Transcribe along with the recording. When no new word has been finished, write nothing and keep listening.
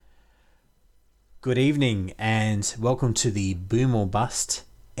Good evening and welcome to the Boom or Bust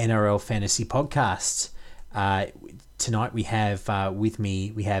NRL Fantasy Podcast. Tonight we have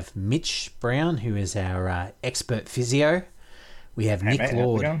we have Mitch Brown, who is our expert physio. We have Nick mate,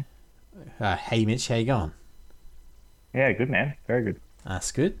 Lord. Hey Mitch, how you going? Yeah, good man. Very good.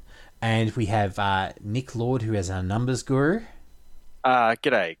 That's good. And we have Nick Lord, who is our numbers guru.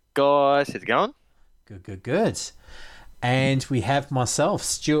 G'day guys, how's it going? Good. And we have myself,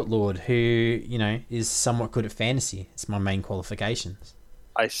 Stuart Lord, who, is somewhat good at fantasy. It's my main qualifications.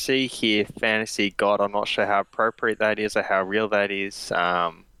 I see here fantasy god. I'm not sure how appropriate that is or how real that is.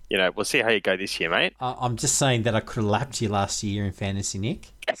 We'll see how you go this year, mate. I'm just saying that I could have lapped you last year in fantasy, Nick.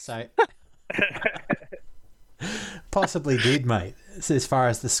 So possibly did, mate, as far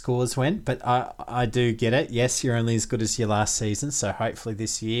as the scores went. But I do get it. Yes, you're only as good as your last season. So hopefully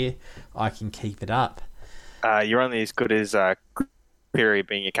this year I can keep it up. You're only as good as Cleary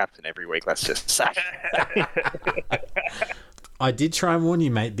being your captain every week, let's just say. I did try and warn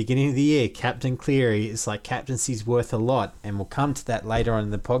you, mate, beginning of the year, Captain Cleary is like captaincy's worth a lot, and we'll come to that later on in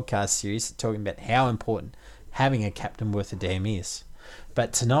the podcast series, talking about how important having a captain worth a damn is.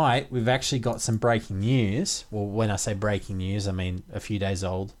 But tonight, we've actually got some breaking news. Well, when I say breaking news, I mean a few days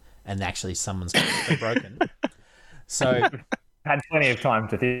old, and actually someone's broken. So... Had plenty of time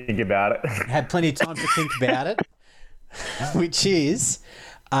to think about it. Had plenty of time to think about it, which is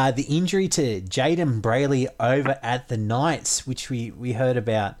the injury to Jaden Brailey over at the Knights, which we heard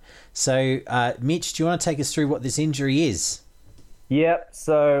about. So, Mitch, do you want to take us through what this injury is? Yep.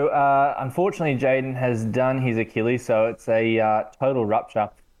 So, unfortunately, Jaden has done his Achilles, so it's a total rupture.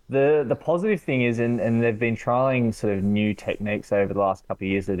 The positive thing is, and they've been trialing sort of new techniques over the last couple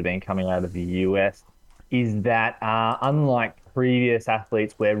of years that have been coming out of the US, is that unlike previous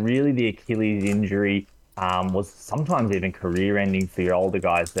athletes where really the Achilles injury was sometimes even career-ending for your older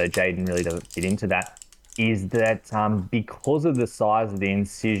guys, though Jaden really doesn't fit into that, is that because of the size of the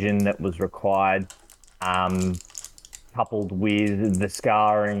incision that was required, coupled with the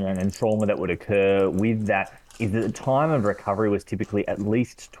scarring and trauma that would occur with that, is that the time of recovery was typically at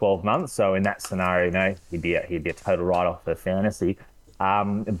least 12 months. So in that scenario, he'd be a total write-off for fantasy.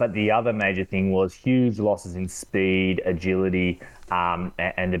 But the other major thing was huge losses in speed, agility,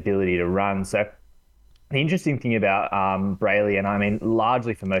 and ability to run. So the interesting thing about Brailey, and I mean,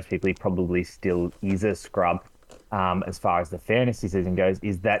 largely for most people, he probably still is a scrub as far as the fantasy season goes,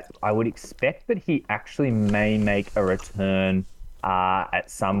 is that I would expect that he actually may make a return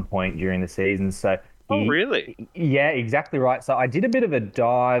at some point during the season. So. Oh, really? Yeah, exactly right. So I did a bit of a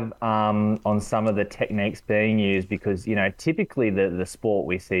dive on some of the techniques being used because, typically the sport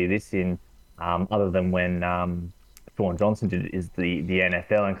we see this in, other than when Sean Johnson did it, is the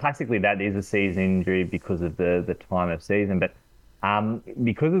NFL. And classically that is a season injury because of the time of season. But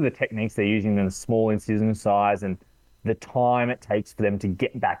because of the techniques they're using, the small incision size and the time it takes for them to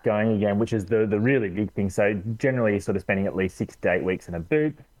get back going again, which is the really big thing. So generally you're sort of spending at least 6 to 8 weeks in a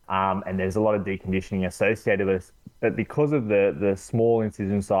boot. And there's a lot of deconditioning associated with it. But because of the small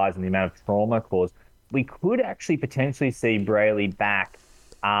incision size and the amount of trauma caused, we could actually potentially see Brailey back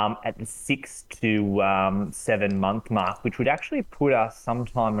at the 6 to 7 month mark, which would actually put us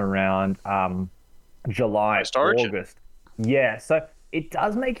sometime around July, August. Yeah, so it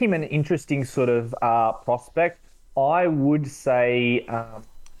does make him an interesting sort of prospect. I would say,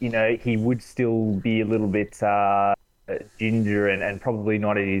 he would still be a little bit... ginger and probably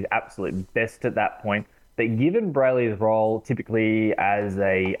not at his absolute best at that point. But given Brailey's role typically as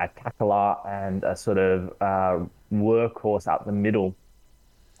a tackler and a sort of workhorse up the middle,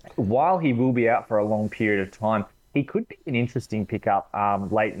 while he will be out for a long period of time, he could be an interesting pickup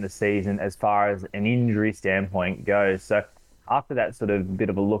late in the season as far as an injury standpoint goes. So after that sort of bit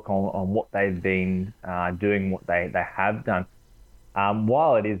of a look on what they've been doing, what they have done,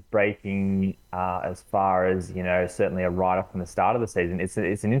 while it is breaking as far as, certainly a write-off from the start of the season, it's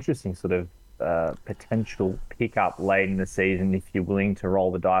an interesting sort of potential pickup late in the season if you're willing to roll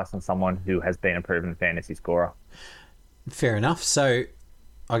the dice on someone who has been a proven fantasy scorer. Fair enough. So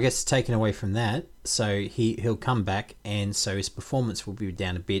I guess taken away from that, so he'll come back, and so his performance will be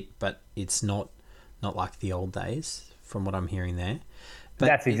down a bit, but it's not like the old days from what I'm hearing there. But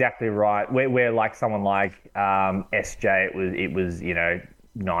that's exactly right. Where like someone like SJ, it was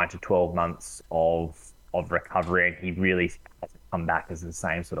 9 to 12 months of recovery, and he really hasn't come back as the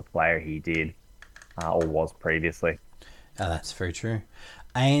same sort of player he did or was previously. Oh, that's very true.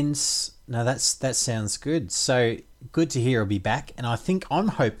 And no, that sounds good. So good to hear he'll be back, and I think I'm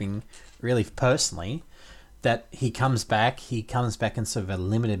hoping, really personally, that he comes back in sort of a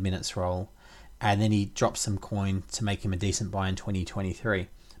limited minutes role, and then he drops some coin to make him a decent buy in 2023.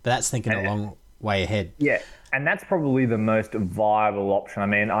 But that's thinking way ahead. Yeah, and that's probably the most viable option. I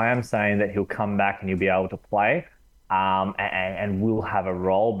mean, I am saying that he'll come back and he'll be able to play, and will have a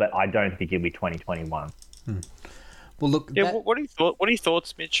role, but I don't think it'll be 2021. Well, look. Yeah, what are your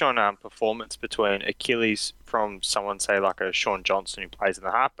thoughts, Mitch, on performance between Achilles from someone say like a Sean Johnson who plays in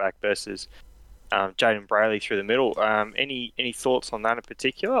the halfback versus Jaden Brailey through the middle? Any thoughts on that in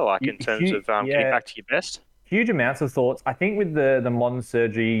particular, like in terms of getting back to your best? Huge amounts of thoughts. I think with the modern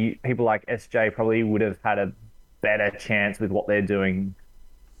surgery, people like SJ probably would have had a better chance with what they're doing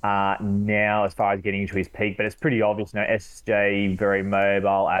now as far as getting into his peak. But it's pretty obvious, SJ very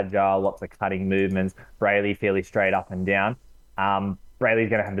mobile, agile, lots of cutting movements. Brailey fairly straight up and down. Brailey's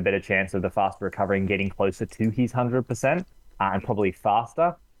going to have the better chance of the faster recovery and getting closer to his 100% and probably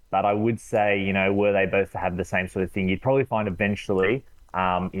faster. But I would say, were they both to have the same sort of thing, you'd probably find eventually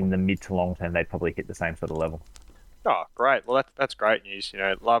in the mid to long term, they'd probably hit the same sort of level. Oh, great. Well, that's great news.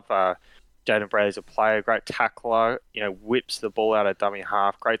 Love Jaden Brailey as a player, great tackler, whips the ball out of dummy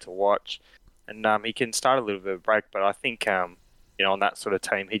half, great to watch. And he can start a little bit of a break, but I think, on that sort of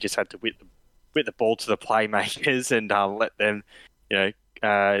team, he just had to whip the ball to the playmakers and let them, get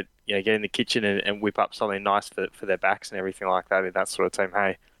in the kitchen and whip up something nice for their backs and everything like that in that sort of team,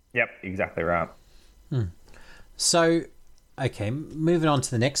 hey? Yep, exactly right. So, okay, moving on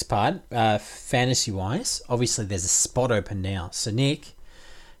to the next part, fantasy-wise, obviously there's a spot open now. So, Nick,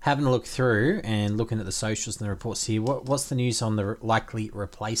 having a look through and looking at the socials and the reports here, what's the news on the likely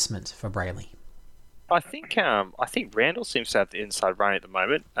replacement for Brailey? I think Randall seems to have the inside running at the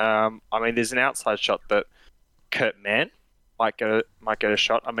moment. There's an outside shot that Kurt Mann might get a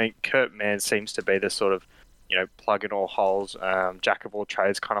shot. I mean, Kurt Mann seems to be the sort of plug in all holes, jack of all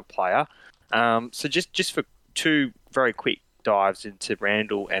trades kind of player. So just for two very quick dives into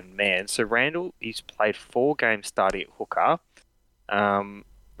Randall and Mann. So Randall, he's played 4 games starting at hooker,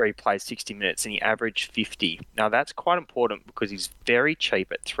 where he played 60 minutes and he averaged 50. Now that's quite important because he's very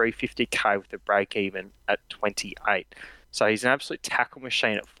cheap at $350K with a break even at 28. So he's an absolute tackle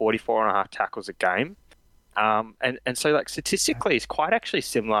machine at 44.5 tackles a game. And so like statistically, he's quite actually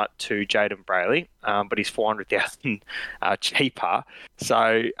similar to Jaden Brailey, but he's 400,000 cheaper.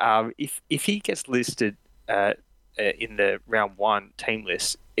 So if he gets listed in the round 1 team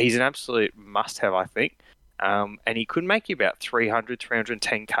list, he's an absolute must-have, I think. And he could make you about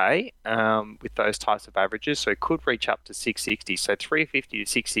 310K with those types of averages. So he could reach up to 660. So 350 to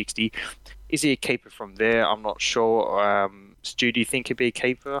 660. Is he a keeper from there? I'm not sure. Stu, do you think he'd be a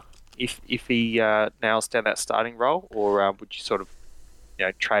keeper if he nails down that starting role, or would you sort of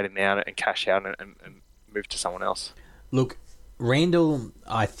trade him out and cash out and move to someone else? Look, Randall,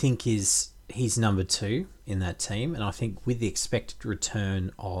 I think he's number 2 in that team, and I think with the expected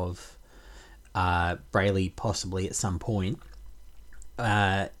return of Brailey possibly at some point,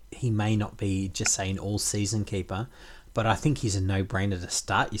 he may not be just say an all-season keeper, but I think he's a no-brainer to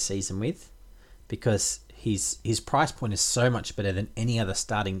start your season with because his price point is so much better than any other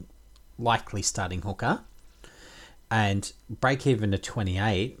likely starting hooker, and break even to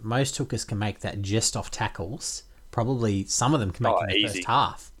 28. Most hookers can make that just off tackles. Probably some of them can make it in the first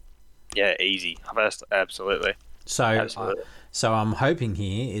half. Yeah, easy. First, absolutely. So I'm hoping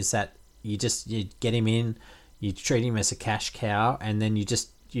here is that you get him in, you treat him as a cash cow, and then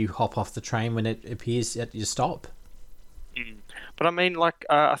you hop off the train when it appears at your stop. But I mean,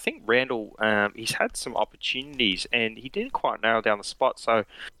 I think Randall, he's had some opportunities and he didn't quite nail down the spot. So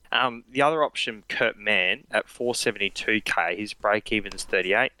the other option, Kurt Mann, at 472K, his break even is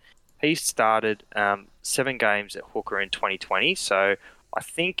 38. He started 7 games at hooker in 2020. So I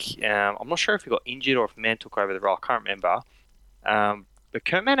think, I'm not sure if he got injured or if Mann took over the role. I can't remember. But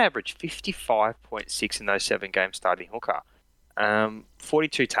Kurt Mann averaged 55.6 in those 7 games starting hooker.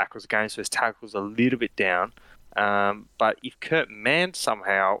 42 tackles a game, so his tackles a little bit down. But if Kurt Mann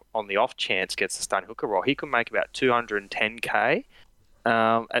somehow, on the off chance, gets the starting hooker role, he could make about 210K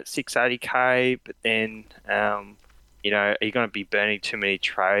at 680K. But then, are you going to be burning too many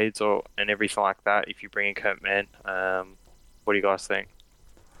trades and everything like that if you bring in Kurt Mann? What do you guys think?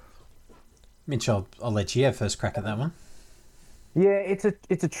 Mitch, I'll let you have first crack at that one. Yeah, it's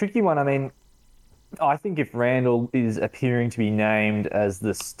a tricky one. I mean, I think if Randall is appearing to be named as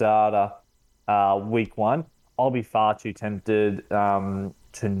the starter week 1, I'll be far too tempted to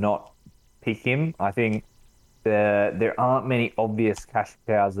not pick him. I think there aren't many obvious cash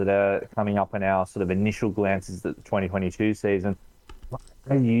cows that are coming up in our sort of initial glances at the 2022 season.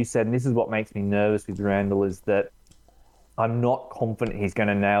 As you said, and this is what makes me nervous with Randall, is that I'm not confident he's going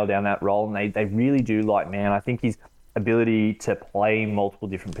to nail down that role, and they really do like Mann. I think his ability to play multiple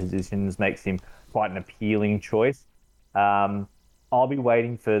different positions makes him quite an appealing choice. I'll be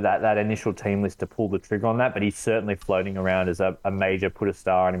waiting for that initial team list to pull the trigger on that, but he's certainly floating around as a major put a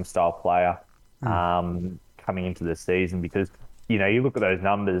star on him style player coming into the season because, you look at those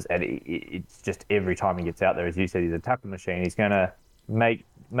numbers and it's just every time he gets out there, as you said, he's a tackle machine. He's going to make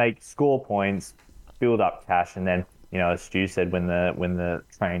score points, build up cash, and then, as Stu said, when the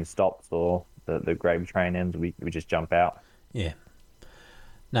train stops or the gravy train ends, we just jump out. Yeah.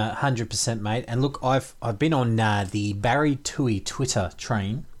 No, 100%, mate. And look, I've been on the Barry Toohey Twitter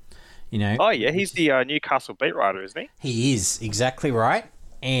train, Oh, yeah, he's the Newcastle beat writer, isn't he? He is, exactly right.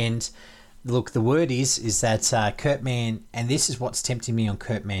 And look, the word is that Kurt Mann, and this is what's tempting me on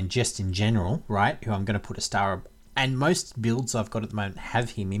Kurt Mann just in general, right, who I'm going to put a star up. And most builds I've got at the moment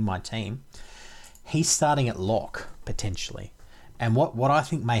have him in my team. He's starting at lock, potentially. And what I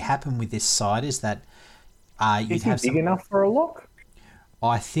think may happen with this side is that Is he big enough for a lock?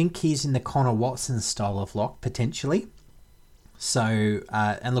 I think he's in the Connor Watson style of lock, potentially. So,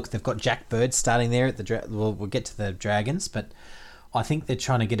 and look, they've got Jack Bird starting there at the... we'll get to the Dragons, but I think they're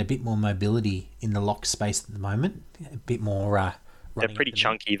trying to get a bit more mobility in the lock space at the moment. A bit more... they're pretty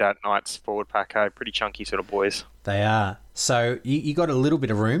chunky, that Knights forward pack, hey? Pretty chunky sort of boys. They are. So, you got a little bit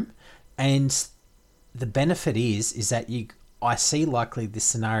of room, and the benefit is that I see likely this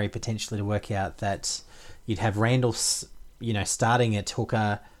scenario potentially to work out that you'd have Randall... starting at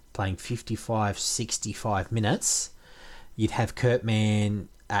hooker, playing 55, 65 minutes, you'd have Kurt Mann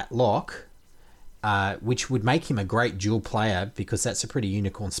at lock, which would make him a great dual player because that's a pretty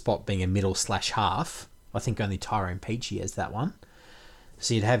unicorn spot being a middle/half. I think only Tyrone Peachy has that one.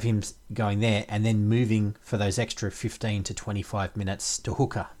 So you'd have him going there and then moving for those extra 15 to 25 minutes to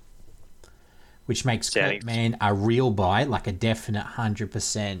hooker, which makes Kurt Mann a real buy, like a definite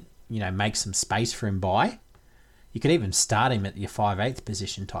 100%, make some space for him buy. You could even start him at your 5/8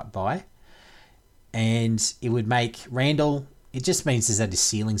 position type buy. And it would make Randall... It just means is that his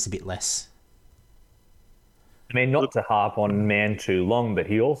ceiling's a bit less. I mean, not to harp on Mann too long, but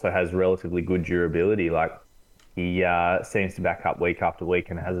he also has relatively good durability. Like, he seems to back up week after week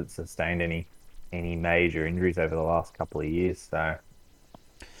and hasn't sustained any major injuries over the last couple of years. So,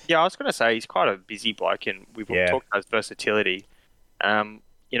 yeah, I was going to say he's quite a busy bloke, and we've talked about his versatility.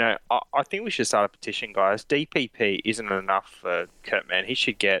 I think we should start a petition, guys. DPP isn't enough for Kurt Mann. He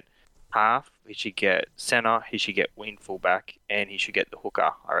should get half, he should get centre, he should get wing fullback, and he should get the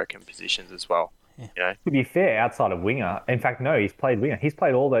hooker, I reckon, positions as well. Yeah. To be fair, outside of winger, in fact, no, he's played winger. He's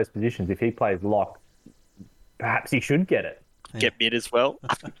played all those positions. If he plays lock, perhaps he should get it. Get mid as well.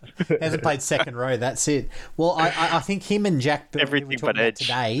 Hasn't played second row, that's it. Well, I think him and Jack Bird, everything but edge.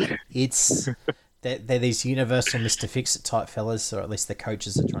 Today, it's... They're these universal Mr. Fix-It type fellas, or at least the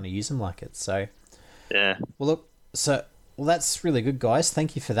coaches are trying to use them like it. So, yeah. Well, look, that's really good, guys.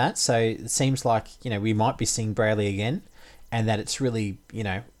 Thank you for that. So it seems like, we might be seeing Brailey again, and that it's really,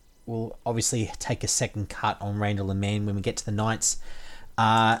 we'll obviously take a second cut on Randall and Mann when we get to the Knights,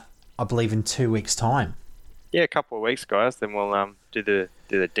 I believe in 2 weeks' time. Yeah, a couple of weeks, guys. Then we'll do the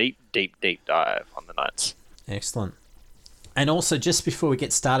deep dive on the Knights. Excellent. And also, just before we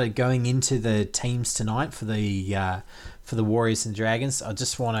get started going into the teams tonight for the Warriors and Dragons, I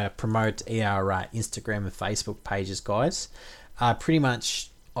just want to promote our Instagram and Facebook pages, guys. Pretty much,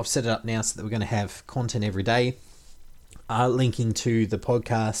 I've set it up now so that we're going to have content every day, linking to the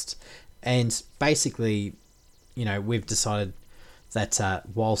podcast. And basically, we've decided that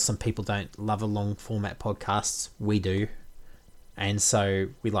while some people don't love a long format podcasts, we do. And so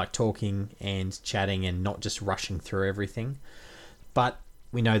we like talking and chatting and not just rushing through everything. But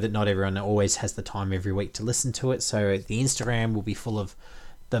we know that not everyone always has the time every week to listen to it. So the Instagram will be full of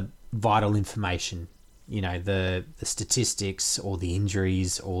the vital information, the statistics or the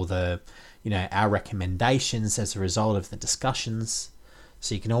injuries or our recommendations as a result of the discussions.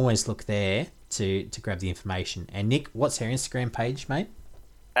 So you can always look there to grab the information. And Nick, what's our Instagram page, mate?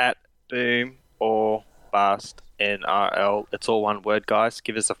 At Boom or Bust NRL. It's all one word, guys.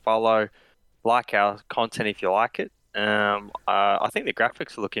 Give us a follow. Like our content if you like it. I think the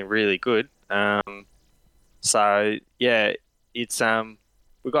graphics are looking really good. So yeah, it's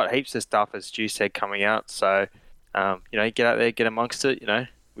we've got heaps of stuff, as Stu said, coming out. So get out there, get amongst it.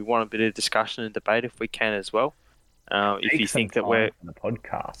 We want a bit of discussion and debate if we can as well. If you think that we're on the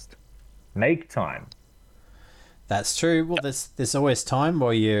podcast, make time. That's true. Well, there's always time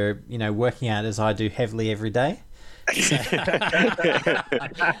while you're working out, as I do heavily every day.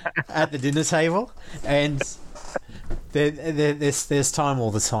 At the dinner table, and there's time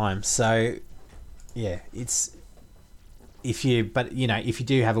all the time. So yeah, it's if you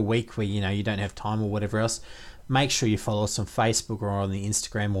do have a week where you don't have time or whatever else, make sure you follow us on Facebook or on the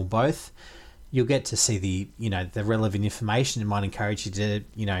Instagram or both. you'll get to see the relevant information. It might encourage you to,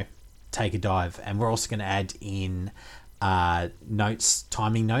 take a dive. And we're also going to add in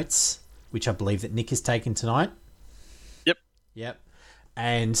timing notes, which I believe that Nick has taken tonight. Yep.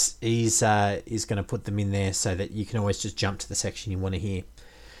 And he's going to put them in there so that you can always just jump to the section you want to hear.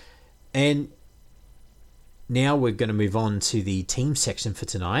 And now we're going to move on to the team section for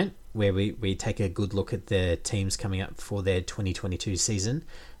tonight, where we take a good look at the teams coming up for their 2022 season.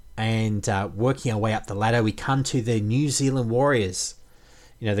 And working our way up the ladder, we come to the New Zealand Warriors.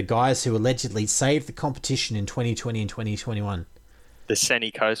 The guys who allegedly saved the competition in 2020 and 2021. The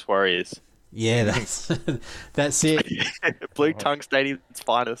Sunny Coast Warriors. Yeah, that's it. Blue Tongue Stadium's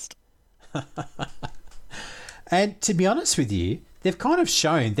finest. And to be honest with you, they've kind of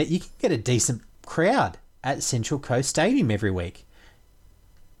shown that you can get a decent crowd at Central Coast Stadium every week.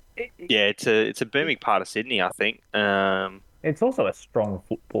 Yeah, it's a booming part of Sydney, I think. It's also a strong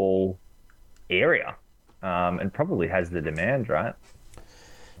football area, and probably has the demand, right?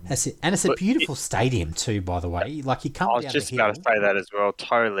 That's it. And it's a beautiful stadium too, by the way. Like, you come down the hill. I was just about to say that as well.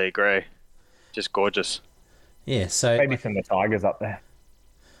 Totally agree. Just gorgeous. Yeah, so maybe some of the Tigers up there.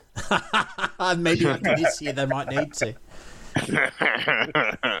 Maybe after this year they might need to.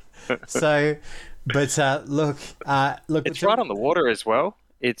 So, but look, it's right on the water as well.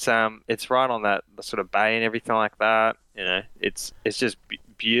 It's right on that sort of bay and everything like that. It's just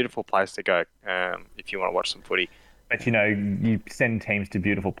beautiful place to go if you want to watch some footy. But you send teams to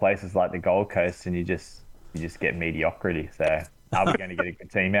beautiful places like the Gold Coast, and you just get mediocrity. So are we going to get a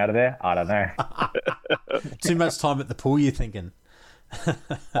good team out of there? I don't know. Too much time at the pool, you're thinking.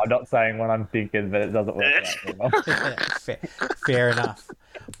 I'm not saying what I'm thinking, but it doesn't work out. Fair enough.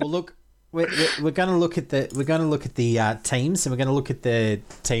 Well, look, we're going to look at the teams, and we're going to look at the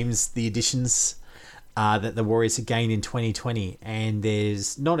teams, the additions that the Warriors have gained in 2020. And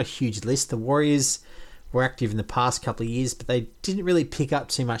there's not a huge list. The Warriors were active in the past couple of years, but they didn't really pick up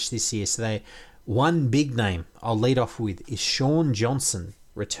too much this year. So one big name I'll lead off with is Shaun Johnson,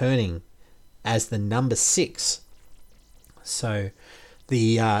 returning as the number 6. So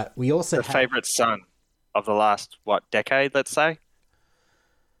we also the favourite son of the last decade, let's say.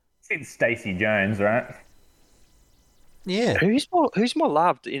 Since Stacey Jones, right? Yeah. Who's more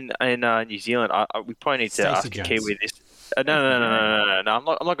loved in New Zealand? We probably need to ask a Kiwi this. No. I'm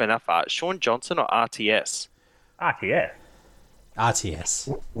not going that far. Shaun Johnson or RTS?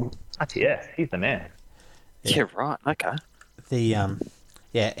 RTS. He's the man. Yeah, right. Okay. The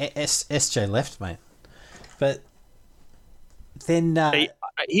SJ left, mate. But then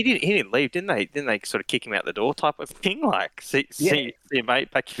he didn't leave, didn't they? Didn't they sort of kick him out the door type of thing? Like, see your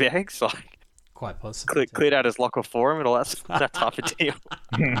mate, pack your bags, like. Quite possibly. Cleared out his locker for him and all that type of deal.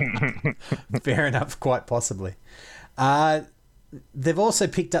 Fair enough, quite possibly. They've also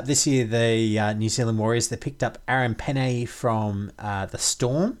picked up this year, the New Zealand Warriors. They picked up Aaron Penne from the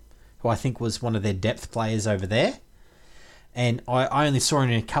Storm, who I think was one of their depth players over there. And I only saw him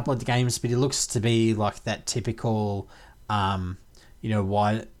in a couple of games, but he looks to be like that typical, wide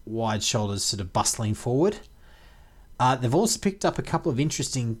shoulders, sort of bustling forward. They've also picked up a couple of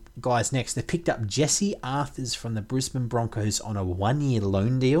interesting guys next. They picked up Jesse Arthurs from the Brisbane Broncos on a 1-year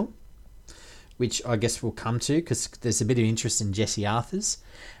loan deal, which I guess we'll come to because there's a bit of interest in Jesse Arthurs.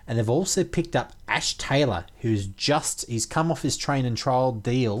 And they've also picked up Ash Taylor, he's come off his train and trial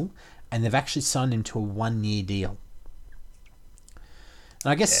deal, and they've actually signed him to a 1-year deal. And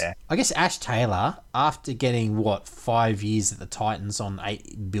I guess Ash Taylor, after getting 5 years at the Titans on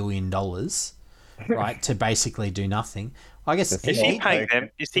 $8 billion, right, to basically do nothing. I guess is he paying them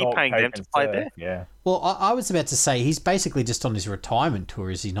to play there? Yeah. Well, I was about to say he's basically just on his retirement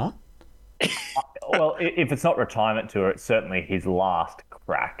tour, is he not? Well, if it's not retirement tour, it's certainly his last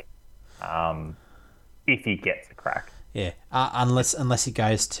crack. If he gets a crack. Yeah. Unless he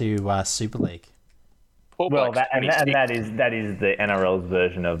goes to Super League. Well, that is the NRL's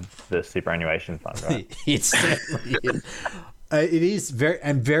version of the superannuation fund, right? It certainly is. It is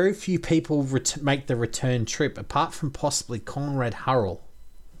very few people make the return trip, apart from possibly Conrad Hurrell,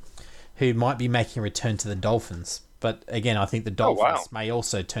 who might be making a return to the Dolphins. But again, I think the Dolphins may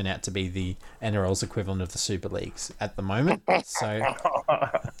also turn out to be the NRL's equivalent of the Super Leagues at the moment. So,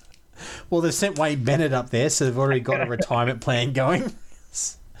 well, they've sent Wade Bennett up there, so they've already got a retirement plan going.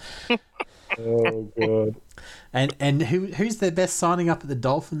 Oh god! And who's their best signing up at the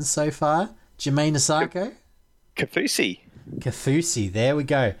Dolphins so far? Jermaine Asako? Kafusi, there we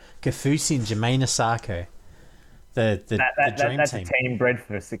go. Kafusi and Jermaine Asako. The dream that's team. A team bred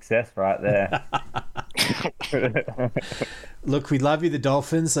for success right there. Look, we love you, the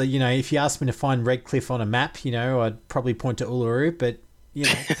Dolphins. If you asked me to find Redcliffe on a map, I'd probably point to Uluru, but You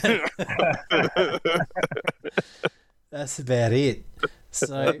know, that's about it.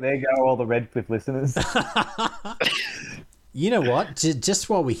 So There go all the Redcliffe listeners. you know what? Just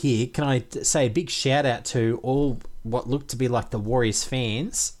while we're here, can I say a big shout out to all what looked to be like the Warriors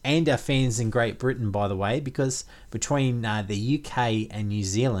fans and our fans in Great Britain, by the way, because between the UK and New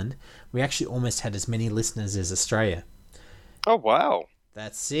Zealand, we actually almost had as many listeners as Australia. Oh, wow.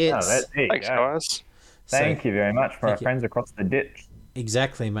 That's it. There you Thanks, go. guys. Thank you very much for our friends across the ditch.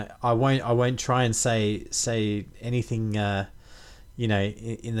 Exactly, mate. I won't try and say anything.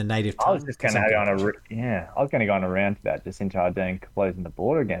 In the native tongue. I was just going to go on I was going to go on a rant about Jacinta Ardern closing the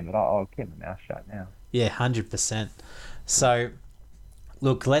border again, but I'll keep my mouth shut now. Yeah, 100%. So,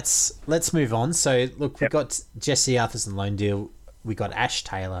 look, let's move on. So, look, we've got Jesse Arthur's loan deal. We got Ash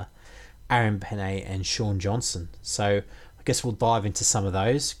Taylor, Aaron Penne, and Sean Johnson. So, I guess we'll dive into some of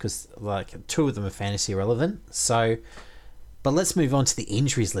those because, like, two of them are fantasy relevant. So, but let's move on to the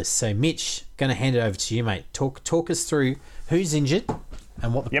injuries list. So, Mitch, going to hand it over to you, mate. Talk us through who's injured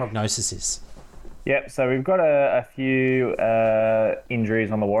and what the prognosis is. Yep, so we've got a few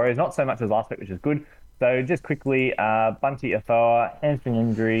injuries on the Warriors, not so much as last week, which is good. So just quickly, Bunty Afoa, hamstring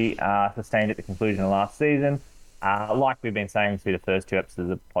injury sustained at the conclusion of last season. Like we've been saying through the first two episodes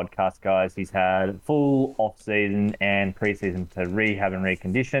of the podcast, guys, he's had full off-season and pre-season to rehab and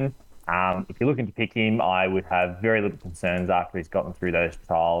recondition. If you're looking to pick him, I would have very little concerns after he's gotten through those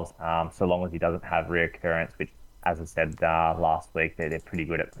trials, so long as he doesn't have reoccurrence, which, as I said last week, they're pretty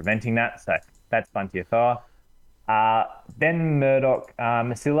good at preventing that. So that's Bunty Afoa. Ben Murdoch,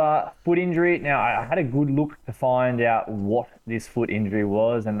 Masilla, foot injury. Now, I had a good look to find out what this foot injury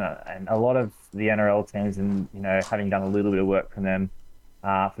was, and a lot of the NRL teams, and having done a little bit of work from them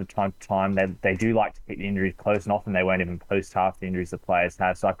from time to time, they do like to keep the injuries close, and often they won't even post half the injuries the players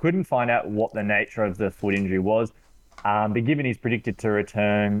have. So I couldn't find out what the nature of the foot injury was. But given he's predicted to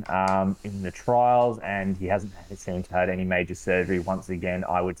return in the trials and he hasn't seemed to have any major surgery once again,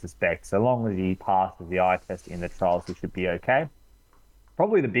 I would suspect so long as he passes the eye test in the trials, he should be okay.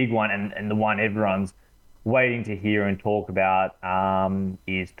 Probably the big one and the one everyone's waiting to hear and talk about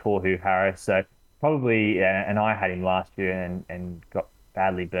is Tohu Harris. So probably, and I had him last year and got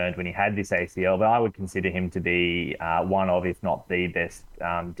badly burned when he had this ACL, but I would consider him to be one of, if not the best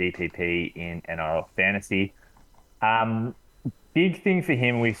DPP in NRL fantasy. Big thing for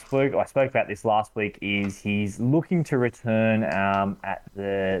him, I spoke about this last week, is he's looking to return at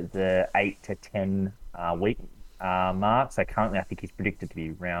the 8 to 10 week mark. So currently I think he's predicted to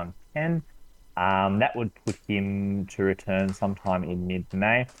be around 10. That would put him to return sometime in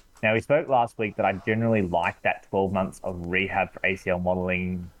mid-May. Now, we spoke last week that I generally like that 12 months of rehab for ACL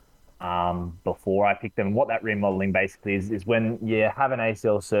modelling before I pick them. What that remodelling basically is when you have an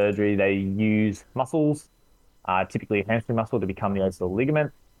ACL surgery, they use muscles, typically a hamstring muscle, to become the ACL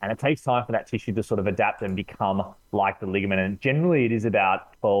ligament. And it takes time for that tissue to sort of adapt and become like the ligament. And generally it is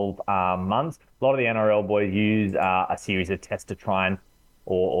about 12 months. A lot of the NRL boys use a series of tests to try and,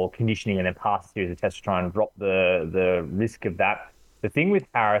 or conditioning, and then pass a series of tests to try and drop the risk of that. The thing with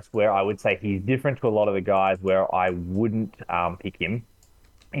Harris, where I would say he's different to a lot of the guys where I wouldn't pick him,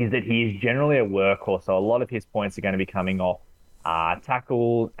 is that he's generally a workhorse. So a lot of his points are going to be coming off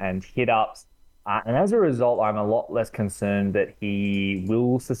tackles and hit-ups. And as a result, I'm a lot less concerned that he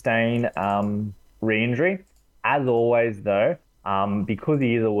will sustain re-injury. As always, though, because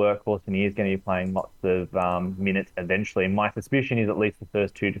he is a workhorse and he is going to be playing lots of minutes eventually, my suspicion is at least the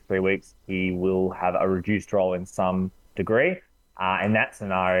first 2 to 3 weeks, he will have a reduced role in some degree. In that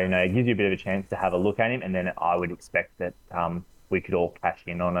scenario, it gives you a bit of a chance to have a look at him, and then I would expect that we could all cash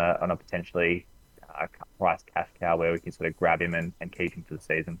in on a potentially price cash cow where we can sort of grab him and keep him for the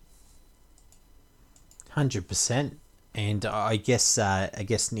season. 100%. And I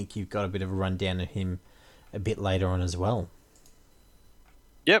guess Nick, you've got a bit of a rundown of him a bit later on as well.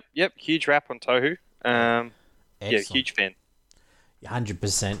 Yep. Huge rap on Tohu. Yeah, huge fan.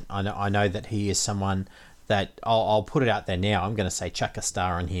 100%. I know that he is someone that I'll put it out there now. I'm going to say chuck a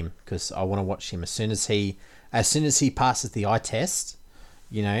star on him because I want to watch him as soon as he passes the eye test,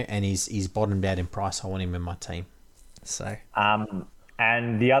 and he's bottomed out in price. I want him in my team. So.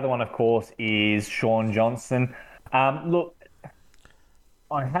 And the other one, of course, is Sean Johnson. Look,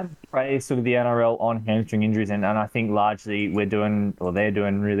 I have praised sort of the NRL on hamstring injuries, and I think largely they're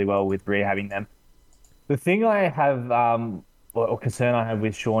doing really well with rehabbing them. The thing I have, or concern I have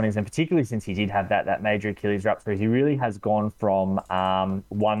with Sean is, and particularly since he did have that major Achilles rupture, he really has gone from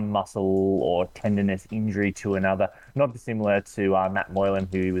one muscle or tendinous injury to another, not dissimilar to Matt Moylan,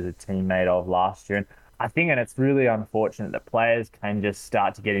 who he was a teammate of last year. And I think, and it's really unfortunate that players can just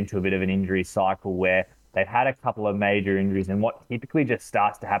start to get into a bit of an injury cycle where They've had a couple of major injuries, and what typically just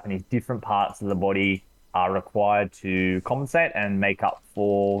starts to happen is different parts of the body are required to compensate and make up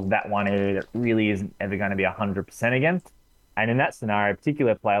for that one area that really isn't ever going to be 100% again. And in that scenario, a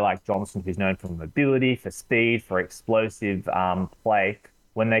particular player like Johnson, who's known for mobility, for speed, for explosive play,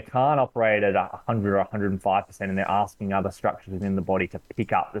 when they can't operate at 100 or 105% and they're asking other structures within the body to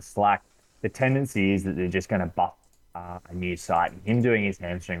pick up the slack, the tendency is that they're just going to buff a new site. And him doing his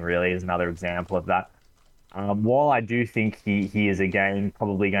hamstring really is another example of that. While I do think he is, again,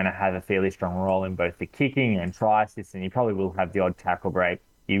 probably going to have a fairly strong role in both the kicking and try assists, and he probably will have the odd tackle break,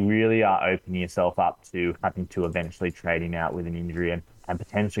 you really are opening yourself up to having to eventually trade him out with an injury and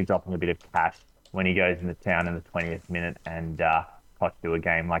potentially dropping a bit of cash when he goes into town in the 20th minute and cost you a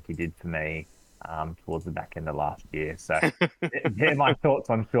game like he did for me towards the back end of last year. So they're my thoughts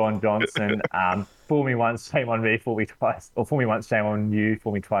on Sean Johnson. Fool me once, shame on me. Fool me twice. Or fool me once, shame on you.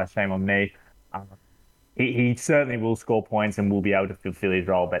 Fool me twice, shame on me. He certainly will score points and will be able to fulfill his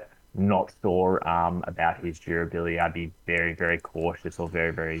role, but not sure about his durability. I'd be very, very cautious or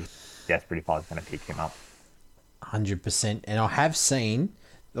very, very desperate if I was going to pick him up. 100%. And I have seen,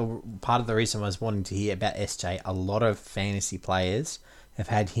 part of the reason I was wanting to hear about SJ, a lot of fantasy players have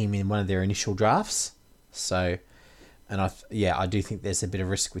had him in one of their initial drafts. So, and I do think there's a bit of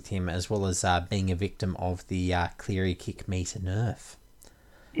risk with him, as well as being a victim of the Cleary kick meter nerf.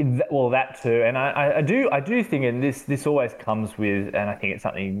 Well, that too, and I do think, and this always comes with, and I think it's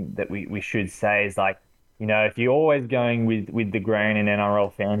something that we should say is like, if you're always going with the grain in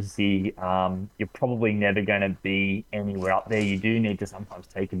NRL fantasy, you're probably never going to be anywhere up there. You do need to sometimes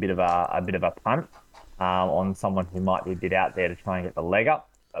take a bit of a punt on someone who might be a bit out there to try and get the leg up.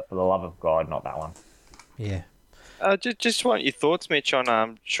 But for the love of God, not that one. Yeah. Just want your thoughts, Mitch,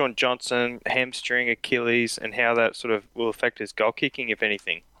 on Sean Johnson, hamstring, Achilles, and how that sort of will affect his goal kicking, if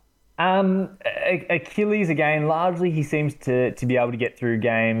anything. Achilles, again, largely he seems to be able to get through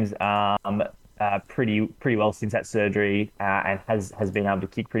games pretty well since that surgery and has been able to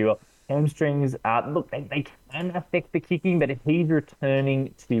kick pretty well. Hamstrings, look, they can affect the kicking, but if he's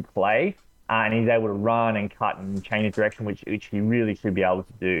returning to play and he's able to run and cut and change his direction, which he really should be able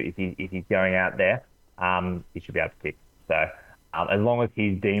to do if he's going out there, he should be able to kick. So as long as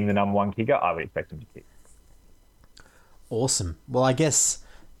he's deemed the number one kicker, I would expect him to kick. Awesome. Well, I guess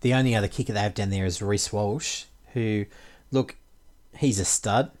the only other kicker they have down there is Reece Walsh, who, look, he's a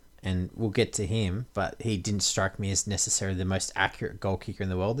stud, and we'll get to him, but he didn't strike me as necessarily the most accurate goal kicker in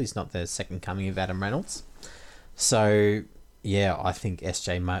the world. He's not the second coming of Adam Reynolds. So, yeah, I think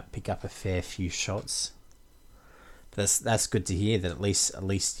SJ might pick up a fair few shots. That's good to hear that at least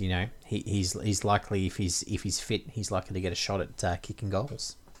he's likely, if he's fit, he's likely to get a shot at kicking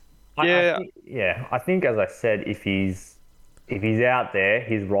goals. I think as I said, if he's out there,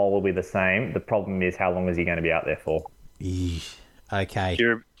 his role will be the same. The problem is, how long is he going to be out there for? Okay.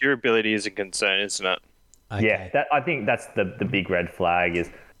 Durability is a concern, isn't it? Okay. Yeah, I think that's the big red flag. Is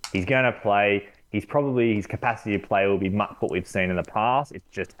he's going to play. His capacity to play will be much what we've seen in the past. It's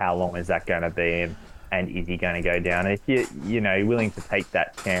just how long is that going to be, and is he going to go down? And if you're willing to take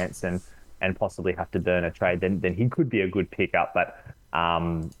that chance and possibly have to burn a trade, then he could be a good pickup. But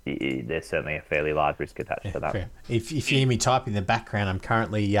there's certainly a fairly large risk attached to that. Fair. If you hear me type in the background, I'm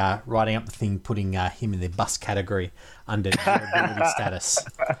currently writing up the thing, putting him in the bus category under durability status.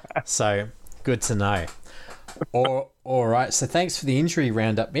 So good to know. All right. So thanks for the injury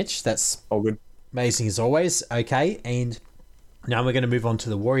roundup, Mitch. That's all good. Amazing as always. Okay, and now we're going to move on to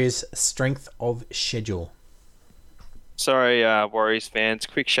the Warriors' strength of schedule. Sorry, Warriors fans.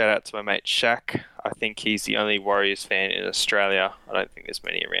 Quick shout out to my mate Shaq. I think he's the only Warriors fan in Australia. I don't think there's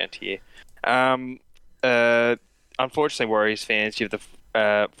many around here. Unfortunately, Warriors fans, you have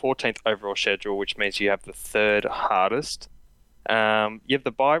the 14th overall schedule, which means you have the third hardest. You have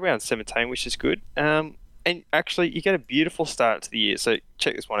the bye round 17, which is good. And actually, you get a beautiful start to the year. So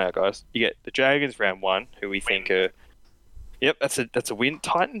check this one out, guys. You get the Dragons round 1, who we think are... Yep, that's a win.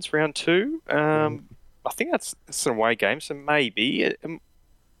 Titans round 2. I think that's an away game, so maybe. I'm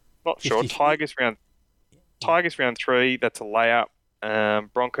not sure. Tigers round 3, that's a layup.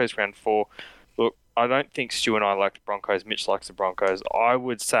 Broncos round 4. Look, I don't think Stu and I like the Broncos. Mitch likes the Broncos. I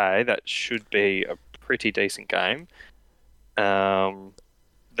would say that should be a pretty decent game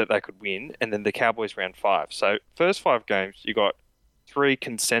that they could win. And then the Cowboys round 5. So first 5 games, you got 3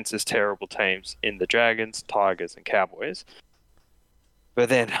 consensus terrible teams in the Dragons, Tigers, and Cowboys. But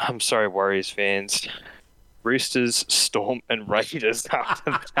then, I'm sorry, Warriors fans, Roosters, Storm, and Raiders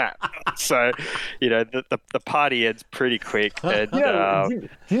after that. So, the party ends pretty quick. And, do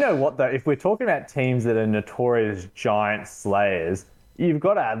you know what, though? If we're talking about teams that are notorious giant slayers, you've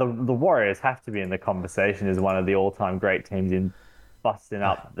got to the Warriors have to be in the conversation as one of the all-time great teams in busting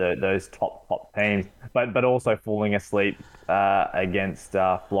up those top teams, but also falling asleep against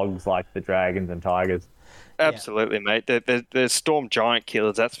flogs like the Dragons and Tigers. Absolutely, mate. They're Storm giant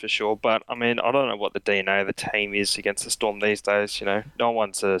killers, that's for sure. But I mean, I don't know what the DNA of the team is against the Storm these days. You know, no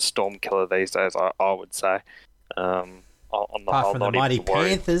one's a Storm killer these days. I would say. On the Apart whole, from the not mighty even the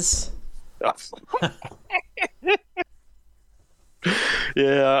Warriors. Panthers.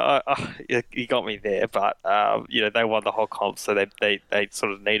 Yeah, you got me there, but you know, they won the whole comp, so they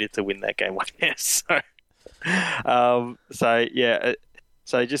sort of needed to win that game, I guess. So yeah,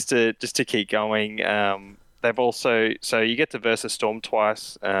 so just to keep going, they've also, so you get to versus Storm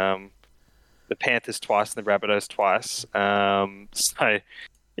twice, the Panthers twice, and the Rabbitohs twice. So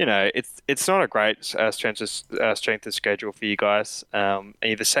you know, it's not a great strength of schedule for you guys.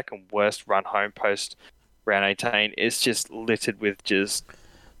 You're the second worst run home post round 18. It's just littered with just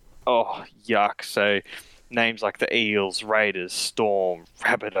yuck. So names like the Eels, Raiders, Storm,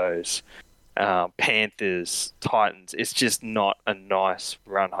 Rabbitohs, Panthers, Titans. It's just not a nice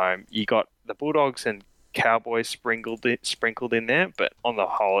run home. You got the Bulldogs and Cowboys sprinkled in there, but on the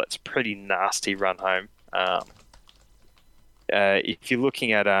whole, it's pretty nasty run home. If you're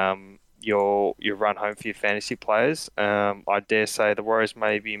looking at your run home for your fantasy players, I dare say the Warriors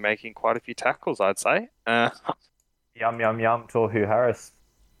may be making quite a few tackles, I'd say. Yum Tohu Harris.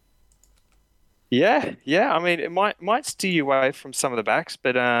 Yeah. I mean, it might steer you away from some of the backs,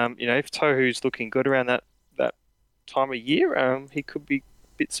 but you know, if Tohu's looking good around that time of year, he could be a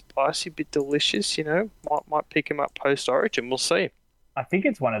bit spicy, a bit delicious. You know, might pick him up post Origin. We'll see. I think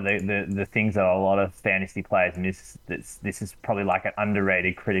it's one of the things that a lot of fantasy players miss. This is probably like an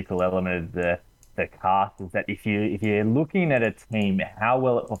underrated critical element of the cast, is that if you're looking at a team, how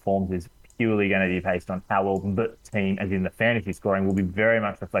well it performs is purely going to be based on how well the team, as in the fantasy scoring, will be very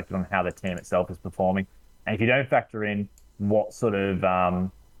much reflected on how the team itself is performing. And if you don't factor in what sort of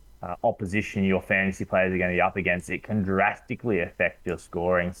opposition your fantasy players are going to be up against, it can drastically affect your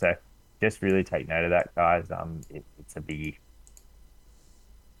scoring. So just really take note of that, guys. It's a biggie.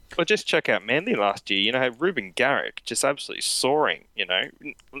 Well, just check out Manly last year. You know, Ruben Garrick just absolutely soaring. You know,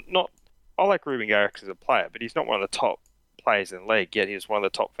 I like Ruben Garrick as a player, but he's not one of the top players in the league. Yet he was one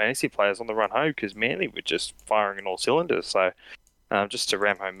of the top fantasy players on the run home because Manly were just firing in all cylinders. So, just to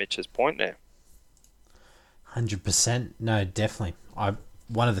ram home Mitch's point there. 100%. No, definitely.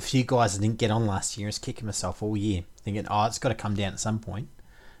 One of the few guys that didn't get on last year is kicking myself all year, thinking, it's got to come down at some point.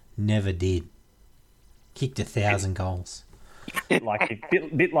 Never did. Kicked 1,000 goals. Bit like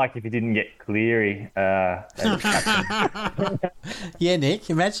if you didn't get Cleary. Yeah, Nick.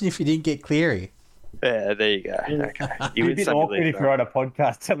 Imagine if you didn't get Cleary. Yeah, there you go. Okay. It'd be a bit awkward if you're on a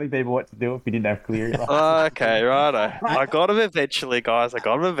podcast telling people what to do if you didn't have Cleary. Okay, righto. I got him eventually, guys.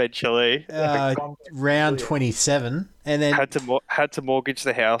 Round 27, and then had to mortgage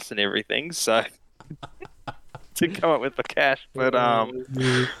the house and everything, so to come up with the cash. But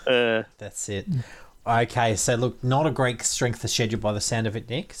that's it. Okay, so look, not a great strength of schedule by the sound of it,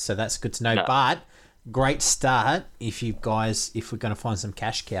 Nick. So that's good to know. No. But great start if we're going to find some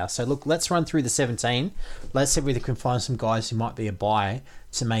cash cow. So look, let's run through the 17. Let's see if we can find some guys who might be a buy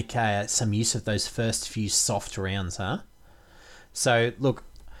to make some use of those first few soft rounds, huh? So look,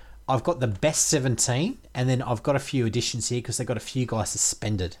 I've got the best 17, and then I've got a few additions here because they've got a few guys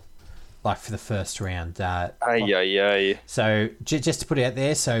suspended, like for the first round. So just to put it out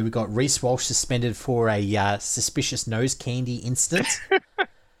there, so we've got Reece Walsh suspended for a suspicious nose candy incident.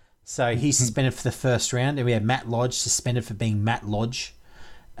 So he's suspended for the first round, and we have Matt Lodge suspended for being Matt Lodge.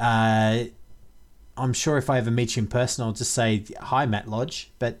 I'm sure if I ever meet you in person, I'll just say hi, Matt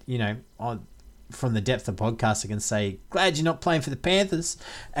Lodge. But you know, from the depth of the podcast, I can say glad you're not playing for the Panthers,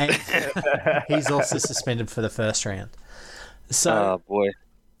 and he's also suspended for the first round. So, oh boy.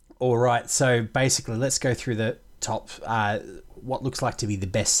 All right, so basically, let's go through the top, what looks like to be the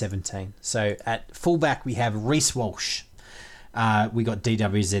best 17. So at fullback, we have Reece Walsh. We got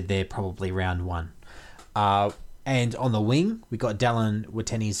DWZ there, probably round 1. And on the wing, we got Dallin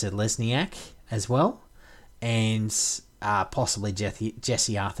Watene-Zelezniak as well. And possibly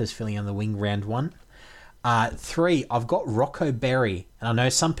Jesse Arthur's filling on the wing round 1. 3, I've got Rocco Berry. And I know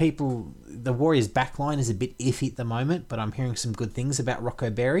some people, the Warriors backline is a bit iffy at the moment, but I'm hearing some good things about Rocco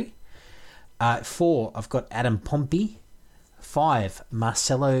Berry. 4, I've got Adam Pompey. 5,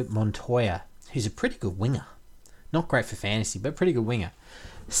 Marcelo Montoya, who's a pretty good winger. Not great for fantasy, but pretty good winger.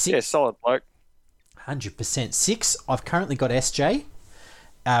 6, yeah, solid bloke. 100%. 6, I've currently got SJ,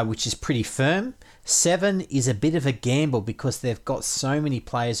 which is pretty firm. 7 is a bit of a gamble because they've got so many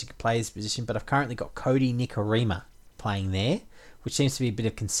players who can play this position, but I've currently got Cody Nikorima playing there, which seems to be a bit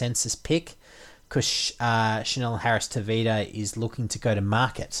of consensus pick because Chanel Harris-Tavita is looking to go to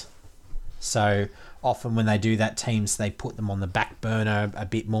market. So often when they do that, teams, they put them on the back burner a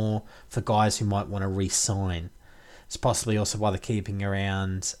bit more for guys who might want to re-sign. It's possibly also why they're keeping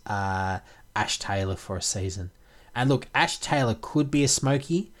around Ash Taylor for a season. And look, Ash Taylor could be a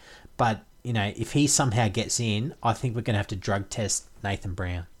smoky, but, you know, if he somehow gets in, I think we're going to have to drug test Nathan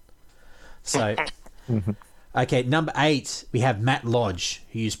Brown. So, okay, number 8, we have Matt Lodge,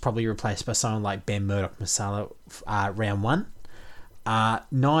 who's probably replaced by someone like Ben Murdoch-Masala round 1.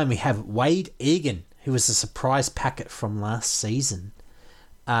 9, we have Wade Egan, who was a surprise packet from last season.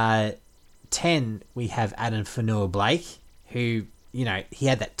 10, we have Adam Fanua-Blake, who, you know, he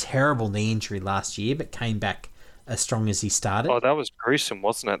had that terrible knee injury last year, but came back as strong as he started. Oh, that was gruesome,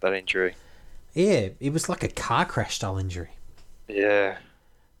 wasn't it, that injury? Yeah, it was like a car crash style injury. Yeah.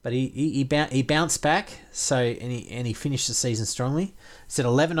 But he bounced back, so and he finished the season strongly. So at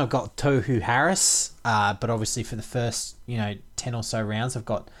 11, I've got Tohu Harris, but obviously for the first 10 or so rounds, I've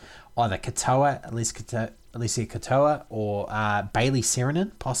got either Alicia Katoa, or Bailey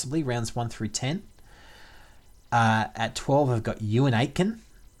Sirenen, possibly rounds 1 through 10. At 12, I've got Euan Aitken.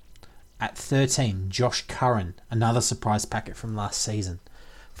 At 13, Josh Curran, another surprise packet from last season.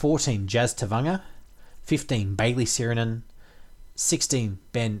 14, Jazz Tavanga. 15, Bailey Sirenen. 16,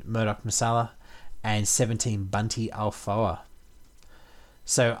 Ben Murdoch-Masala. And 17, Bunty Alfoa.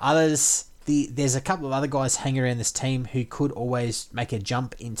 So there's a couple of other guys hanging around this team who could always make a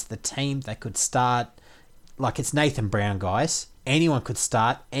jump into the team. They could start, like it's Nathan Brown, guys. Anyone could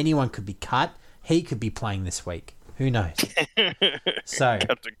start. Anyone could be cut. He could be playing this week. Who knows? So,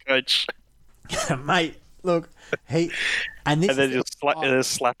 Captain Coach. mate, look, and then just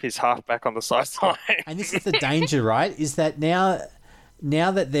slap his halfback on the sideline. And this is the danger, right? Is that now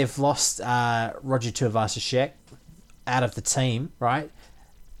that they've lost Roger Tuivasa-Sheck out of the team, right?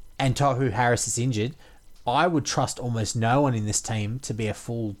 And Tohu Harris is injured, I would trust almost no one in this team to be a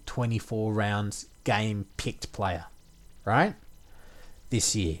full 24 rounds game picked player, right?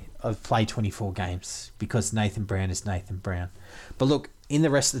 This year, I've played 24 games because Nathan Brown is Nathan Brown. But look, in the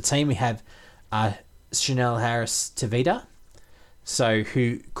rest of the team, we have Chanel Harris-Tavita, so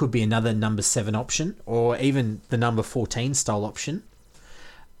who could be another number 7 option, or even the number 14 style option.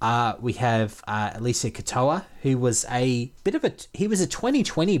 We have Alicia Katoa, who was he was a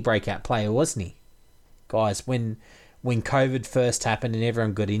 2020 breakout player, wasn't he? Guys, when COVID first happened and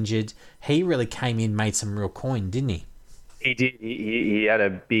everyone got injured, he really came in, made some real coin, didn't he? He did. He had a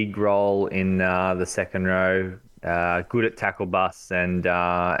big role in the second row. Good at tackle busts and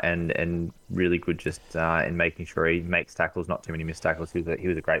really good just in making sure he makes tackles, not too many missed tackles. He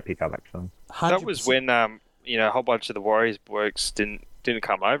was a great pickup actually. 100%. That was when a whole bunch of the Warriors blokes didn't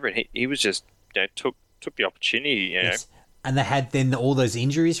come over, and he was just took the opportunity. Yes. And they had then all those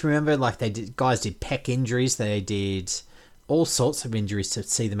injuries. Remember, like guys did pec injuries. They did all sorts of injuries to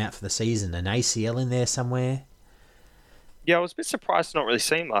see them out for the season. An ACL in there somewhere. Yeah, I was a bit surprised to not really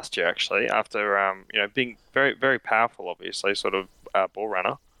see him last year, actually, after being very, very powerful, obviously, sort of ball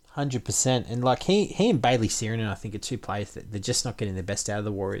runner. 100%. And like he and Bailey Sirenen, I think, are two players that they're just not getting the best out of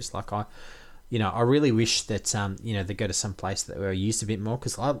the Warriors. Like I really wish that they go to some place that were used a bit more,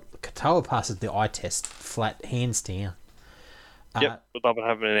 because Katoa passes the eye test flat, hands down. Yep, we'd love to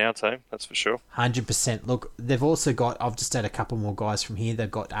have him in our team, that's for sure. 100%. Look, they've also got, I've just had a couple more guys from here. They've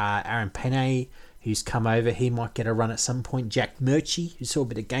got Aaron Penne, who's come over. He might get a run at some point. Jack Murchie, who saw a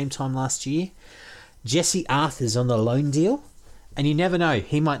bit of game time last year. Jesse Arthur's on the loan deal. And you never know.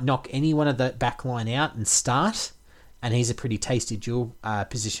 He might knock any one of the back line out and start. And he's a pretty tasty dual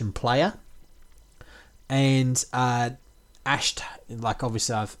position player. And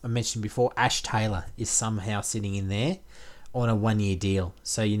obviously I mentioned before, Ash Taylor is somehow sitting in there on a 1-year deal.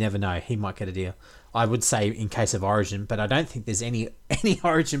 So you never know. He might get a deal. I would say in case of Origin, but I don't think there's any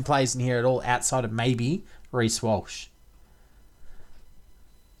Origin players in here at all outside of maybe Reece Walsh.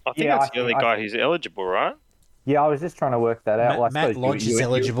 I think that's the only guy who's eligible, right? Yeah, I was just trying to work that out. Matt Lodge is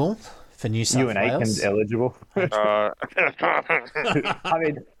eligible for New South Wales. Euan Aitken's eligible. I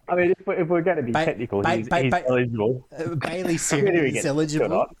mean, if we're going to be technical, he's eligible. Bailey Sirenen is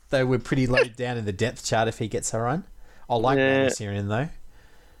eligible, though we're pretty low down in the depth chart if he gets a run. I like Bailey Sirenen, though.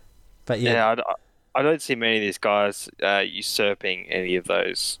 But I don't see many of these guys usurping any of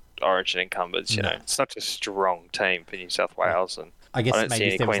those Origin incumbents. You know, it's such a strong team for New South Wales, and I guess maybe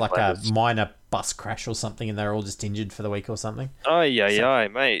if there was like a minor bus crash or something, and they're all just injured for the week or something. Oh yeah,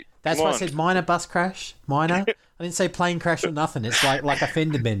 mate. That's why I said minor bus crash. Minor. I didn't say plane crash or nothing. It's like a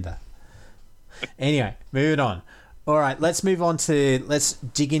fender bender. Anyway, moving on. All right, let's move on to let's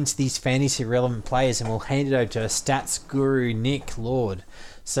dig into these fantasy relevant players, and we'll hand it over to a stats guru, Nick Lord.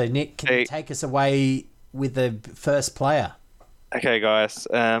 So, Nick, can you take us away with the first player? Okay, guys.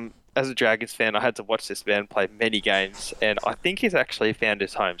 As a Dragons fan, I had to watch this man play many games, and I think he's actually found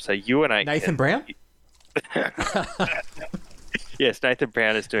his home. So, Euan Aitken. Nathan Brown? Yes, Nathan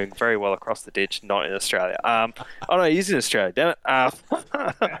Brown is doing very well across the ditch, not in Australia. Oh no, he's in Australia. Damn it.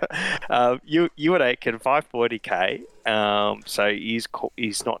 Euan Aitken, 540k. So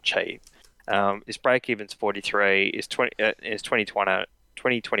he's not cheap. His break even's 43. His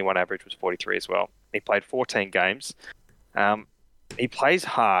 2021 average was 43 as well. He played 14 games. He plays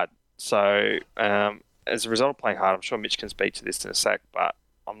hard. So as a result of playing hard, I'm sure Mitch can speak to this in a sec, but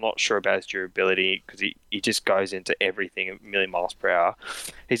I'm not sure about his durability because he just goes into everything a million miles per hour.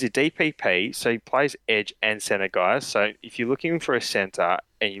 He's a DPP, so he plays edge and centre, guys. So if you're looking for a centre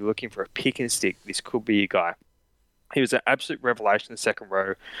and you're looking for a pick and stick, this could be your guy. He was an absolute revelation in the second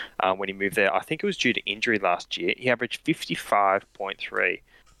row when he moved there. I think it was due to injury last year. He averaged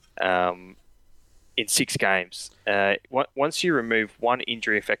 55.3 in 6 games. Once you remove one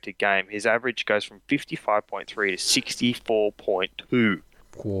injury-affected game, his average goes from 55.3 to 64.2.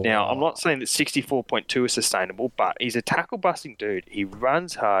 Cool. Now, I'm not saying that 64.2 is sustainable, but he's a tackle-busting dude. He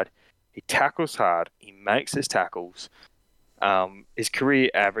runs hard. He tackles hard. He makes his tackles. His career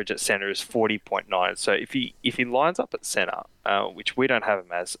average at centre is 40.9. So if he lines up at centre, which we don't have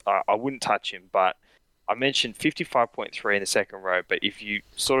him as, I wouldn't touch him. But I mentioned 55.3 in the second row. But if you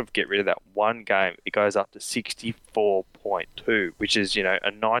sort of get rid of that one game, it goes up to 64.2, which is, a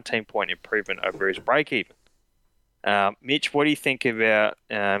 19-point improvement over his break-even. Mitch, what do you think about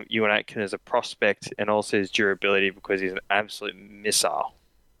Euan Aitken as a prospect and also his durability, because he's an absolute missile?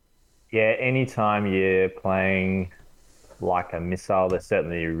 Yeah, anytime you're playing like a missile, there's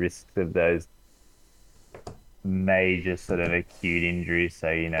certainly risks of those major sort of acute injuries. So,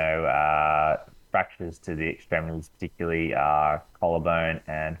 fractures to the extremities, particularly collarbone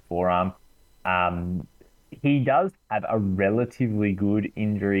and forearm. He does have a relatively good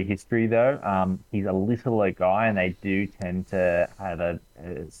injury history, though. He's a littler guy, and they do tend to have a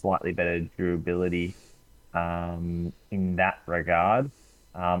slightly better durability in that regard,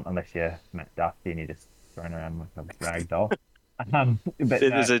 unless you're Matt Duffy and you're just thrown around like a rag doll. But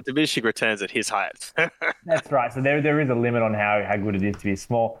there's a diminishing returns at his height. That's right. So there is a limit on how good it is to be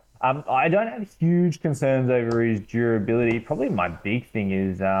small. I don't have huge concerns over his durability. Probably my big thing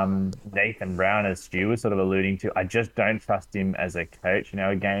is Nathan Brown, as Stu was sort of alluding to. I just don't trust him as a coach.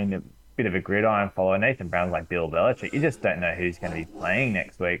 Again, a bit of a gridiron follower. Nathan Brown's like Bill Belichick. You just don't know who's going to be playing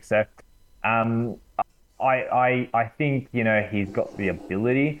next week. So I think, he's got the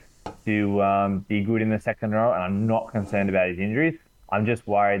ability to be good in the second row, and I'm not concerned about his injuries. I'm just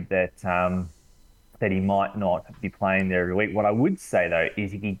worried that he might not be playing there every week. What I would say, though,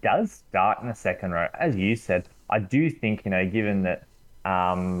 is if he does start in the second row, as you said, I do think, given that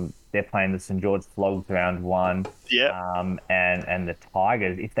they're playing the St. George Flogs round 1 and the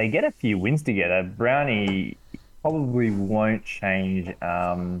Tigers, if they get a few wins together, Brownie probably won't change.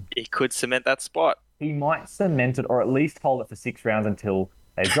 He could cement that spot. He might cement it, or at least hold it for 6 rounds until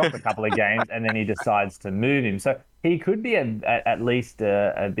they drop a couple of games, and then he decides to move him. So he could be at least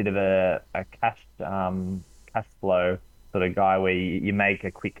a bit of a cash flow sort of guy where you make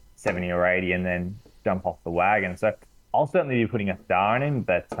a quick 70 or 80 and then jump off the wagon. So I'll certainly be putting a star on him,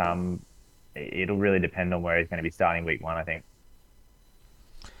 but it'll really depend on where he's going to be starting week 1, I think.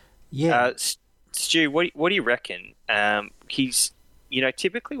 Yeah. Stu, what do you reckon? He's,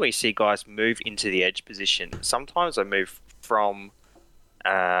 typically we see guys move into the edge position. Sometimes they move from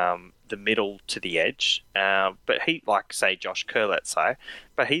the middle to the edge, but he, like say Josh Kerr, let's say,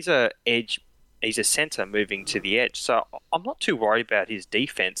 but he's a centre moving to the edge, so I'm not too worried about his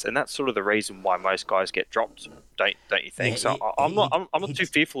defense, and that's sort of the reason why most guys get dropped, don't you think? Yeah, I'm not too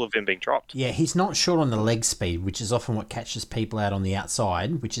fearful of him being dropped. Yeah, he's not short on the leg speed, which is often what catches people out on the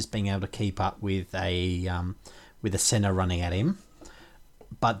outside, which is being able to keep up with a centre running at him.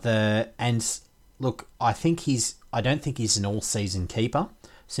 But look, I don't think he's an all-season keeper,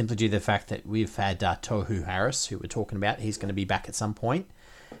 simply due to the fact that we've had Tohu Harris, who we're talking about. He's going to be back at some point,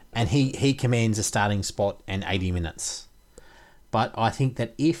 and he commands a starting spot and 80 minutes. But I think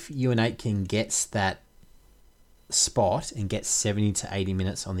that if Euan Aitken gets that spot and gets 70 to 80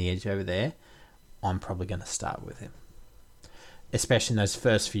 minutes on the edge over there, I'm probably going to start with him, especially in those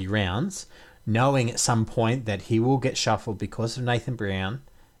first few rounds, knowing at some point that he will get shuffled because of Nathan Brown,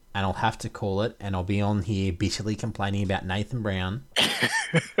 and I'll have to call it, and I'll be on here bitterly complaining about Nathan Brown.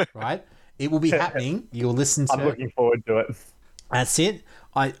 Right? It will be happening. You'll listen to it. I'm looking forward to it. That's it.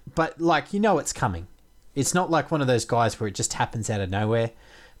 But it's coming. It's not like one of those guys where it just happens out of nowhere.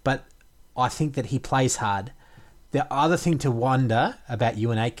 But I think that he plays hard. The other thing to wonder about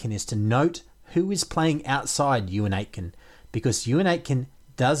Euan Aitken is to note who is playing outside Euan Aitken, because Euan Aitken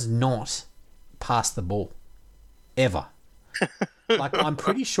does not pass the ball. Ever. Like, I'm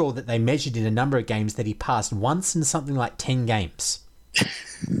pretty sure that they measured in a number of games that he passed once in something like 10 games.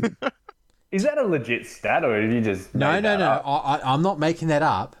 Is that a legit stat, or have you just No. up? I'm not making that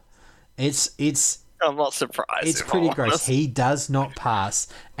up. It's I'm not surprised. It's pretty gross. He does not pass,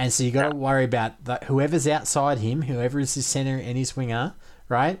 and so you got to worry about that. Whoever's outside him, whoever is his centre and his winger,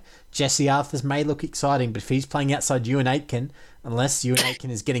 right? Jesse Arthurs may look exciting, but if he's playing outside Euan Aitken, unless Euan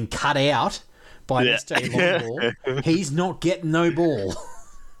Aitken is getting cut out by an SJ Longball, he's not getting no ball.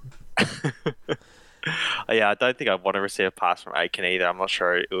 Yeah, I don't think I'd want to receive a pass from Aitken either. I'm not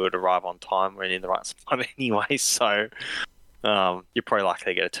sure it would arrive on time or in the right spot anyway, so you're probably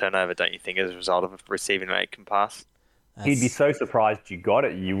likely to get a turnover, don't you think, as a result of receiving an Aitken pass? He'd be so surprised you got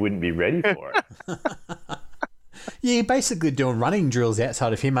it, you wouldn't be ready for it. Yeah, you're basically doing running drills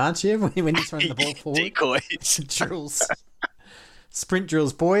outside of him, aren't you? When he's running the ball forward. Decoys. Drills. Sprint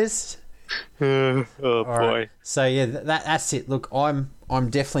drills, boys. Oh, All boy. right. So, yeah, that's it. Look, I'm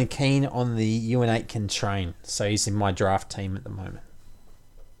definitely keen on the Euan Aitken train. So he's in my draft team at the moment.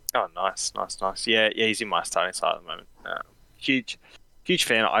 Oh, nice. Yeah, he's in my starting side at the moment. Huge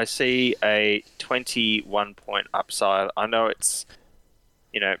fan. I see a 21-point upside. I know it's,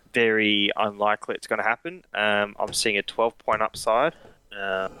 very unlikely it's going to happen. I'm seeing a 12-point upside,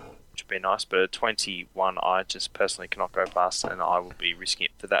 which would be nice, but a 21 I just personally cannot go past, and I will be risking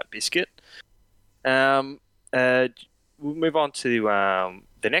it for that biscuit. We'll move on to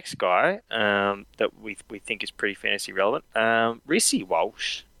the next guy that we think is pretty fantasy relevant. Reece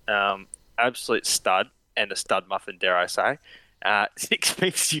Walsh, absolute stud, and a stud muffin, dare I say.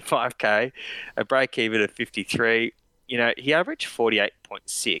 655k, a break even of 53. He averaged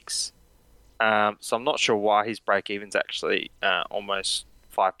 48.6. So I'm not sure why his break even's actually almost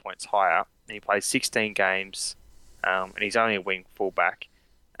 5 points higher. And he plays 16 games, and he's only a wing fullback.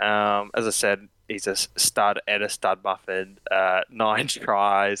 As I said, he's a stud and a stud muffin. 9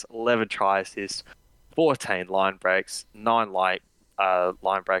 tries, 11 try assists, 14 line breaks, 9 line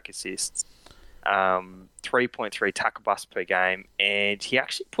break assists, 3.3 tackle busts per game, and he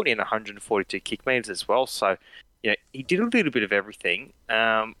actually put in 142 kick meters as well. So, he did a little bit of everything.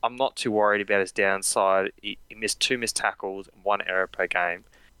 I'm not too worried about his downside. He missed 2 missed tackles and 1 error per game.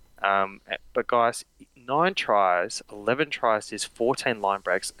 But guys, 9 tries, 11 try assists, 14 line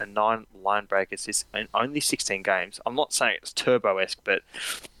breaks, and 9 line break assists in only 16 games. I'm not saying it's Turbo-esque, but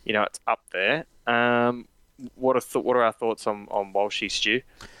it's up there. What are our thoughts on Walshy, Stu?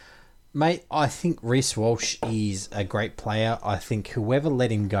 Mate, I think Reece Walsh is a great player. I think whoever let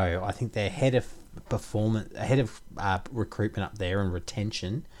him go, I think they're ahead of recruitment up there and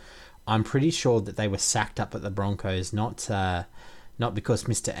retention. I'm pretty sure that they were sacked up at the Broncos, not because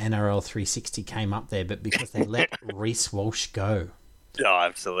Mr. NRL 360 came up there, but because they let Reece Walsh go. Oh,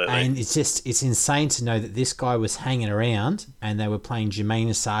 absolutely. And it's insane to know that this guy was hanging around and they were playing Jermaine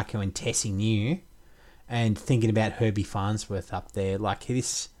Osako and Tessie New and thinking about Herbie Farnsworth up there. Like,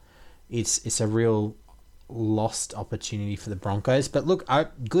 this, it's a real lost opportunity for the Broncos. But look,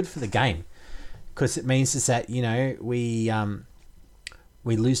 good for the game, because it means is that, we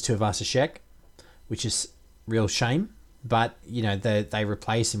lose to Avasashek, which is real shame. But, they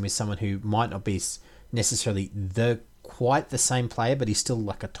replace him with someone who might not be necessarily quite the same player, but he's still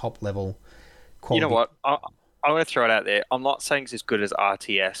like a top level quality. You know what? I'm going to throw it out there. I'm not saying he's as good as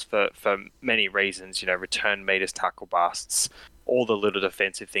RTS for many reasons, return meters, tackle busts, all the little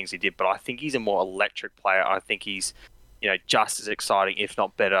defensive things he did, but I think he's a more electric player. I think he's, just as exciting, if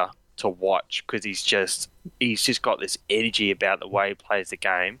not better, to watch, because he's just got this energy about the way he plays the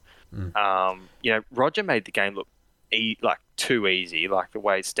game. Roger made the game look too easy, like the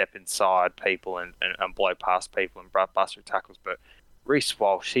way he step inside people and blow past people and bust through tackles. But Reece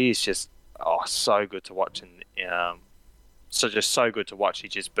Walsh, he is just so good to watch, and so good to watch.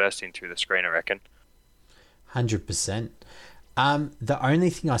 He's just bursting through the screen, I reckon. 100%. The only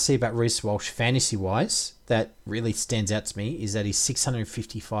thing I see about Reece Walsh fantasy wise that really stands out to me is that he's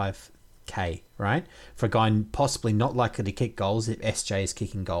 655k, right? For a guy possibly not likely to kick goals if SJ is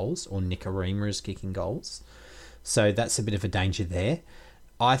kicking goals or Nicarima is kicking goals. So that's a bit of a danger there.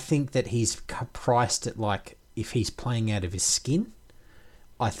 I think that he's priced at if he's playing out of his skin.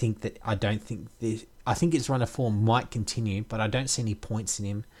 I think his run of form might continue, but I don't see any points in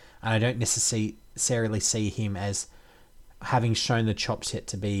him, and I don't necessarily see him as having shown the chops yet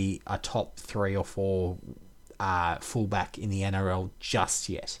to be a top 3 or 4 fullback in the NRL just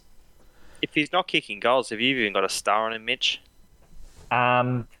yet. If he's not kicking goals, have you even got a star on him, Mitch?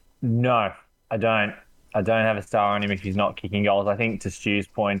 No, I don't. I don't have a star on him if he's not kicking goals. I think to Stu's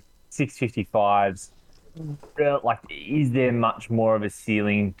point, 655s. Like, is there much more of a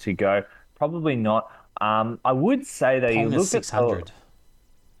ceiling to go? Probably not. I would say though, you Pong look is 600. at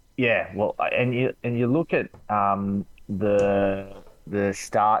yeah, well, and you look at the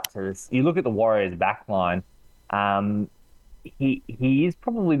start to this. You look at the Warriors' backline. He is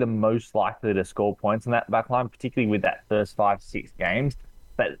probably the most likely to score points in that backline, particularly with that first 5-6 games.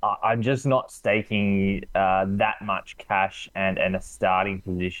 But I'm just not staking that much cash and a starting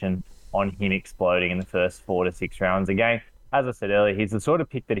position on him exploding in the first 4 to 6 rounds. Again, as I said earlier, he's the sort of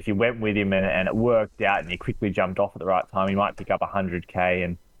pick that if you went with him and it worked out and you quickly jumped off at the right time, he might pick up 100K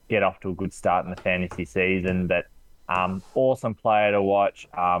and get off to a good start in the fantasy season. But awesome player to watch.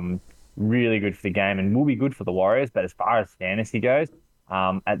 Really good for the game and will be good for the Warriors. But as far as fantasy goes,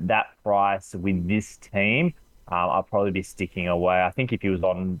 at that price with this team, I'll probably be sticking away. I think if he was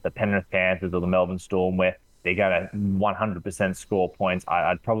on the Penrith Panthers or the Melbourne Storm, where they're going to 100% score points,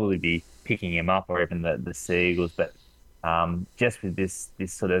 I'd probably be picking him up, or even the Sea Eagles. But just with this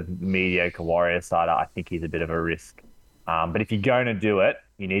sort of mediocre Warrior side, I think he's a bit of a risk. But if you're going to do it,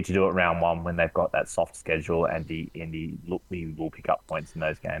 you need to do it round one when they've got that soft schedule, and he will pick up points in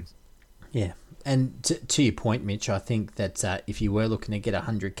those games. Yeah, and to your point, Mitch, I think that if you were looking to get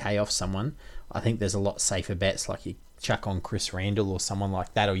 100K off someone, I think there's a lot safer bets, like you chuck on Chris Randall or someone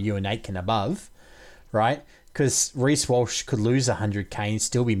like that, or Euan Aitken above, right? Because Reece Walsh could lose 100K and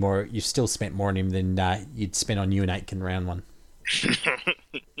still be more. You've still spent more on him than you'd spent on Euan Aitken round one.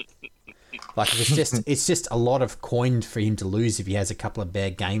 Like it's just a lot of coin for him to lose if he has a couple of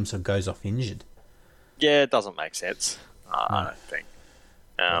bad games or goes off injured. Yeah, it doesn't make sense. I don't think.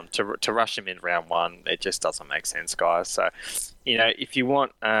 To rush him in round one, it just doesn't make sense, guys. So, if you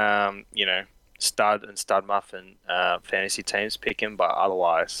want, stud and stud muffin fantasy teams, pick him. But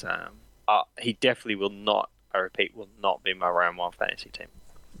otherwise, he definitely will not. I repeat, will not be my round one fantasy team.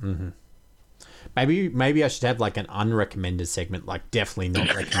 Mm-hmm. Maybe I should have like an unrecommended segment, like definitely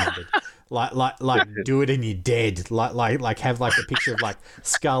not recommended. like do it and you're dead. Like have like a picture of like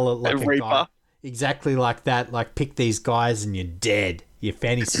Scarlet, like a Reaper. guy, exactly like that. Like pick these guys and you're dead. Your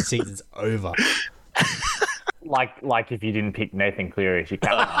fantasy season's over. Like if you didn't pick Nathan Cleary, you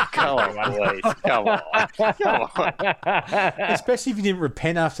can't. Come on, please. Come on. Especially if you didn't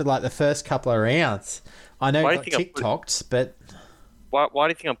repent after like the first couple of rounds. I know you got TikToks, but why do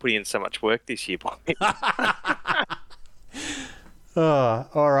you think I'm putting in so much work this year, boy? Oh,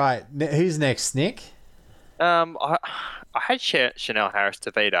 all right. Who's next, Nick? I had Chanel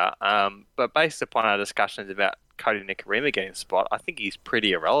Harris-Tavita, but based upon our discussions about Cody Nikorima getting the spot, I think he's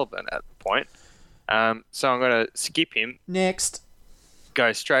pretty irrelevant at the point. So I'm going to skip him. Next.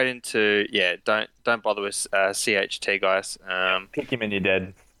 Go straight into don't bother with CHT, guys. Pick him and you're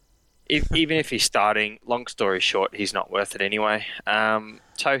dead. Even if he's starting, long story short, he's not worth it anyway.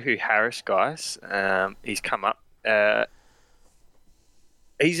 Tohu Harris, guys, he's come up.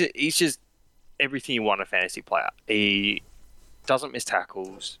 He's just everything you want in a fantasy player. He doesn't miss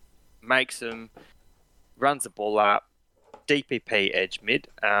tackles, makes them, runs the ball up, DPP edge mid.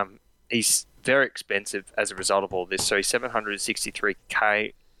 He's very expensive as a result of all this. So he's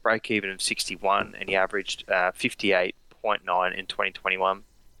 763K, break even of 61, and he averaged 58.9 in 2021.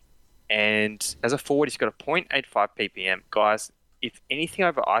 And as a forward, he's got a 0.85 ppm. Guys, if anything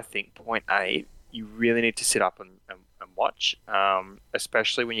over, I think, 0.8, you really need to sit up and watch,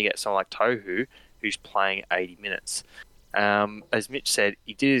 especially when you get someone like Tohu, who's playing 80 minutes. As Mitch said,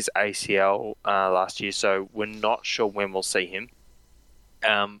 he did his ACL last year, so we're not sure when we'll see him.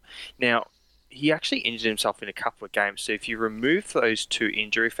 Now, he actually injured himself in a couple of games, so if you remove those 2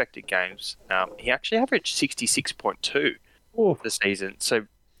 injury-affected games, he actually averaged 66.2 for the season. So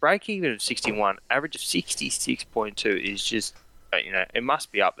break even of 61, average of 66.2 is just, it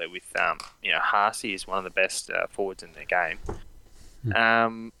must be up there with, Harsey is one of the best forwards in the game.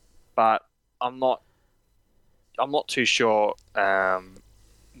 But I'm not too sure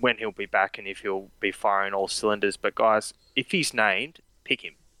when he'll be back and if he'll be firing all cylinders. But guys, if he's named, pick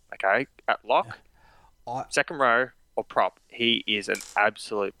him. Okay, at lock, second row or prop, he is an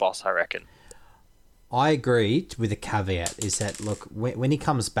absolute boss, I reckon. I agree with a caveat is that, look, when he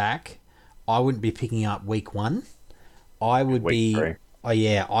comes back, I wouldn't be picking up week 1. I would be 3.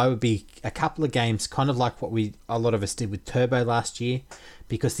 I would be a couple of games, kind of like what a lot of us did with Turbo last year,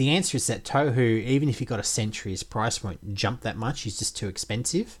 because the answer is that Tohu, even if he got a century, his price won't jump that much. He's just too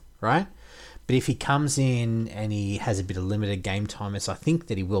expensive, right? But if he comes in and he has a bit of limited game time, as I think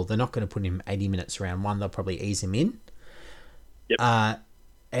that he will, they're not going to put him 80 minutes round 1. They'll probably ease him in. Yep.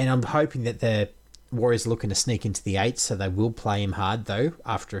 And I'm hoping that the Warriors are looking to sneak into the 8, so they will play him hard, though,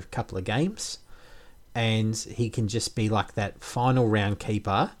 after a couple of games. And he can just be like that final round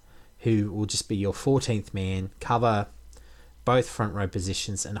keeper who will just be your 14th man, cover both front row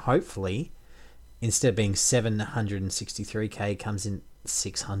positions, and hopefully, instead of being 763k, comes in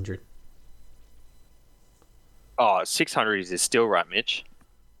 600. Oh, 600 is his steal, right, Mitch?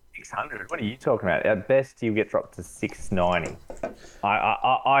 600. What are you talking about? At best, he'll get dropped to 690.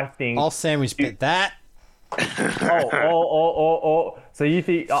 I think. I'll sandwich bet that. So you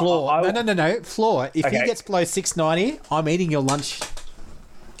think Floor? No. Floor. If he gets below 690, I'm eating your lunch.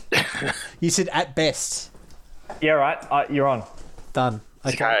 You said at best. Yeah, right. You're on. Done.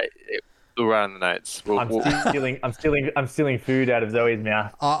 Okay. We'll run on the notes. I'm stealing food out of Zoe's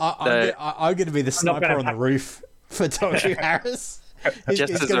mouth. I'm going to be the sniper on the roof for Toshi Harris. He's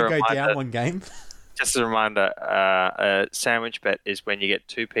going to go down one game. Just a reminder, a sandwich bet is when you get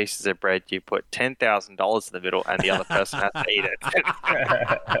 2 pieces of bread, you put $10,000 in the middle, and the other person has to eat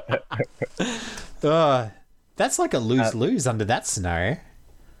it. That's like a lose-lose under that scenario.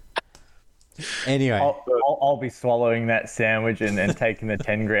 Anyway, I'll be swallowing that sandwich and taking the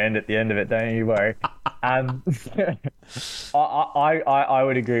 10 grand at the end of it. Don't you worry. I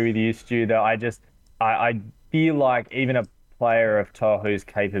would agree with you, Stu. Though I feel like even a player of Tohu's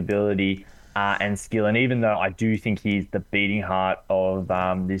capability and skill, and even though I do think he's the beating heart of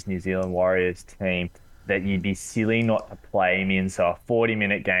this New Zealand Warriors team, that you'd be silly not to play him in. So a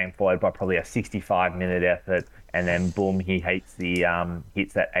 40-minute game followed by probably a 65-minute effort, and then boom, he hits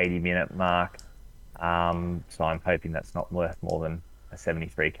that 80-minute mark. So I'm hoping that's not worth more than a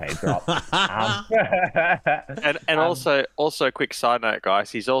 73k drop. And also a quick side note, guys.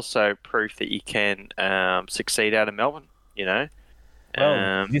 He's also proof that you can succeed out of Melbourne. You know.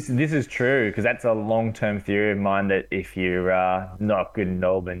 Well, this is true, because that's a long-term theory of mine that if you're not good in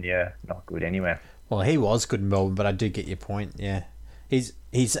Melbourne, you're not good anywhere. Well, he was good in Melbourne, but I do get your point. Yeah, he's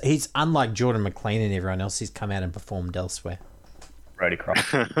unlike Jordan McLean and everyone else. He's come out and performed elsewhere. Rody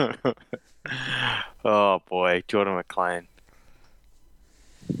Cross. Oh boy, Jordan McLean.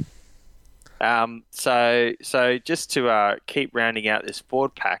 So just to keep rounding out this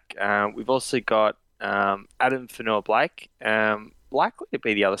forward pack, we've also got Adam Fanua-Blake, likely to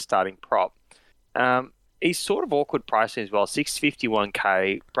be the other starting prop. He's sort of awkward pricing as well,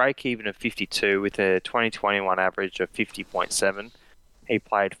 651k, break even of 52 with a 2021 average of 50.7. He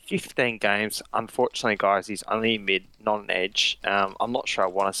played 15 games. Unfortunately, guys, he's only mid, not an edge. I'm not sure I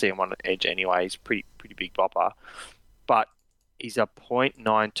want to see him on an edge anyway. He's pretty big bopper. But he's a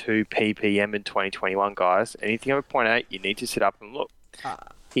 0.92 ppm in 2021, guys. Anything over 0.8, you need to sit up and look.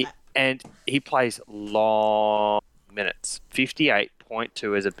 He plays long minutes,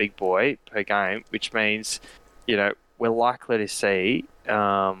 58.2 as a big boy per game, which means, we're likely to see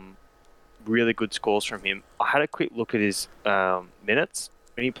really good scores from him. I had a quick look at his minutes.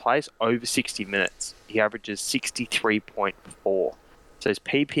 When he plays over 60 minutes, he averages 63.4. So his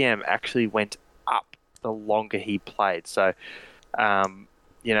PPM actually went up the longer he played. So,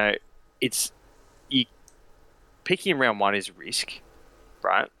 picking him round 1 is a risk,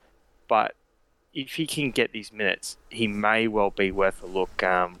 right? But if he can get these minutes, he may well be worth a look.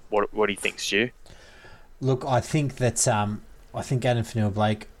 What do you think, Stu? Look, I think that Adam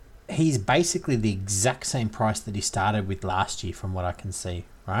Fanua-Blake, he's basically the exact same price that he started with last year, from what I can see,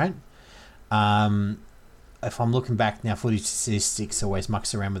 right? If I'm looking back now, Footy Statistics always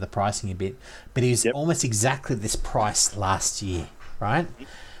mucks around with the pricing a bit, but he was almost exactly this price last year, right?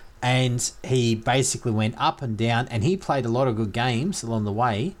 And he basically went up and down, and he played a lot of good games along the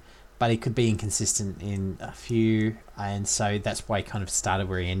way, but he could be inconsistent in a few, and so that's why he kind of started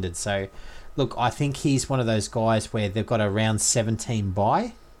where he ended. So, look, I think he's one of those guys where they've got a round 17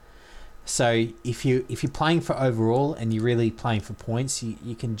 bye. So if you're playing for overall and you're really playing for points,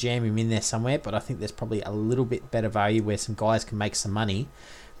 you can jam him in there somewhere, but I think there's probably a little bit better value where some guys can make some money.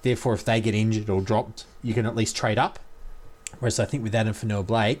 Therefore, if they get injured or dropped, you can at least trade up. Whereas I think with Adam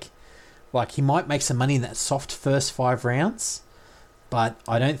Fanua-Blake, like, he might make some money in that soft first 5 rounds, but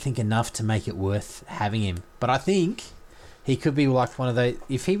I don't think enough to make it worth having him. But I think he could be like one of those.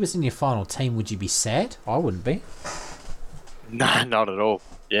 If he was in your final team, would you be sad? I wouldn't be. No, not at all.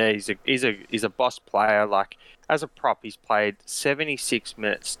 Yeah, he's a boss player. Like, as a prop, he's played 76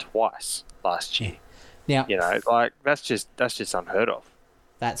 minutes twice last year. Now, that's just unheard of.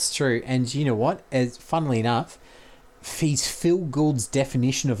 That's true. And you know what? Funnily enough, he's Phil Gould's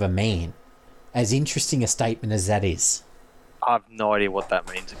definition of a man. As interesting a statement as that is. I have no idea what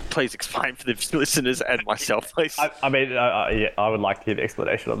that means. Please explain for the listeners and myself, please. I mean, yeah, I would like to hear the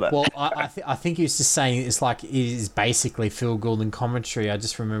explanation on that. Well, I think he was just saying it's like it is basically Phil Gould in commentary. I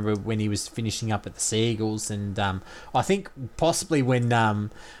just remember when he was finishing up at the Seagulls, and I think possibly when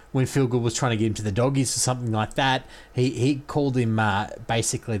Phil Gould was trying to get him to the Doggies or something like that, he called him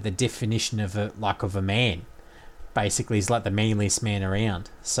basically the definition of a man. Basically, he's like the manliest man around.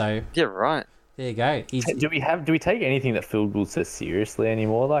 So yeah, right. There you go. Do we take anything that Phil Gould says seriously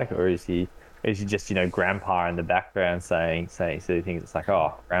anymore? Like, or is he just grandpa in the background saying silly things? It's like,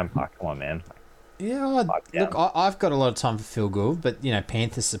 oh, grandpa, come on, man. Yeah, look, I've got a lot of time for Phil Gould, but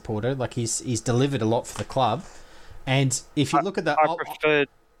Panthers supporter, like he's delivered a lot for the club, and if you look at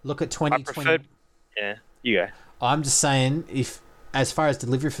look at 2020. Yeah, you go. I'm just saying, if as far as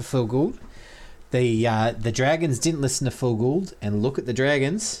delivery for Phil Gould, the Dragons didn't listen to Phil Gould, and look at the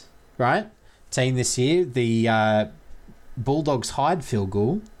Dragons, right? Team this year, the Bulldogs hired Phil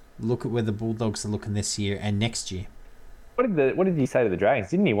Gould. Look at where the Bulldogs are looking this year and next year. What did he say to the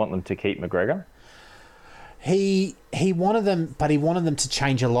Dragons? Didn't he want them to keep McGregor? He wanted them, but he wanted them to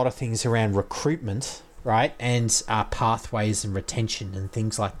change a lot of things around recruitment, right, and pathways and retention and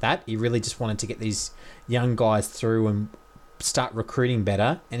things like that. He really just wanted to get these young guys through and start recruiting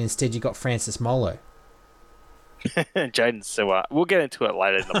better. And instead, you got Francis Molo. Jaden Stewart. We'll get into it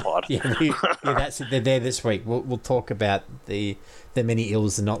later in the pod. That's it. They're there this week. We'll talk about the many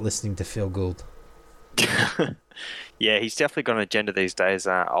ills of not listening to Phil Gould. Yeah, he's definitely got an agenda these days,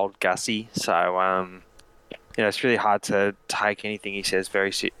 old Gussie. So, it's really hard to take anything he says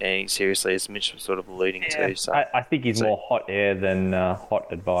very seriously, as Mitch was sort of alluding to. So I think he's more hot air than hot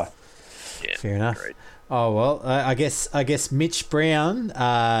advice. Yeah, fair enough. Agreed. Oh well, I guess Mitch Brown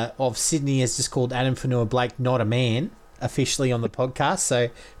of Sydney has just called Adam Fanua-Blake not a man officially on the podcast. So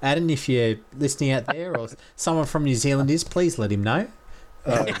Adam, if you're listening out there or someone from New Zealand is, please let him know.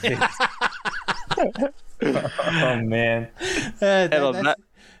 Oh man.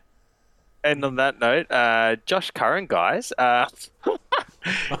 And on that note, Josh Curran, guys,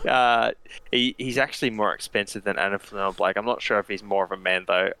 he's actually more expensive than Adam Fanua-Blake. I'm not sure if he's more of a man,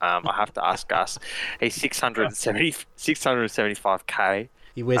 though. I have to ask Gus. He's 675K.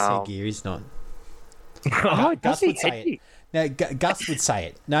 He wears headgear, he's not. Gus would say it. No, Gus would say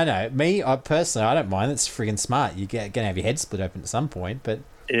it. No, me, personally, I don't mind. It's friggin' smart. You're going to have your head split open at some point, but...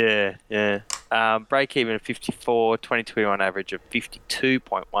 Yeah. Break even of 54, 2021 average of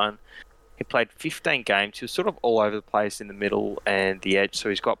 52.1. He played 15 games. He was sort of all over the place in the middle and the edge, so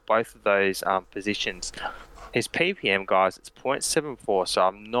he's got both of those positions. His PPM, guys, it's 0.74, so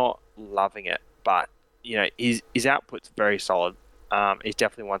I'm not loving it, but his output's very solid. He's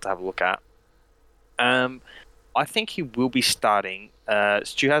definitely one to have a look at. I think he will be starting.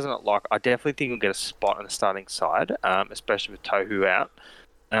 Stu has not lock. I definitely think he'll get a spot on the starting side, especially with Tohu out.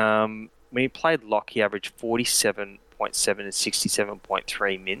 When he played lock, he averaged 47.7 and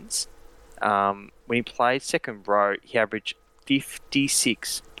 67.3 mins. When he played second row, he averaged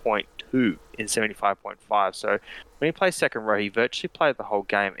 56.2 in 75.5. So when he played second row, he virtually played the whole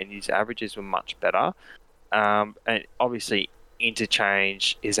game, and his averages were much better. And obviously,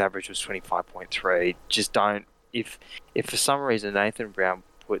 interchange, his average was 25.3. Just don't. If for some reason Nathan Brown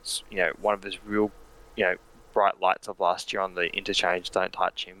puts one of his real bright lights of last year on the interchange, don't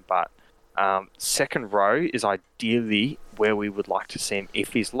touch him. But second row is ideally where we would like to see him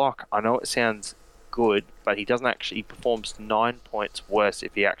if he's lock. I know it sounds good, but he doesn't actually. He performs 9 points worse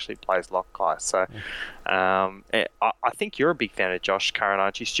if he actually plays lock, guys. So I think you're a big fan of Josh Curran,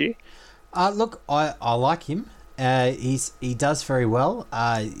 aren't you, Stu? Look, I like him. He does very well.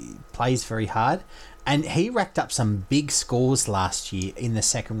 He plays very hard. And he racked up some big scores last year in the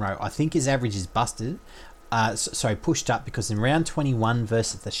second row. I think his average is busted. Pushed up, because in round 21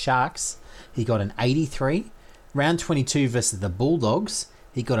 versus the Sharks, he got an 83. Round 22 versus the Bulldogs,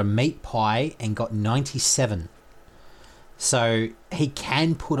 he got a meat pie and got 97. So he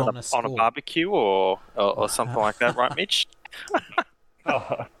can put on a score. On a barbecue or something like that, right, Mitch?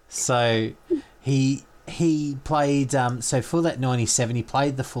 So he played, so for that 97, he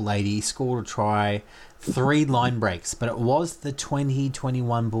played the full 80, he scored a try, 3 line breaks, but it was the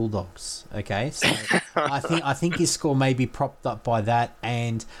 2021 Bulldogs. Okay, so I think his score may be propped up by that,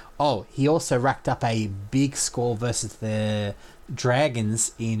 and he also racked up a big score versus the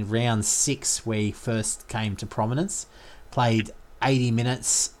Dragons in round 6, where he first came to prominence. Played 80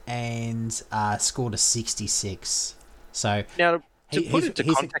 minutes and scored a 66. So now, to put it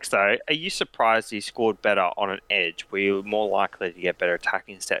into context, though, are you surprised he scored better on an edge? Were you more likely to get better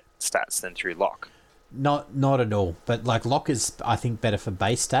attacking stats than through lock? Not at all. But lock is, I think, better for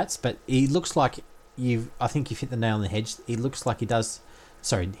base stats. But he looks like, I think you've hit the nail on the head. He looks like he does.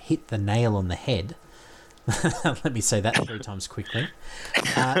 Sorry, hit the nail on the head. Let me say that 3 times quickly.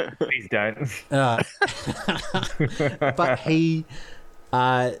 Please don't. But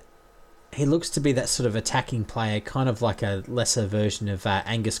he looks to be that sort of attacking player, kind of like a lesser version of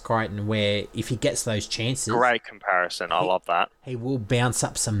Angus Crichton, where if he gets those chances... Great comparison. I love that. He will bounce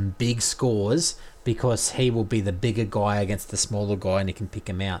up some big scores because he will be the bigger guy against the smaller guy and he can pick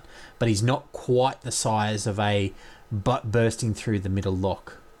him out. But he's not quite the size of a butt bursting through the middle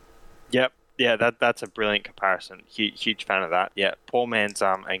lock. Yep. Yeah, that's a brilliant comparison. Huge fan of that. Yeah, poor man's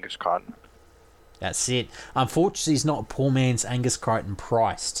Angus Crichton. That's it. Unfortunately, he's not poor man's Angus Crichton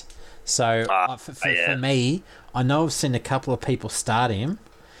priced. So for me, I know I've seen a couple of people start him,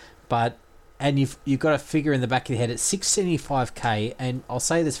 and you've got to figure in the back of your head at 675k, and I'll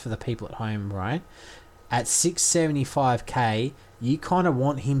say this for the people at home, right? At 675k, you kind of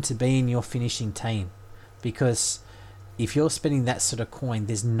want him to be in your finishing team, because if you're spending that sort of coin,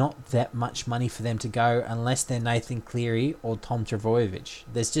 there's not that much money for them to go unless they're Nathan Cleary or Tom Trbojevic.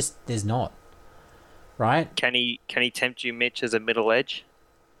 There's not, right? Can he tempt you, Mitch, as a middle edge?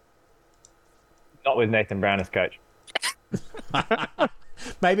 Not with Nathan Brown as coach.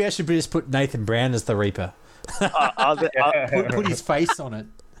 Maybe I should just put Nathan Brown as the Reaper. Put his face on it.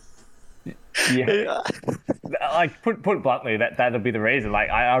 Yeah. Like, put it bluntly, that'll be the reason. Like,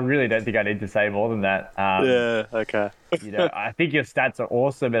 I really don't think I need to say more than that. Okay. I think your stats are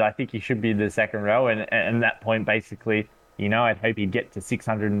awesome, but I think you should be in the second row. And that point, basically, I'd hope he'd get to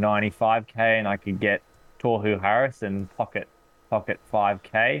 695k and I could get Tohu Harris and pocket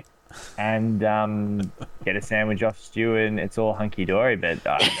 5k. And get a sandwich off Stu, and it's all hunky dory. But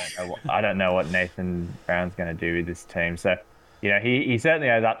I don't know what Nathan Brown's going to do with this team. So, he certainly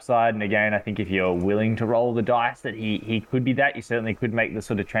has upside. And again, I think if you're willing to roll the dice that he could be that, you certainly could make the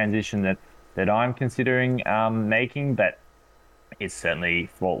sort of transition that I'm considering making. But it's certainly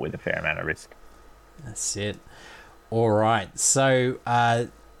fraught with a fair amount of risk. That's it. All right. So,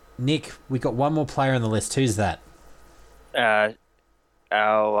 Nick, we got one more player on the list. Who's that?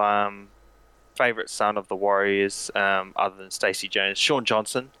 Our favourite son of the Warriors, other than Stacey Jones, Sean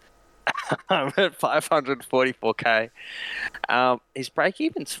Johnson, at 544k. His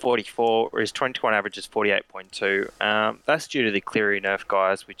break-even's 44, or his 2021 average is 48.2. That's due to the Cleary nerf,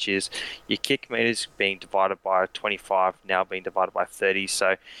 guys, which is your kick meters being divided by 25, now being divided by 30.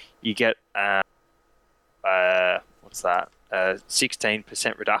 So you get,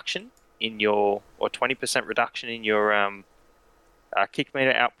 16% reduction in your, or 20% reduction in your kick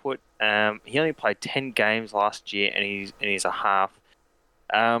meter output. He only played 10 games last year, and he's a half.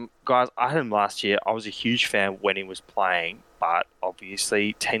 Guys, I had him last year. I was a huge fan when he was playing, but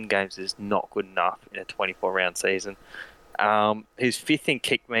obviously 10 games is not good enough in a 24-round season. He's fifth in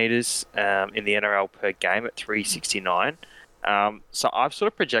kick meters in the NRL per game at 369. So I've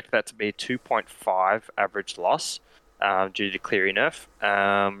sort of projected that to be a 2.5 average loss due to Cleary nerf.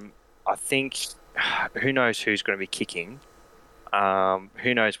 I think, who knows who's going to be kicking.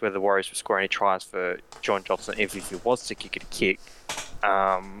 Who knows whether the Warriors will score any tries for John Johnson if he was to kick it a kick.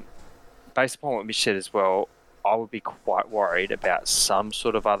 Based upon what Mitch said as well, I would be quite worried about some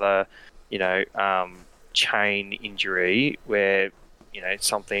sort of other, chain injury where,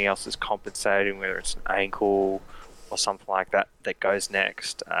 something else is compensating, whether it's an ankle or something like that goes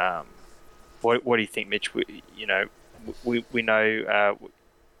next. What do you think, Mitch? We know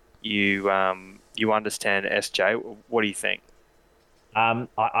you understand SJ. What do you think?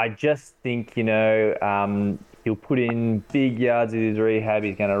 I just think, he'll put in big yards in his rehab.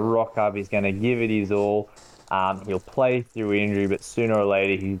 He's going to rock up. He's going to give it his all. He'll play through injury, but sooner or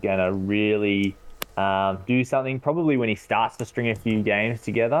later he's going to really do something. Probably when he starts to string a few games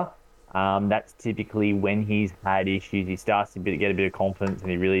together. That's typically when he's had issues. He starts to get a bit of confidence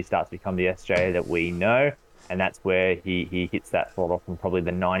and he really starts to become the SJ that we know. And that's where he hits that throttle from probably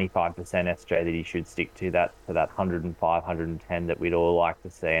the 95% SJ that he should stick to, that 105, 110 that we'd all like to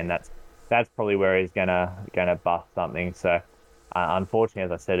see. And that's probably where he's gonna bust something. So unfortunately,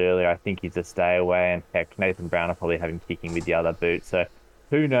 as I said earlier, I think he's a stay away. And heck, Nathan Brown will probably have him kicking with the other boot. So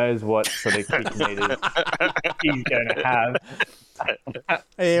who knows what sort of kick meters he's going to have.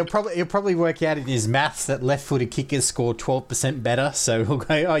 He'll probably work out in his maths that left-footed kickers score 12% better. So he'll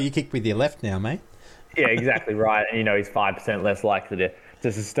go, oh, you kick with your left now, mate. Yeah, exactly right. And, he's 5% less likely to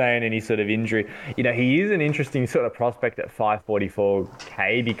sustain any sort of injury. He is an interesting sort of prospect at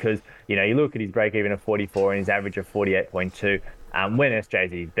 544k because, you look at his break-even of 44 and his average of 48.2. When SJ's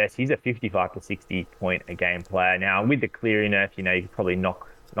at his best, he's a 55 to 60 point a game player. Now, with the Cleary nerf, you could probably knock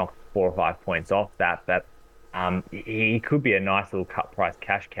 4 or 5 points off that. But he could be a nice little cut price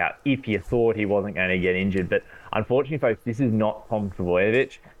cash cow if you thought he wasn't going to get injured. But unfortunately, folks, this is not Tom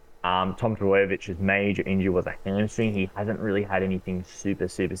Trbojevic. Tom Trbojevich's major injury was a hamstring. He hasn't really had anything super,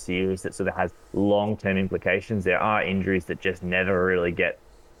 super serious that sort of has long-term implications. There are injuries that just never really get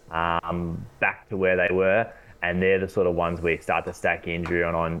back to where they were, and they're the sort of ones where you start to stack injury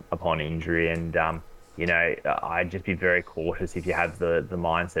upon injury. And I'd just be very cautious if you have the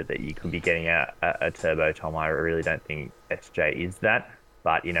mindset that you could be getting a turbo Tom. I really don't think SJ is that,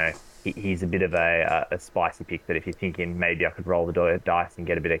 but he's a bit of a spicy pick that if you're thinking maybe I could roll the dice and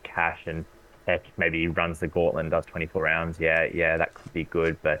get a bit of cash, and heck, maybe he runs the gauntlet and does 24 rounds, yeah, that could be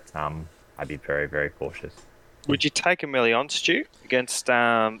good, but I'd be very, very cautious. Would you take Emilion, Stu, against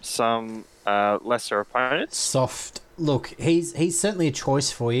some lesser opponents? Soft. Look, he's certainly a choice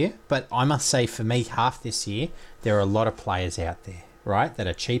for you, but I must say for me, half this year, there are a lot of players out there, right, that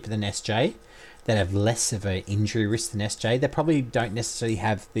are cheaper than SJ, that have less of an injury risk than SJ. They probably don't necessarily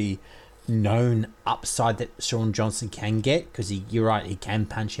have the known upside that Sean Johnson can get, because you're right, he can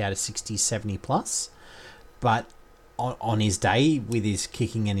punch out a 60, 70 plus. But on his day, with his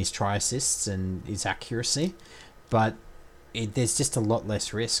kicking and his try assists and his accuracy, but there's just a lot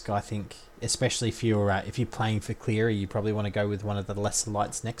less risk, I think, especially if you're playing for Cleary, you probably want to go with one of the lesser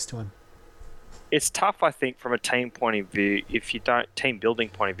lights next to him. It's tough, I think, from a team point of view. Team building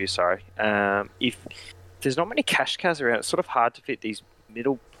point of view, sorry. If there's not many cash cows around, it's sort of hard to fit these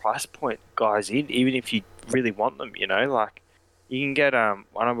middle price point guys in, even if you really want them. Like you can get I know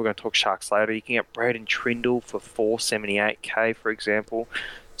we're going to talk Sharks later. You can get Braden Trindle for $478K, for example.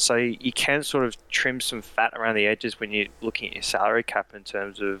 So you can sort of trim some fat around the edges when you're looking at your salary cap in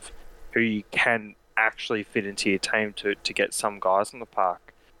terms of who you can actually fit into your team to get some guys on the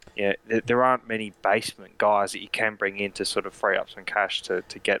park. Yeah, there aren't many basement guys that you can bring in to sort of free up some cash to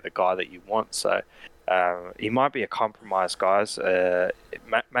get the guy that you want. So he might be a compromise, guys.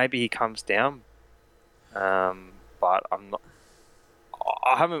 Maybe he comes down, but I'm not.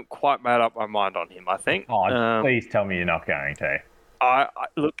 I haven't quite made up my mind on him, I think. Please tell me you're not going to.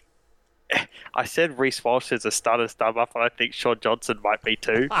 Look, I said Reece Walsh is a starter stub up, and I think Sean Johnson might be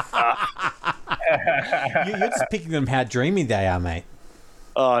too. You're just picking them how dreamy they are, mate.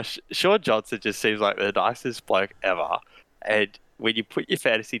 Sean Johnson just seems like the nicest bloke ever. And when you put your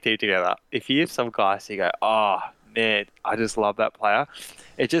fantasy team together, if you have some guys who go, oh, man, I just love that player,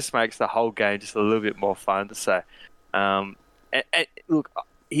 it just makes the whole game just a little bit more fun to say. And look,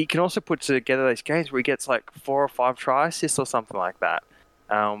 he can also put together those games where he gets like 4 or 5 try assists or something like that.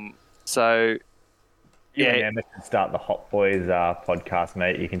 So, yeah. You can start the Hot Boys podcast,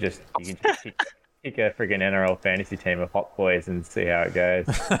 mate. You can just pick a friggin' NRL fantasy team of Hot Boys and see how it goes.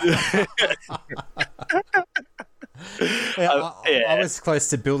 I was close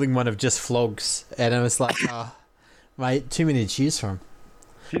to building one of just flogs, and I was like, mate, too many to choose from.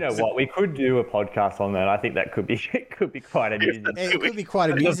 Do you know what? We could do a podcast on that. I think that could be quite amusing. It could be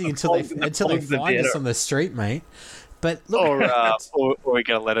quite amusing until they find us on the street, mate. But look, or we're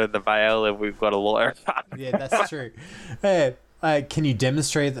gonna let it in the veil, and we've got a lawyer. Yeah, that's true. Can you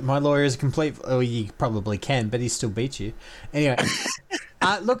demonstrate that my lawyer is complete? Oh, you probably can, but he still beats you. Anyway,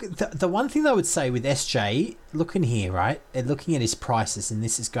 look, the one thing I would say with SJ, looking here, right, and looking at his prices, and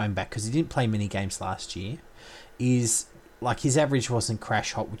this is going back because he didn't play many games last year, is like his average wasn't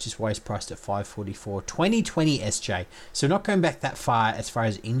crash hot, which is why he's priced at 544. 2020 SJ, so not going back that far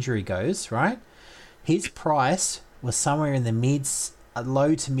as injury goes, right? His price was somewhere in the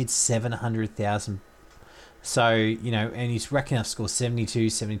low to mid 700,000. So, and he's racking up scores 72,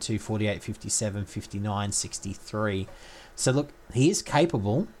 72, 48, 57, 59, 63. So, look, he is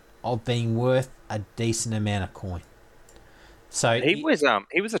capable of being worth a decent amount of coin. So he was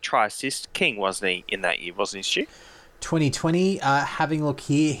a try assist king, wasn't he, in that year, wasn't he, Stu? 2020, having a look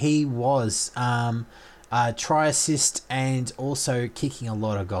here, he was try assist and also kicking a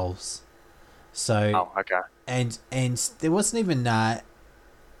lot of goals. So, okay. And there wasn't even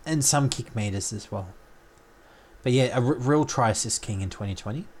and some kick meters as well. But yeah, a real try assist king in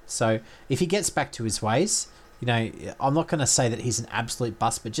 2020. So if he gets back to his ways, I'm not going to say that he's an absolute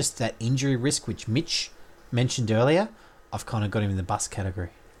bust, but just that injury risk, which Mitch mentioned earlier, I've kind of got him in the bust category.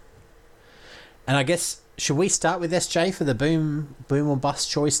 And I guess, should we start with SJ for the boom or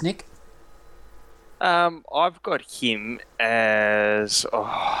bust choice, Nick? I've got him as...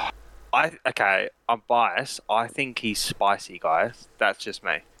 I'm biased. I think he's spicy, guys. That's just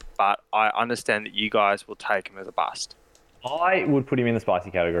me. But I understand that you guys will take him as a bust. I would put him in the spicy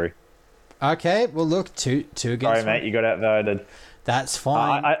category. Okay, well, look, two against Sorry, mate, you got outvoted. That's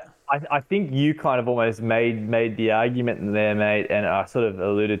fine. I think you kind of almost made the argument there, mate, and I sort of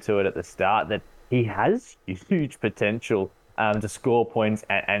alluded to it at the start that he has huge potential to score points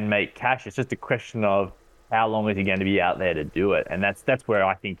and make cash. It's just a question of how long is he going to be out there to do it, and that's where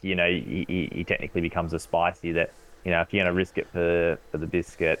I think he technically becomes a spicy. That if you're going to risk it for the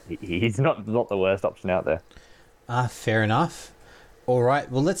biscuit, he's not the worst option out there. Fair enough. All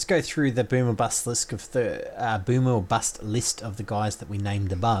right, well, let's go through the boom or bust list of the guys that we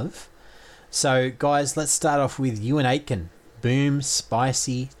named above. So, guys, let's start off with Euan Aitken. Boom,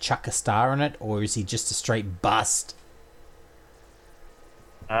 spicy, chuck a star on it, or is he just a straight bust?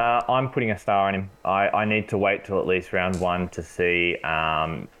 I'm putting a star on him. I need to wait till at least round 1 to see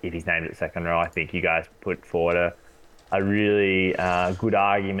if he's named at second row. I think you guys put forward a really good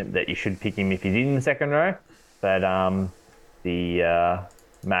argument that you should pick him if he's in the second row. But the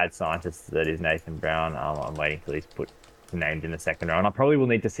mad scientist that is Nathan Brown, I'm waiting till he's put named in the second row. And I probably will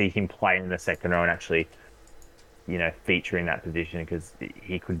need to see him play in the second row and actually, feature in that position, because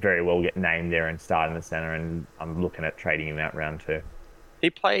he could very well get named there and start in the centre, and I'm looking at trading him out round 2. He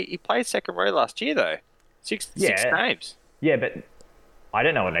played second row last year though. Six games. Yeah, but I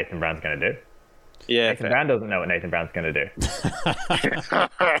don't know what Nathan Brown's going to do. Yeah, Nathan Brown doesn't know what Nathan Brown's going to do.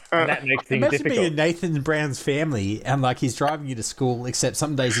 That makes things Imagine difficult. being in Nathan Brown's family and he's driving you to school, except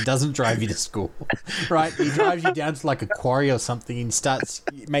some days he doesn't drive you to school, right? He drives you down to a quarry or something and starts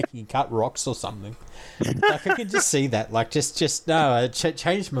making you cut rocks or something. I can just see that. I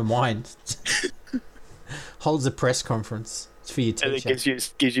changed my mind. Holds a press conference for your teacher. And it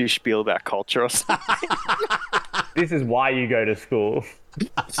gives you a spiel about culture or something. This is why you go to school.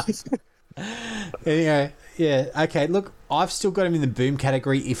 Anyway, yeah, okay. Look, I've still got him in the boom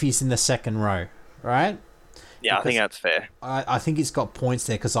category if he's in the second row, right? Yeah, I think that's fair. I think he's got points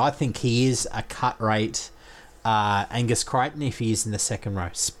there because I think he is a cut rate Angus Crichton if he is in the second row.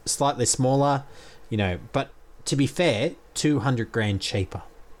 Slightly smaller, but to be fair, 200 grand cheaper.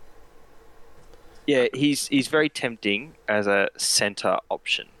 Yeah, he's very tempting as a centre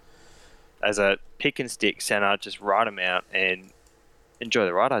option. As a pick and stick centre, just ride him out and enjoy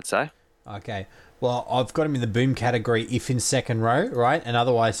the ride, I'd say. Okay. Well, I've got him in the boom category if in second row, right? And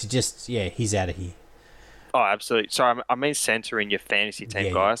otherwise, he's out of here. Oh, absolutely. Sorry, I mean centre in your fantasy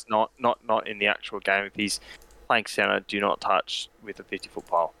team, guys. Not in the actual game. If he's playing centre, do not touch with a 50-foot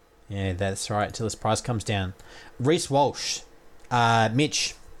pole. Yeah, that's right. Till his price comes down. Reece Walsh.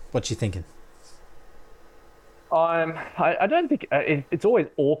 Mitch, what you thinking? I don't think it's always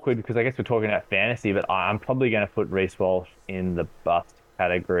awkward because I guess we're talking about fantasy, but I'm probably going to put Reece Walsh in the bust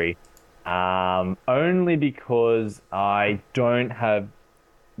category, only because I don't have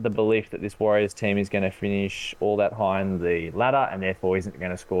the belief that this Warriors team is going to finish all that high in the ladder and therefore isn't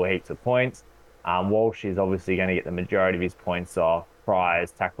going to score heaps of points. Walsh is obviously going to get the majority of his points off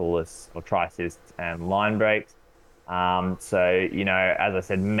tries, tackles, or try assists and line breaks. So, as I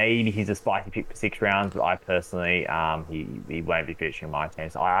said, maybe he's a spicy pick for 6 rounds, but I personally, he won't be featuring in my team.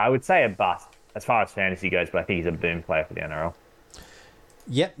 So I would say a bust as far as fantasy goes, but I think he's a boom player for the NRL.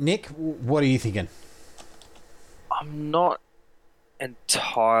 Yep. Nick, what are you thinking? I'm not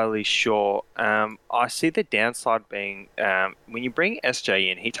entirely sure. I see the downside being when you bring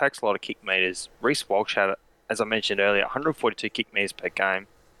SJ in, he takes a lot of kick meters. Reece Walsh had, as I mentioned earlier, 142 kick meters per game.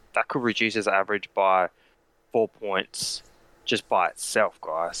 That could reduce his average by 4 points just by itself,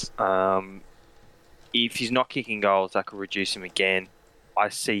 guys. If he's not kicking goals, that could reduce him again. I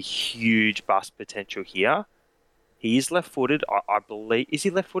see huge bust potential here. He is left-footed, I believe. Is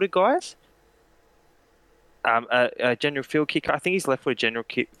he left-footed, guys? A general field kicker. I think he's left-footed general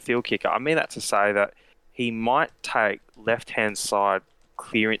field kicker. I mean that to say that he might take left-hand side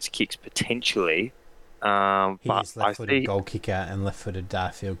clearance kicks potentially. He is left-footed goal kicker and left-footed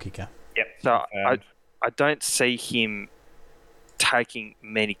field kicker. Yep. So I don't see him taking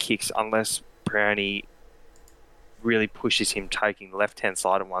many kicks unless Brownie really pushes him taking the left-hand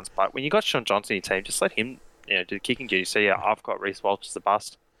side ones. But when you got Sean Johnson in your team, just let him do the kicking duty. So, yeah, I've got Reece Walsh as the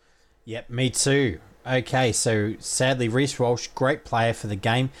bust. Yep, me too. Okay, so sadly, Reece Walsh, great player for the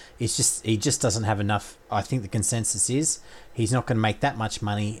game. He just doesn't have enough. I think the consensus is he's not going to make that much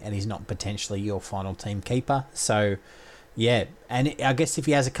money and he's not potentially your final team keeper. So, yeah, and I guess if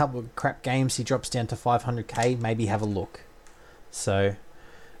he has a couple of crap games, he drops down to 500k, maybe have a look. So,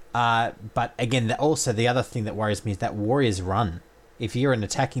 but again, also the other thing that worries me is that Warriors run. If you're an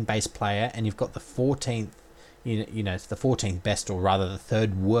attacking-based player and you've got the 14th, it's the 14th best, or rather the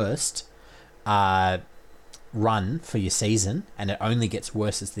third worst run for your season, and it only gets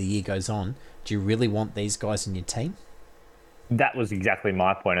worse as the year goes on, do you really want these guys in your team? That was exactly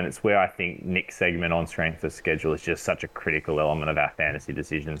my point, and it's where I think Nick's segment on strength of schedule is just such a critical element of our fantasy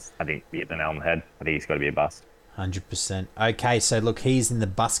decisions. I think hit the nail on the head. I think he's got to be a bust. 100%. Okay, so look, he's in the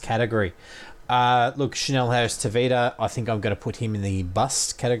bust category. Look, Chanel Harris-Tavita, I think I'm going to put him in the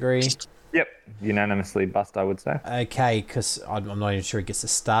bust category. Yep, unanimously bust, I would say. Okay, because I'm not even sure he gets a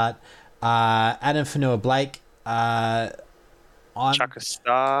start. Adam Fanua-Blake, Chuck a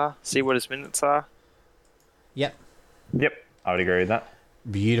star. See what his minutes are. Yep. Yep, I would agree with that.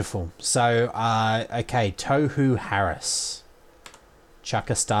 Beautiful. So, okay, Tohu Harris. Chuck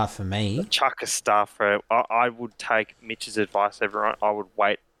a star for me. Chuck a star for. I would take Mitch's advice, everyone. I would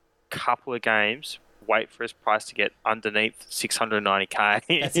wait a couple of games, wait for his price to get underneath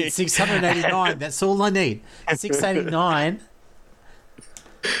 690k. That's it, 689. That's all I need. 689.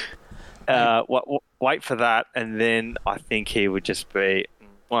 Wait for that, and then I think he would just be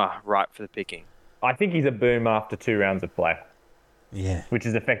right for the picking. I think he's a boom after 2 rounds of play. Yeah. Which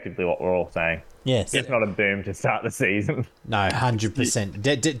is effectively what we're all saying. Yes. It's not a boom to start the season. No, 100%.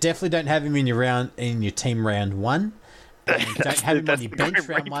 Definitely don't have him in your team round 1. Don't have him on your bench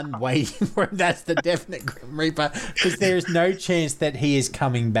round 1 waiting for him. That's the definite Grim Reaper, because there is no chance that he is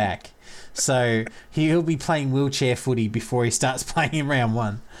coming back. So he'll be playing wheelchair footy before he starts playing in round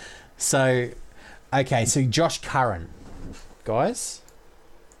 1. So, okay, so Josh Curran, guys.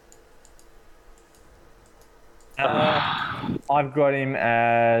 I've got him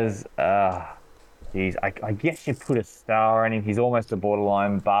as, I guess you put a star on him. He's almost a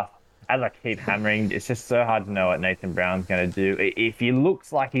borderline bust. As I keep hammering, it's just so hard to know what Nathan Brown's going to do. If he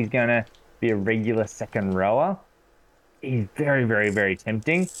looks like he's going to be a regular second rower, he's very, very, very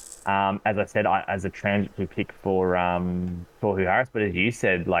tempting. As I said, as a transitory pick for Tohu Harris, but as you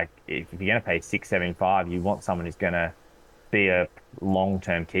said, like if you're going to pay $6.75, you want someone who's going to be a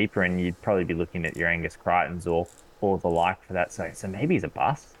long-term keeper, and you'd probably be looking at your Angus Crichtons or the like for that. So maybe he's a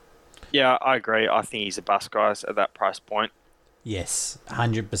bust. Yeah, I agree. I think he's a bust, guys, at that price point. Yes,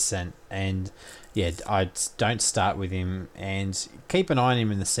 100%. And yeah, I don't start with him, and keep an eye on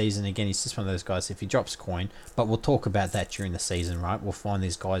him in the season. Again, he's just one of those guys, if he drops coin, but we'll talk about that during the season, right? We'll find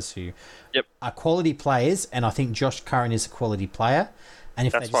these guys who are quality players, and I think Josh Curran is a quality player. And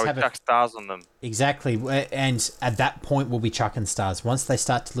if that's they why just we have chuck stars on them. Exactly. And at that point, we'll be chucking stars. Once they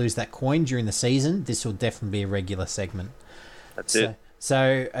start to lose that coin during the season, this will definitely be a regular segment. That's it.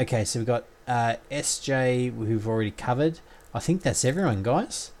 So, okay, so we've got SJ, who've already covered. I think that's everyone,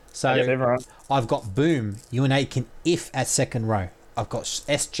 guys. So everyone. I've got Boom, Euan Aitken, if at second row. I've got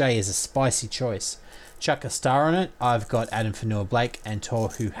SJ as a spicy choice. Chuck a star on it. I've got Adam Fanua-Blake and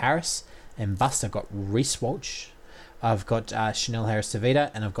Tohu Harris. And bust, I've got Reece Walsh. I've got Chanel Harris-Tavita,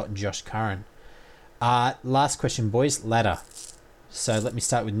 and I've got Josh Curran. Last question, boys. Ladder. So let me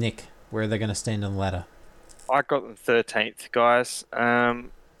start with Nick. Where are they going to stand on the ladder? I got them 13th, guys. The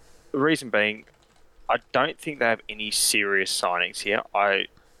reason being, I don't think they have any serious signings here.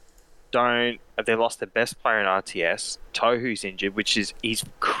 They lost their best player in RTS. Tohu's injured, he's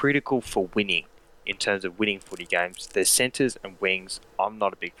critical for winning in terms of winning footy games. Their centres and wings, I'm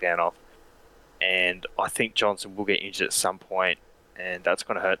not a big fan of. And I think Johnson will get injured at some point, and that's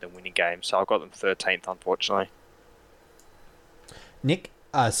going to hurt them winning games. So I've got them 13th, unfortunately. Nick?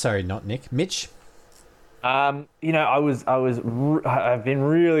 Sorry, not Nick. Mitch? I've been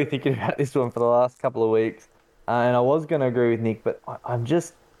really thinking about this one for the last couple of weeks, and I was going to agree with Nick, but I'm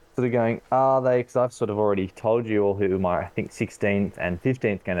just sort of going, are they? Because I've sort of already told you all who my, I think, 16th and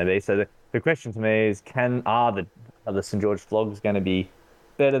 15th going to be. So the question to me is, are the St George Flogs going to be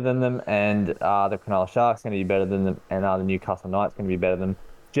better than them, and are the Cronulla Sharks going to be better than them, and are the Newcastle Knights going to be better than them?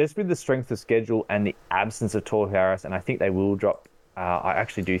 Just with the strength of schedule and the absence of Tohu Harris, and I think they will drop. I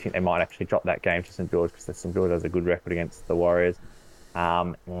actually do think they might actually drop that game to St George, because St George has a good record against the Warriors.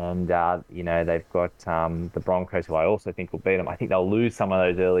 They've got the Broncos, who I also think will beat them. I think they'll lose some of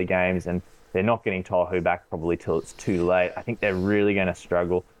those early games, and they're not getting Tohu back probably till it's too late. I think they're really going to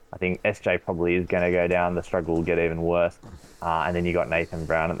struggle. I think SJ probably is going to go down. The struggle will get even worse. And then you got Nathan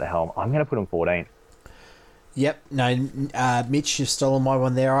Brown at the helm. I'm going to put him 14th. Yep. No, Mitch, you've stolen my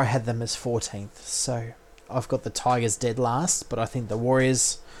one there. I had them as 14th. So I've got the Tigers dead last, but I think the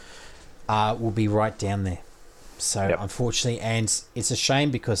Warriors will be right down there. So unfortunately, and it's a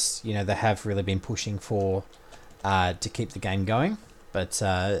shame because, they have really been pushing for to keep the game going. But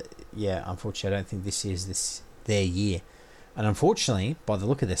unfortunately, I don't think this is their year. And unfortunately, by the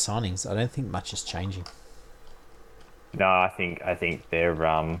look of their signings, I don't think much is changing. No, I think they're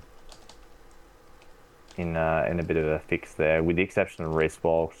in a bit of a fix there. With the exception of Reece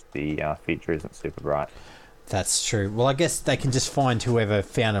Walsh, the future isn't super bright. That's true. Well, I guess they can just find whoever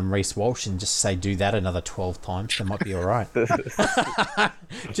found him Reece Walsh and just say do that another 12 times. They might be all right.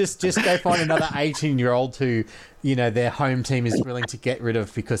 just go find another 18-year-old who, their home team is willing to get rid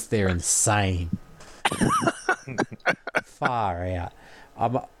of because they're insane. Far out.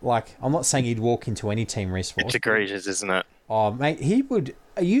 I'm not saying he'd walk into any team, Reece Walsh. It's egregious, isn't it? Oh, mate, he would.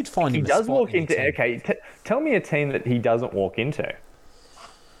 You'd find He him. does walk into. Okay, tell me a team that he doesn't walk into.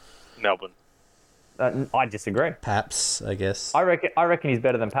 Melbourne. I disagree. Paps, I guess. I reckon he's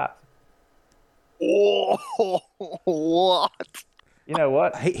better than Pap. Oh, what? You know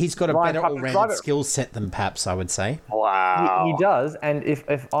what? He's got a better all-rounded skill set than Paps, I would say. Wow. He does, and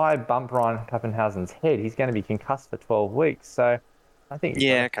if I bump Ryan Pappenhausen's head, he's going to be concussed for 12 weeks. So I think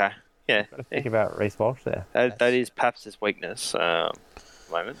Okay. Yeah. got to think about Reece Walsh there. That is Paps' weakness at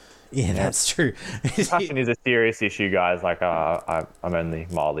the moment. Yeah, that's true. Concussion is a serious issue, guys. Like, I'm only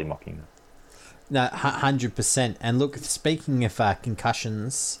mildly mocking them. No, 100%. And look, speaking of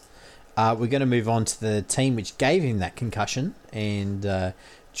concussions, we're going to move on to the team which gave him that concussion. And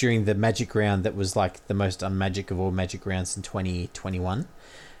during the Magic round, that was like the most unmagic of all Magic rounds in 2021.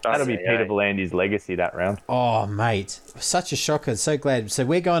 That'll be Peter Volandi's legacy, that round. Oh, mate. Such a shocker. So glad. So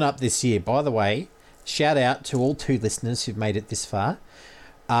we're going up this year. By the way, shout out to all 2 listeners who've made it this far.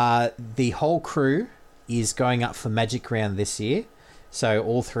 The whole crew is going up for Magic round this year. So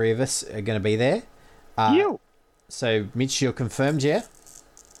all 3 of us are going to be there. You. So Mitch, you're confirmed, yeah?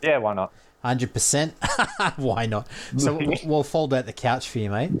 Yeah, why not? 100%. Why not? So we'll fold out the couch for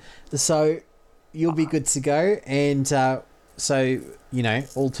you, mate. So you'll be good to go. And so, you know,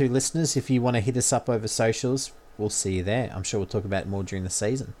 all 2 listeners, if you want to hit us up over socials, we'll see you there. I'm sure we'll talk about it more during the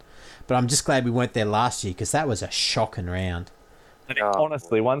season. But I'm just glad we weren't there last year because that was a shocking round.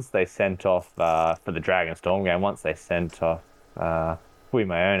 Honestly, once they sent off for the Dragon Storm game, once they sent off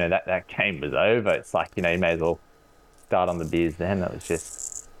Puimaona, that game was over. It's like, you know, you may as well start on the beers then. That was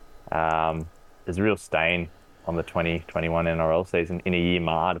just there's a real stain on the 2021 NRL season in a year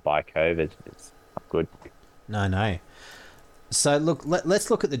marred by COVID. It's not good. No. So look, let's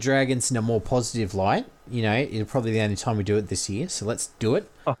look at the Dragons in a more positive light. You know, it's probably the only time we do it this year, so let's do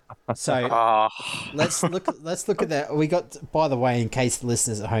it. So let's look at that. We got, by the way, in case the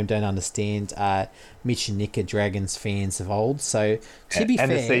listeners at home don't understand, Mitch and Nick are Dragons fans of old. So to be fair,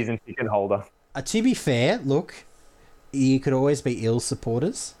 and the season ticket holder. To be fair, look, you could always be ill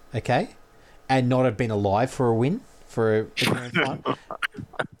supporters, okay, and not have been alive for a win for a grand final,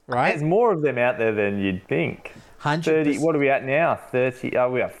 right? There's more of them out there than you'd think. 30. What are we at now? 30.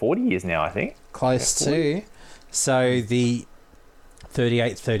 We are 40 years now, I think. Close to. So the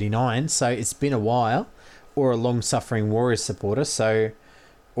 38, 39. So it's been a while. Or a long-suffering Warriors supporter. So,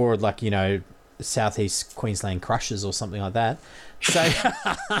 or like, you know, Southeast Queensland Crushers or something like that. So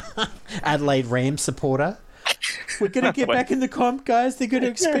Adelaide Rams supporter. We're going to get back in the comp, guys. They're going to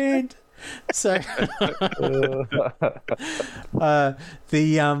expand. So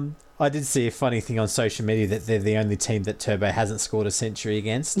I did see a funny thing on social media that they're the only team that Turbo hasn't scored a century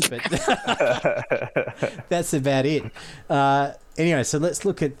against, but that's about it. Anyway, so let's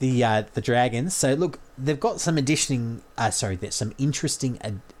look at the Dragons. So look, they've got some there's some interesting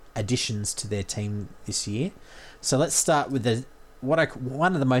additions to their team this year. So let's start with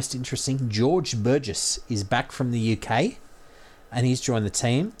one of the most interesting. George Burgess is back from the UK, and he's joined the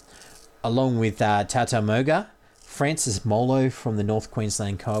team along with Talatau Amone, Francis Molo from the North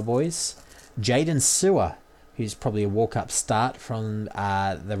Queensland Cowboys, Jaden Sewer, who's probably a walk-up start from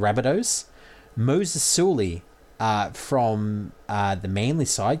the Rabbitohs, Moses Sully from the Manly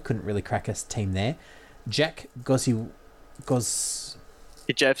side, couldn't really crack a team there, Jack Gajewski,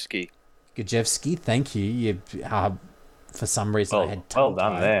 thank you. For some reason I had well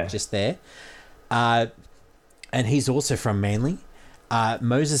done there. Just there. And he's also from Manly.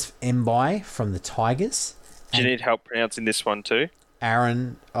 Moses Mbai from the Tigers. Do you need help pronouncing this one too?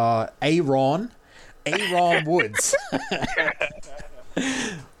 Aaron Woods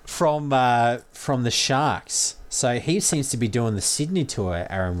from the Sharks. So he seems to be doing the Sydney tour,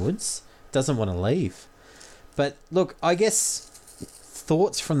 Aaron Woods. Doesn't want to leave. But look, I guess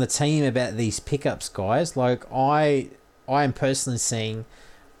thoughts from the team about these pickups, guys. Like I am personally seeing,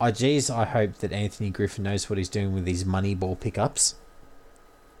 I hope that Anthony Griffin knows what he's doing with these money ball pickups.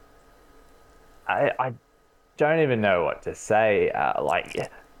 I don't even know what to say.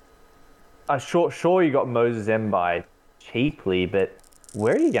 Sure you got Moses Mbai cheaply, but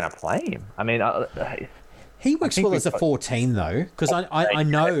where are you going to play him? I mean, he works well as a 14 though, because I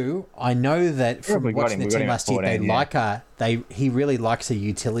know that from watching the team last year, he really likes a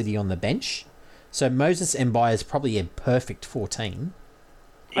utility on the bench. So Moses Mbai is probably a perfect 14.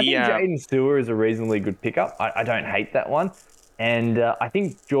 I think Jaden Stewart is a reasonably good pickup. I don't hate that one. And I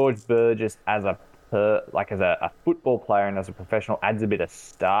think George Burgess as a football player and as a professional adds a bit of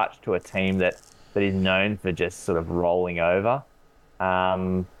starch to a team that is known for just sort of rolling over.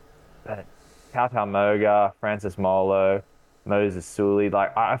 Talatau Amone, Francis Molo, Moses Sully.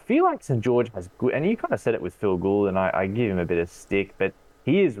 Like, I feel like St George has good, and you kind of said it with Phil Gould, and I give him a bit of stick, but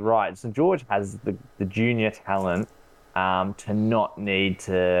he is right. St George has the junior talent to not need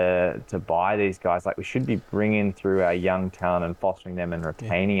to buy these guys. Like, we should be bringing through our young talent and fostering them and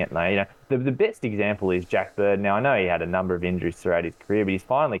retaining it. Now, you know, the best example is Jack Bird. Now, I know he had a number of injuries throughout his career, but he's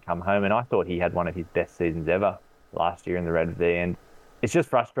finally come home, and I thought he had one of his best seasons ever last year in the Red V. And it's just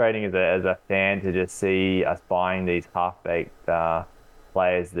frustrating as a fan to just see us buying these half-baked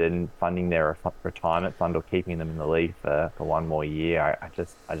players, then funding their retirement fund or keeping them in the league for one more year. I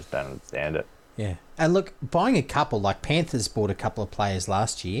just don't understand it. Yeah. And look, buying a couple, like Panthers bought a couple of players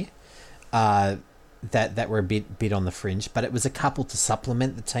last year that were a bit on the fringe, but it was a couple to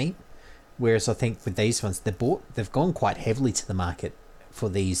supplement the team. Whereas I think with these ones, they've gone quite heavily to the market for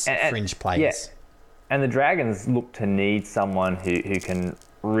these fringe players. Yeah. And the Dragons look to need someone who can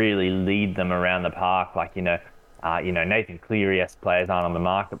really lead them around the park. Like, Nathan Cleary-esque players aren't on the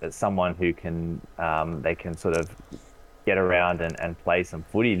market, but someone who can they can sort of get around and play some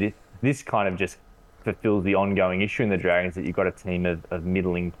footy. This kind of just fulfills the ongoing issue in the Dragons, that you've got a team of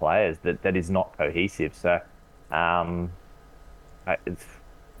middling players that is not cohesive. So,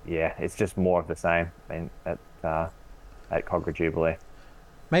 it's just more of the same at Cogra Jubilee.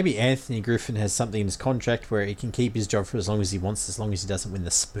 Maybe Anthony Griffin has something in his contract where he can keep his job for as long as he wants, as long as he doesn't win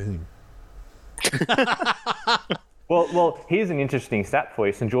the spoon. Well, here's an interesting stat for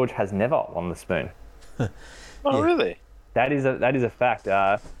you. St George has never won the spoon. Really? That is a fact.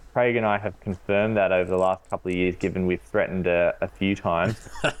 Craig and I have confirmed that over the last couple of years, given we've threatened a few times.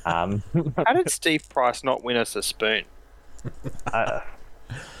 How did Steve Price not win us a spoon?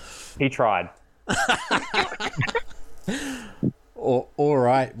 He tried. All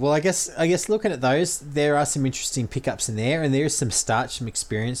right. Well, I guess looking at those, there are some interesting pickups in there, and there is some starch, some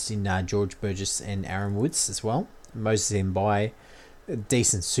experience in George Burgess and Aaron Woods as well. Moses Mbai, a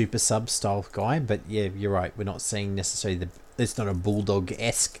decent super sub style guy, but yeah, you're right. We're not seeing necessarily it's not a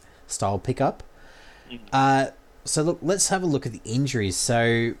Bulldog-esque style pickup. So look, let's have a look at the injuries.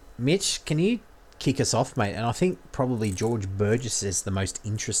 So Mitch, can you kick us off, mate? And I think probably George Burgess is the most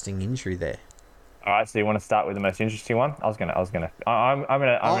interesting injury there. All right, so you want to start with the most interesting one? I'm gonna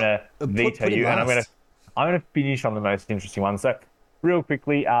veto you, and I'm gonna finish on the most interesting one. So, real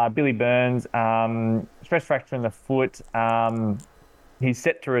quickly, Billy Burns, stress fracture in the foot. He's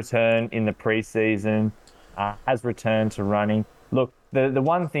set to return in the preseason. Has returned to running. Look, the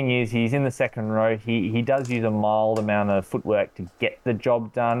one thing is he's in the second row. He does use a mild amount of footwork to get the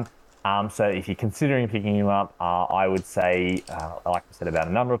job done. So if you're considering picking him up, I would say, like I said about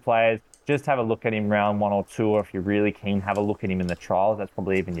a number of players, just have a look at him round 1 or 2, or if you're really keen, have a look at him in the trials. That's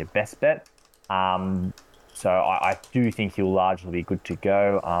probably even your best bet. So I do think he'll largely be good to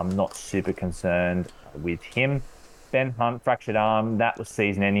go. I'm not super concerned with him. Ben Hunt, fractured arm, that was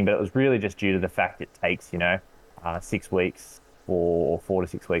season ending, but it was really just due to the fact it takes, 6 weeks or 4 to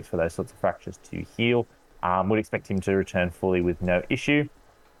 6 weeks for those sorts of fractures to heal. Would expect him to return fully with no issue.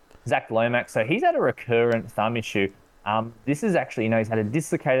 Zach Lomax, so he's had a recurrent thumb issue. This is actually, he's had a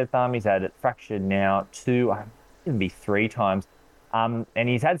dislocated thumb. He's had it fractured now 2, even be 3 times. And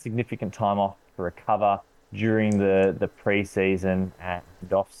he's had significant time off to recover during the pre-season and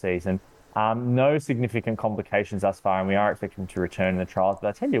off-season. No significant complications thus far, and we are expecting him to return in the trials. But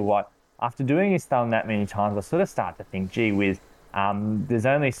I tell you what, after doing his thumb that many times, I sort of start to think, gee whiz, there's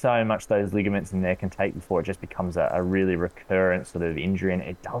only so much those ligaments in there can take before it just becomes a really recurrent sort of injury, and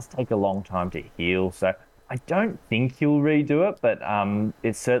it does take a long time to heal. So I don't think he'll redo it, but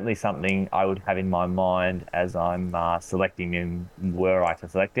it's certainly something I would have in my mind as I'm selecting him, were I to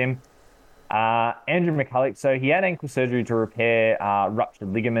select him. Andrew McCulloch, so he had ankle surgery to repair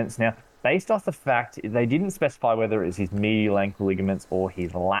ruptured ligaments. Now, based off the fact they didn't specify whether it was his medial ankle ligaments or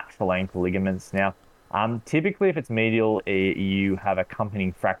his lateral ankle ligaments. Now, typically if it's medial, you have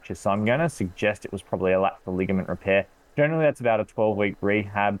accompanying fracture, so I'm going to suggest it was probably a lateral ligament repair. Generally, that's about a 12-week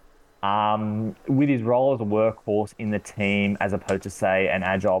rehab. With his role as a workhorse in the team, as opposed to, say, an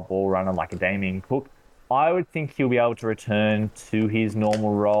agile ball runner like a Damien Cook, I would think he'll be able to return to his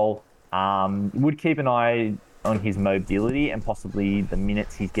normal role. Would keep an eye on his mobility and possibly the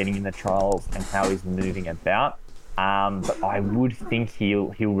minutes he's getting in the trials and how he's moving about. But I would think he'll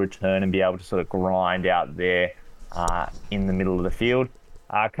return and be able to sort of grind out there in the middle of the field.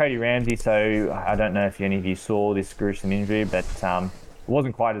 Cody Ramsey, so I don't know if any of you saw this gruesome injury, but it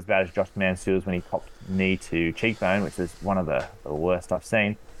wasn't quite as bad as Josh Mansour's when he popped knee to cheekbone, which is one of the worst I've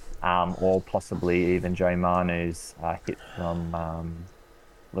seen, or possibly even Joe Manu's hit from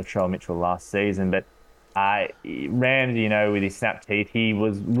Latrell Mitchell last season. But Ramsey, with his snap teeth, he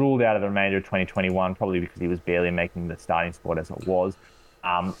was ruled out of the remainder of 2021, probably because he was barely making the starting squad as it was.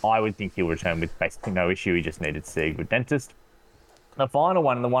 I would think he'll return with basically no issue. He just needed to see a good dentist. The final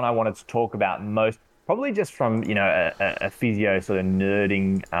one, the one I wanted to talk about most, probably just from a physio sort of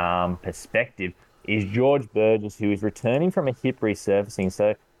nerding perspective, is George Burgess, who is returning from a hip resurfacing.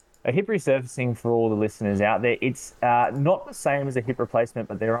 So a hip resurfacing, for all the listeners out there, it's not the same as a hip replacement,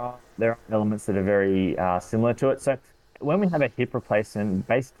 but there are elements that are very similar to it. So when we have a hip replacement,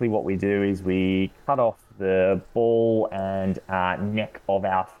 basically what we do is we cut off the ball and neck of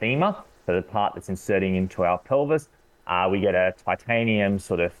our femur, so the part that's inserting into our pelvis. We get a titanium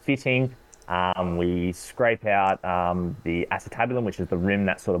sort of fitting. We scrape out the acetabulum, which is the rim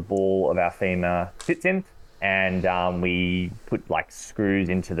that sort of ball of our femur sits in. And we put like screws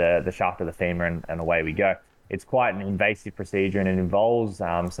into the shaft of the femur and away we go. It's quite an invasive procedure, and it involves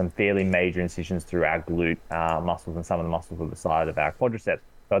some fairly major incisions through our glute muscles and some of the muscles of the side of our quadriceps.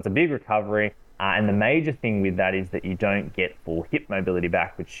 So it's a big recovery. And the major thing with that is that you don't get full hip mobility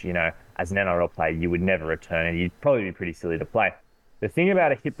back, which, as an NRL player, you would never return, and you'd probably be pretty silly to play. The thing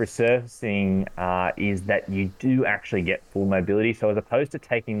about a hip resurfacing is that you do actually get full mobility. So as opposed to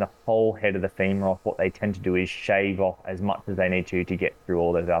taking the whole head of the femur off, what they tend to do is shave off as much as they need to get through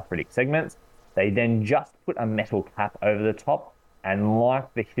all those arthritic segments. They then just put a metal cap over the top, and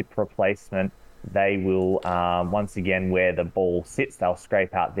like the hip replacement, they will, once again, where the ball sits, they'll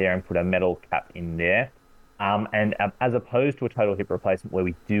scrape out there and put a metal cap in there. And as opposed to a total hip replacement where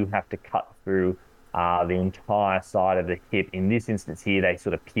we do have to cut through the entire side of the hip, in this instance here, they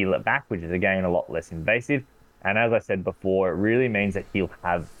sort of peel it back, which is, again, a lot less invasive. And as I said before, it really means that he'll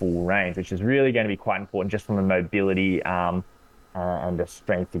have full range, which is really going to be quite important just from a mobility and a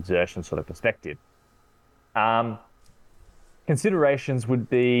strength exertion sort of perspective. Considerations would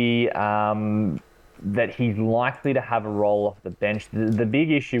be that he's likely to have a role off the bench. The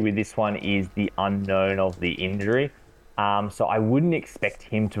big issue with this one is the unknown of the injury. So I wouldn't expect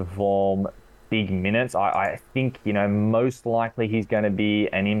him to perform big minutes. I think, most likely he's going to be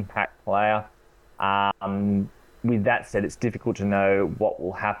an impact player. With that said, it's difficult to know what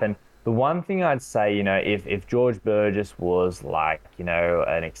will happen. The one thing I'd say, if George Burgess was like,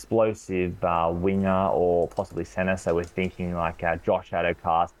 an explosive winger or possibly centre, so we're thinking like Josh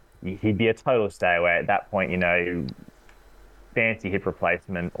Adokar, he'd be a total stay away. At that point, fancy hip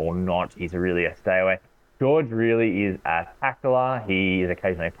replacement or not, he's really a stay away. George really is a tackler. He is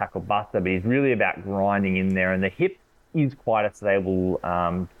occasionally a tackle buster, but he's really about grinding in there, and the hip is quite a stable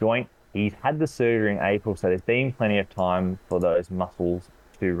joint. He's had the surgery in April, so there's been plenty of time for those muscles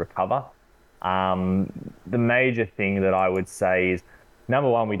to recover. The major thing that I would say is, number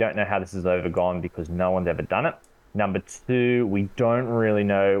one, we don't know how this is overgone because no one's ever done it. Number two, we don't really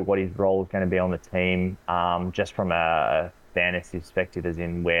know what his role is going to be on the team, just from a fantasy perspective, as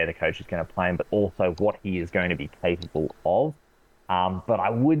in where the coach is going to play him, but also what he is going to be capable of. But I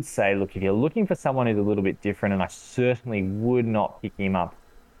would say, look, if you're looking for someone who's a little bit different, and I certainly would not pick him up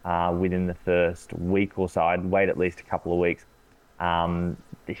within the first week or so, I'd wait at least a couple of weeks.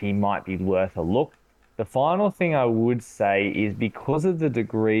 He might be worth a look. The final thing I would say is, because of the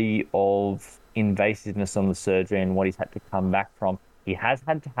degree of invasiveness on the surgery and what he's had to come back from, he has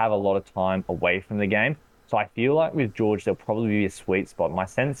had to have a lot of time away from the game. So I feel like with George, there'll probably be a sweet spot. My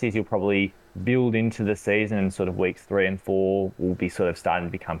sense is he'll probably build into the season, and sort of weeks 3 and 4 will be sort of starting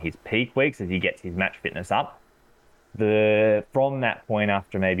to become his peak weeks as he gets his match fitness up. From that point,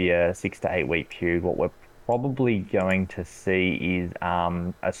 after maybe a 6 to 8 week period, what we're probably going to see is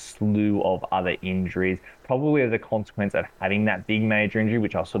a slew of other injuries, probably as a consequence of having that big major injury,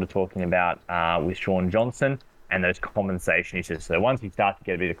 which I was sort of talking about with Shaun Johnson, and those compensation issues. So once you start to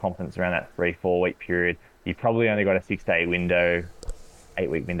get a bit of confidence around that 3-4 week period, you've probably only got a 6 to 8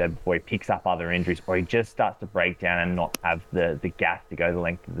 week window before he picks up other injuries, or he just starts to break down and not have the gas to go the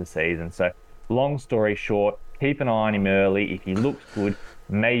length of the season. So long story short, keep an eye on him early. If he looks good,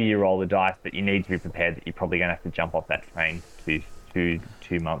 maybe you roll the dice, but you need to be prepared that you're probably going to have to jump off that train two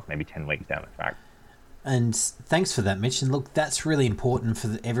months, maybe 10 weeks down the track. And thanks for that, Mitch. And look, that's really important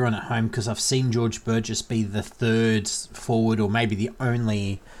for everyone at home, because I've seen George Burgess be the third forward, or maybe the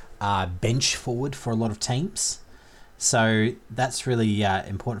only bench forward for a lot of teams. So that's really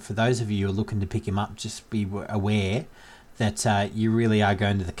important for those of you who are looking to pick him up. Just be aware that you really are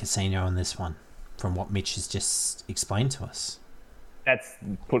going to the casino on this one, from what Mitch has just explained to us. That's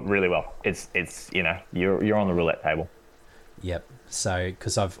put really well. It's you're on the roulette table. Yep. So,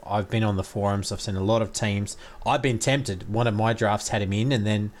 because I've been on the forums, I've seen a lot of teams. I've been tempted. One of my drafts had him in, and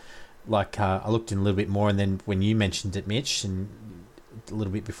then I looked in a little bit more, and then when you mentioned it, Mitch, and a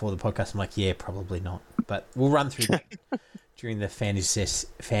little bit before the podcast, I'm like, yeah, probably not. but we'll run through that during the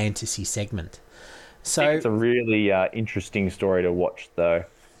fantasy segment. I So think it's a really interesting story to watch, though,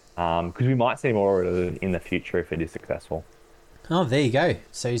 because we might see more of it in the future if it is successful. oh, there you go.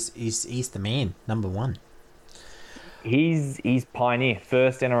 So he's the man, number one. He's pioneer,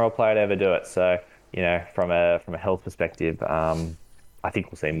 first NRL player to ever do it. So from a health perspective, I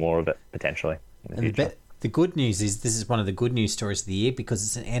think we'll see more of it potentially in the future. The good news is this is one of the good news stories of the year because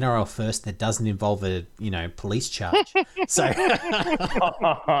it's an NRL first that doesn't involve a police charge. So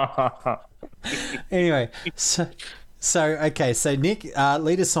anyway, so okay, so Nick,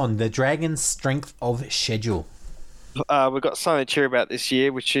 lead us on the Dragons' strength of schedule. We've got something to cheer about this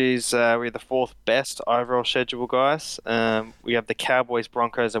year, which is we're the fourth best overall schedule, guys. We have the Cowboys,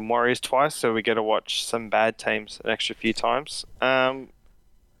 Broncos, and Warriors twice, so we get to watch some bad teams an extra few times.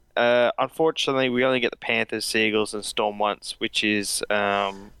 Unfortunately, we only get the Panthers, Seagulls, and Storm once, which is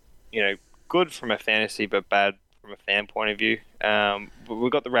good from a fantasy but bad from a fan point of view.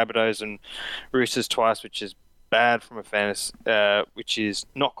 We've got the Rabbitohs and Roosters twice, which is bad from a fantasy, which is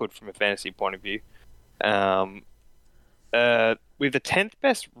not good from a fantasy point of view. With the 10th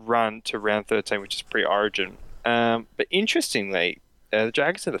best run to round 13, which is pre-Origin. But interestingly, the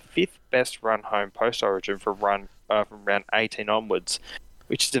Dragons are the 5th best run home post-Origin from round 18 onwards,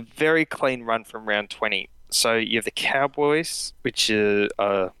 which is a very clean run from round 20. So you have the Cowboys, which is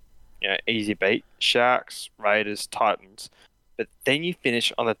easy beat, Sharks, Raiders, Titans. But then you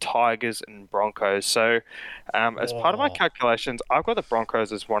finish on the Tigers and Broncos. So as part of my calculations, I've got the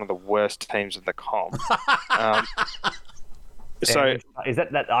Broncos as one of the worst teams in the comp. So is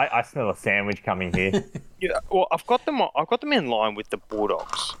that I smell a sandwich coming here. yeah, well, I've got them in line with the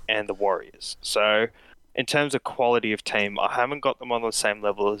Bulldogs and the Warriors. So in terms of quality of team, I haven't got them on the same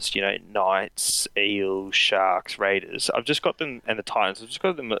level as Knights, Eels, Sharks, Raiders. I've just got them, and the Titans. I've just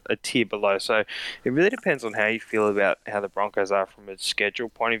got them a tier below. So it really depends on how you feel about how the Broncos are from a schedule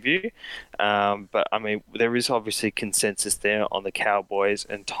point of view. But I mean, there is obviously consensus there on the Cowboys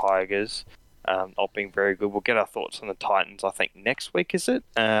and Tigers. Not being very good. We'll get our thoughts on the Titans, I think, next week, is it?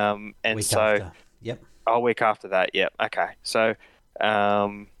 Week after. Yep. Oh, week after that, yep. Okay. So,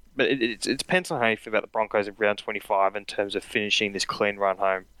 but it depends on how you feel about the Broncos in round 25 in terms of finishing this clean run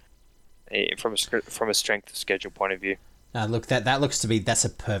home from a strength of schedule point of view. Look, that looks to be, that's a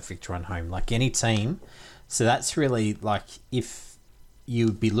perfect run home. Like any team. So that's really like if you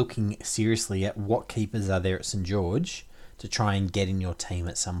would be looking seriously at what keepers are there at St. George to try and get in your team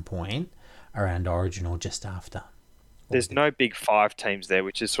at some point around Origin or just after. There's no big five teams there,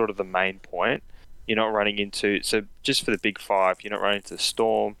 which is sort of the main point. You're not running into... So just for the big five, you're not running into the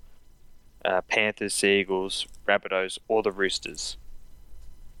Storm, Panthers, Seagulls, Rabbitohs, or the Roosters.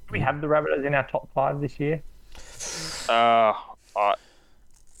 Do we have the Rabbitohs in our top 5 this year? I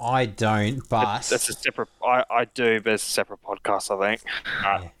don't, but... That's a separate... I do, but it's a separate podcast, I think.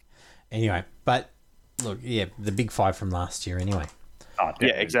 Yeah. Anyway, but look, yeah, the big five from last year anyway. Oh, yeah,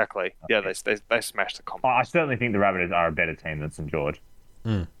 exactly. Yeah, they smashed the comp. I certainly think the Rabbitohs are a better team than St. George.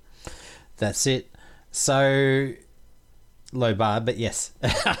 That's it. So, low bar, but yes.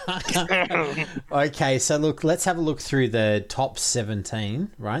 Okay, so look, let's have a look through the top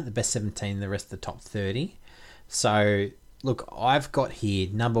 17, right? The best 17, the rest of the top 30. So, look, I've got here,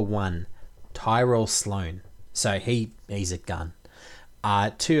 number 1, Tyrell Sloan. So, he's a gun.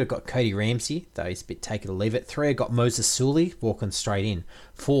 2, I got Cody Ramsey, though he's a bit take it or leave it. 3, I got Moses Sully, walking straight in.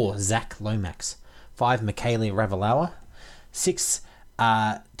 4, Zach Lomax. 5, Michaela Ravalawa. 6,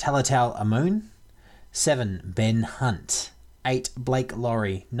 Talatau Amone. 7, Ben Hunt. 8, Blake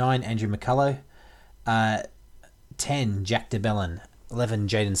Laurie. 9, Andrew McCullough. 10, Jack DeBellin. 11,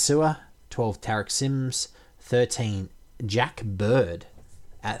 Jaden Sewer. 12, Tarek Sims. 13, Jack Bird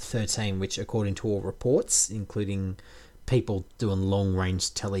at 13, which according to all reports, including people doing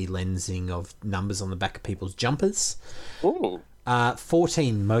long-range tele-lensing of numbers on the back of people's jumpers. Ooh.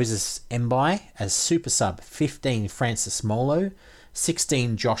 14, Moses Mbai as super sub. 15, Francis Molo.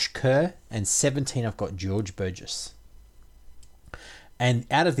 16, Josh Kerr. And 17, I've got George Burgess. And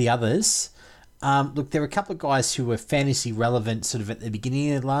out of the others, look, there were a couple of guys who were fantasy relevant sort of at the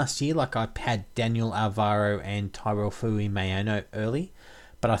beginning of last year. Like I had Daniel Alvaro and Tyrell Fui Mayano early.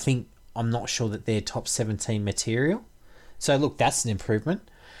 But I'm not sure that they're top 17 material. So, look, that's an improvement.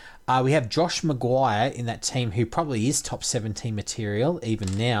 We have Josh Maguire in that team who probably is top 17 material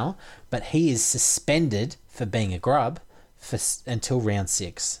even now, but he is suspended for being a grub until round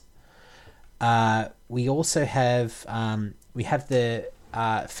 6. We also have the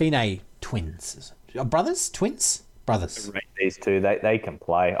Fine twins. Brothers? Twins? Brothers. These two, they can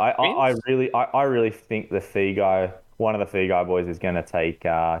play. I really think the Fee guy, one of the Fee guy boys is going to take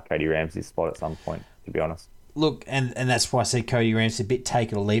Cody Ramsey's spot at some point. to be honest. Look, and that's why I said Cody Ramsey a bit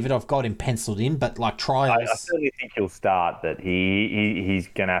take it or leave it. I've got him penciled in, but like trials... I certainly think he'll start, but he's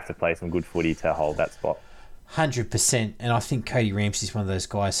going to have to play some good footy to hold that spot. 100%. And I think Cody Ramsey's one of those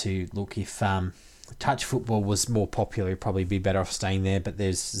guys who, look, if touch football was more popular, he'd probably be better off staying there, but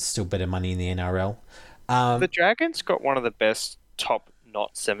there's still better money in the NRL. The Dragons got one of the best top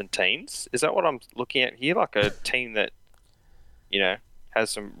not 17s. Is that what I'm looking at here? Like a team that, has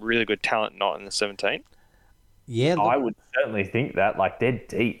some really good talent not in the 17? Yeah, look, I would certainly think that. Like, they're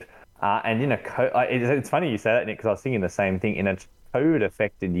deep. And in it's funny you say that, Nick, because I was thinking the same thing. In a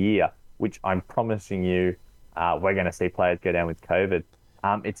COVID-affected year, which I'm promising you we're going to see players go down with COVID,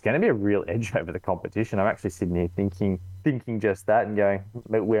 it's going to be a real edge over the competition. I'm actually sitting here thinking just that and going,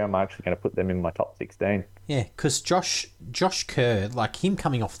 where am I actually going to put them in my top 16? Yeah, because Josh Kerr, like him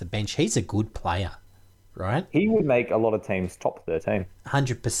coming off the bench, he's a good player, right? He would make a lot of teams top 13.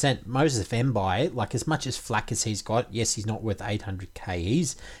 100%. Moses Mbai, like as much as flack as he's got, yes, he's not worth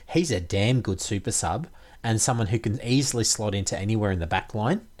 800k. He's a damn good super sub and someone who can easily slot into anywhere in the back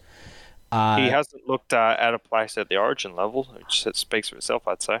line. He hasn't looked out of place at the origin level, which speaks for itself,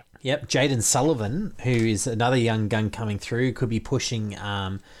 I'd say. Yep, Jaden Sullivan, who is another young gun coming through, could be pushing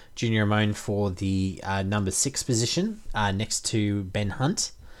Junior Amone for the number 6 position next to Ben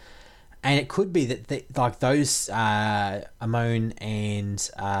Hunt. And it could be that those Amone and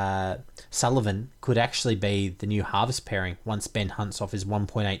Sullivan could actually be the new harvest pairing once Ben Hunt's off his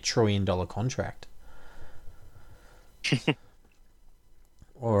 $1.8 trillion contract.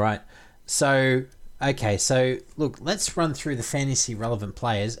 All right. So, okay. So, look, let's run through the fantasy relevant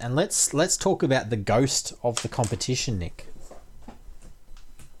players and let's talk about the ghost of the competition, Nick.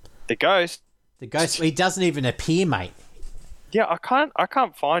 The ghost? The ghost. He doesn't even appear, mate. Yeah, I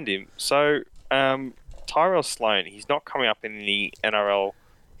can't find him. So, Tyrell Sloan, he's not coming up in the NRL.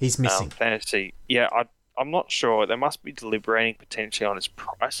 He's missing. Fantasy. Yeah, I'm not sure. They must be deliberating potentially on his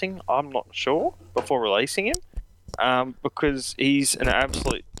pricing. I'm not sure before releasing him, because he's an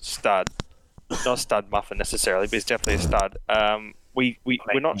absolute stud. Not a stud muffin necessarily, but he's definitely a stud. We're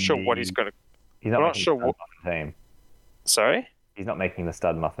not sure what he's going to. He's not making the stud muffin team. Sorry? He's not making the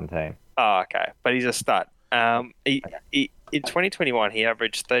stud muffin team. Oh, okay. But he's a stud. In 2021, he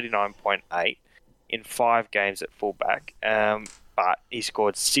averaged 39.8 in 5 games at fullback, but he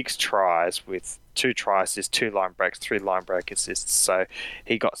scored 6 tries with 2 try assists, 2 line breaks, 3 line break assists. So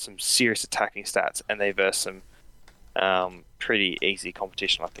he got some serious attacking stats, and they versed some pretty easy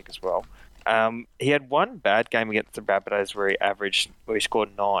competition, I think, as well. He had one bad game against the Rabbitohs where he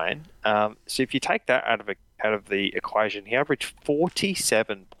scored 9. So if you take that out of the equation, he averaged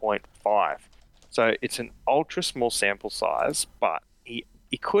 47.5. So it's an ultra small sample size, but he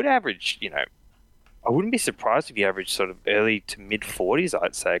could average, I wouldn't be surprised if he averaged sort of early to mid 40s,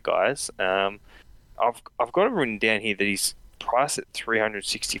 I'd say, guys. I've got it written down here that he's priced at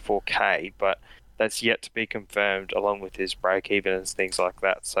 364k, but that's yet to be confirmed along with his break even and things like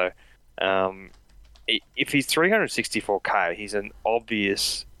that. So if he's 364k, he's an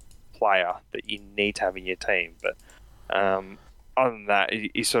obvious player that you need to have in your team. But other than that,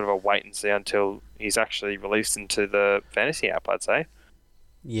 he's sort of a wait and see until he's actually released into the fantasy app, I'd say.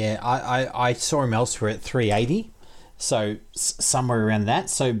 Yeah, I saw him elsewhere at 380, so somewhere around that.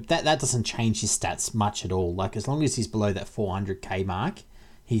 So that doesn't change his stats much at all. Like, as long as he's below that 400k mark,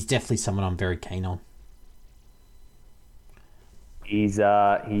 he's definitely someone I'm very keen on. He's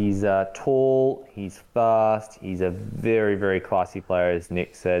tall, he's fast, he's a very, very classy player, as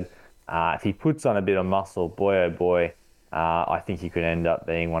Nick said. If he puts on a bit of muscle, boy oh boy, I think he could end up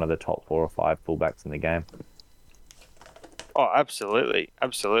being one of the top 4 or 5 fullbacks in the game. Oh, absolutely.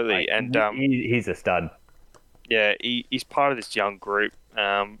 And he's a stud. Yeah, he's part of this young group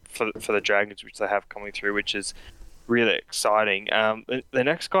for the Dragons, which they have coming through, which is really exciting. The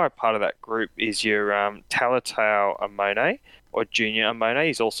next guy part of that group is your Talatau Amone, or Junior Amone.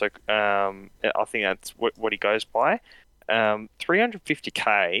 He's also, I think that's what he goes by.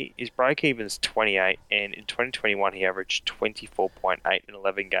 350k, his break even's 28, and in 2021 he averaged 24.8 in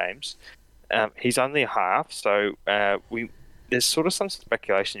 11 games. He's only a half, so there's sort of some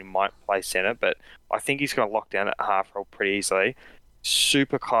speculation he might play centre, but I think he's going to lock down that half role pretty easily.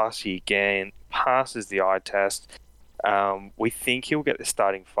 Super classy again, passes the eye test. We think he'll get the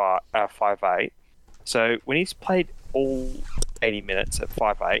starting 5'8". So when he's played all 80 minutes at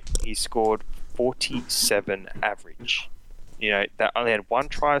 5'8", he scored 47 average. That only had 1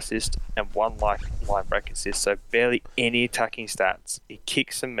 try assist and 1 line break assist, so barely any attacking stats. He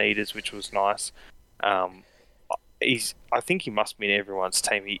kicked some meters, which was nice. I think he must be in everyone's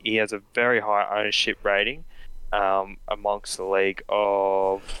team. He has a very high ownership rating amongst the league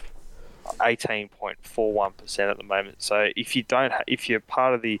of 18.41% at the moment. So if you don't, if you're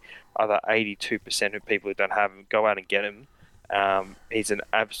part of the other 82% of people who don't have him, go out and get him. He's an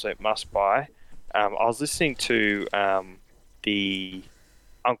absolute must buy. I was listening to the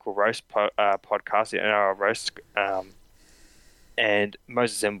Uncle Roast podcast, the NRL Roast, and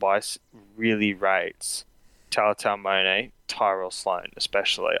Moses Mbice really rates Talatau Amone, Tyrell Sloan,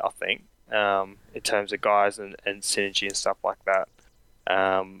 especially, I think, in terms of guys and synergy and stuff like that.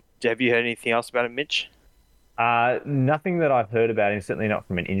 Have you heard anything else about him, Mitch? Nothing that I've heard about him, certainly not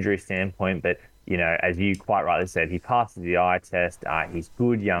from an injury standpoint, but, as you quite rightly said, he passes the eye test. He's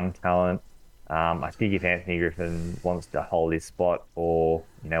good young talent. I think if Anthony Griffin wants to hold his spot or,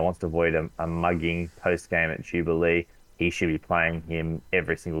 wants to avoid a mugging post-game at Jubilee, he should be playing him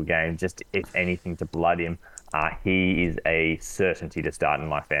every single game, just if anything to blood him. He is a certainty to start in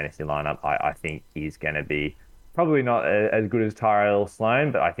my fantasy lineup. I think he's going to be probably not as good as Tyrell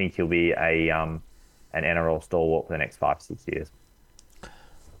Sloan, but I think he'll be an NRL stalwart for the next 5-6 years.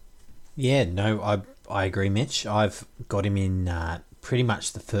 Yeah, no, I agree, Mitch. I've got him in pretty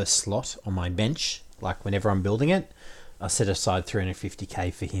much the first slot on my bench. Like whenever I'm building it, I set aside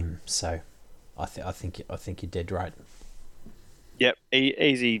 350k for him. So I think you're dead right. Yep,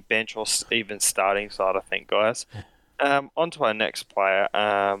 easy bench or even starting side, I think, guys. On to our next player,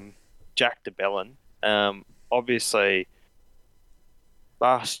 Jack de Belin. Obviously,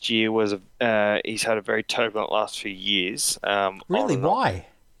 last year was he's had a very turbulent last few years. Really? Why?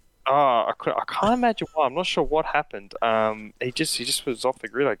 I can't imagine why. I'm not sure what happened. He just was off the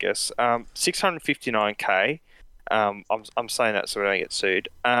grid, I guess. 659k. I'm saying that so we don't get sued.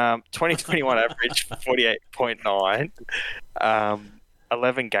 2021 average 48.9.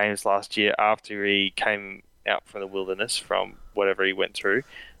 11 games last year after he came out from the wilderness from whatever he went through.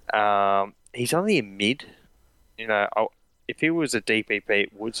 He's only a mid. If he was a DPP,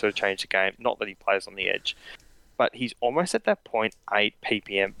 it would sort of change the game. Not that he plays on the edge, but he's almost at that 0.8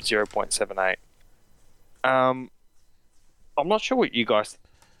 ppm, 0.78. I'm not sure what you guys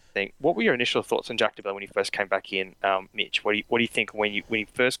think. What were your initial thoughts on Jack de Belin when he first came back in, Mitch? What do you think when he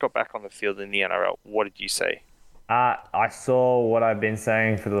first got back on the field in the NRL? What did you see? I saw what I've been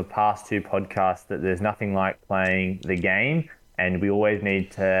saying for the past two podcasts, that there's nothing like playing the game, and we always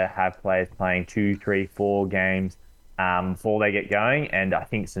need to have players playing 2, 3, 4 games before they get going. And I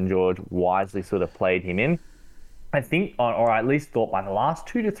think St. George wisely sort of played him in. I think, or I at least thought by the last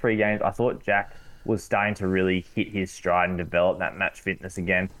 2 to 3 games, I thought Jack was starting to really hit his stride and develop that match fitness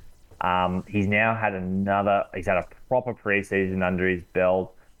again. He's now had he's had a proper preseason under his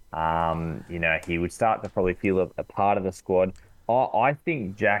belt. He would start to probably feel a part of the squad. I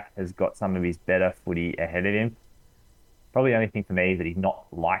think Jack has got some of his better footy ahead of him. Probably the only thing for me is that he's not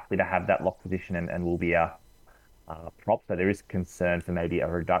likely to have that lock position and will be a prop. So there is concern for maybe a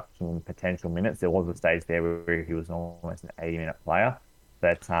reduction in potential minutes. There was a stage there where he was almost an 80-minute player.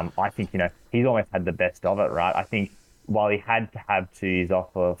 But I think, he's almost had the best of it, right? I think while he had to have 2 years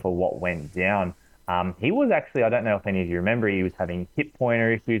off for what went down, he was actually, I don't know if any of you remember, he was having hip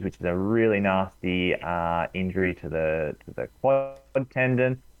pointer issues, which is a really nasty injury to the quad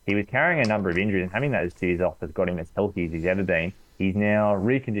tendon. He was carrying a number of injuries, and having those 2 years off has got him as healthy as he's ever been. He's now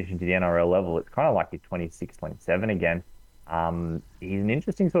reconditioned to the NRL level. It's kind of like he's 26, 27 again. He's an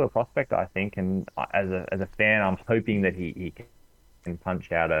interesting sort of prospect, I think, and as a fan, I'm hoping that he can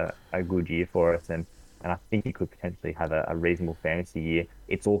punch out a good year for us, and I think he could potentially have a reasonable fantasy year.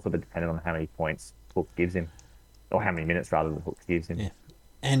 It's also dependent on how many points Hook gives him, or how many minutes rather than Hook gives him. Yeah.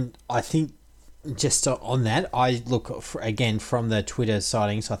 And I think just on that, I look again from the Twitter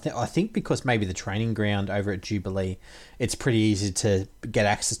sightings. I think because maybe the training ground over at Jubilee, it's pretty easy to get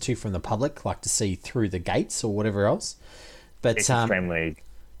access to from the public, like to see through the gates or whatever else. But it's extremely.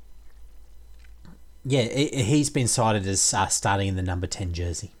 Yeah, he's been cited as starting in the number 10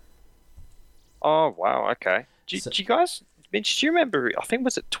 jersey. Oh, wow. Okay. Do you guys, Mitch, do you remember, I think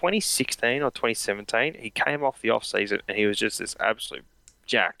was it 2016 or 2017? He came off the off-season and he was just this absolute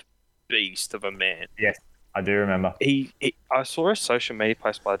jacked beast of a man. Yes, I do remember. I saw a social media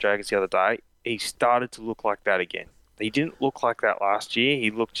post by the Dragons the other day. He started to look like that again. He didn't look like that last year.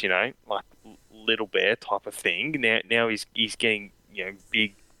 He looked, like Little Bear type of thing. Now he's getting,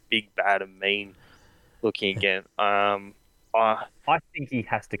 big, bad and mean looking again. I think he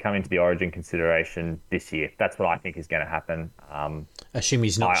has to come into the Origin consideration this year. That's what I think is going to happen. Assume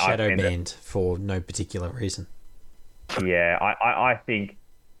he's not shadow banned for no particular reason. Yeah, I think,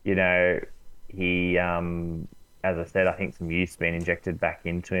 he, as I said, I think some youth's been injected back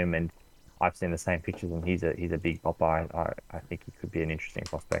into him, and I've seen the same pictures, and he's a big pop. I think he could be an interesting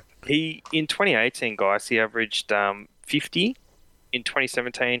prospect. In 2018, guys, he averaged 50 in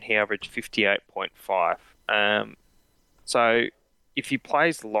 2017, he averaged 58.5. So if he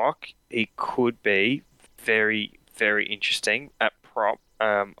plays lock, he could be very, very interesting at prop.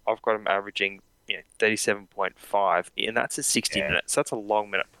 I've got him averaging 37.5, and that's a 60 minutes. That's a long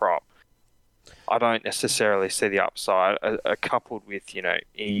minute prop. I don't necessarily see the upside, coupled with,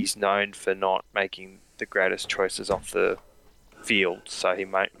 he's known for not making the greatest choices off the field. So he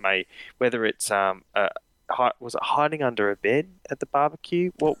may whether it's was it hiding under a bed at the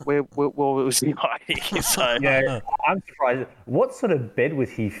barbecue? Where was he hiding? So yeah, I'm surprised. What sort of bed was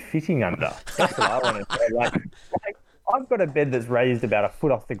he fitting under? That's what I want to say. Like I've got a bed that's raised about a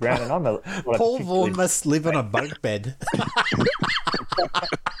foot off the ground, and Paul Vaughan must live on a bunk bed.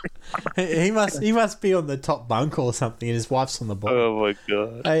 he must be on the top bunk or something, and his wife's on the bottom. Oh my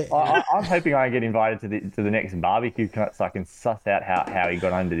god! I'm hoping I get invited to the next barbecue so I can suss out how he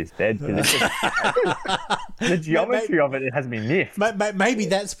got under this bed. The geometry of it has been miffed. Maybe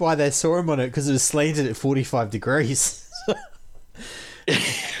that's why they saw him on it, because it was slanted at 45 degrees.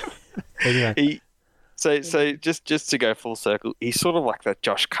 Anyway. So just to go full circle, he's sort of like that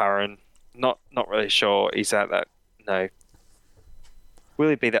Josh Curran. Not really sure he's at that. No. Will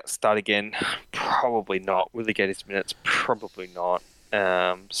he be that start again? Probably not. Will he get his minutes? Probably not.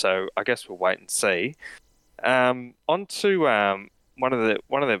 So I guess we'll wait and see. On to one of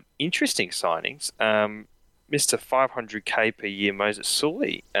the interesting signings. Mr. 500k per year Moses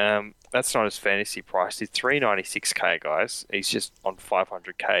Sully. That's not his fantasy price. He's 396k, guys. He's just on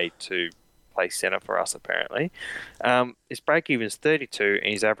 500k to play centre for us, apparently. His break even is 32,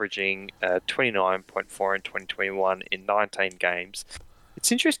 and he's averaging 29.4 in 2021 in 19 games. It's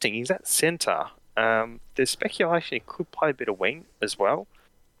interesting. He's at centre. There's speculation he could play a bit of wing as well.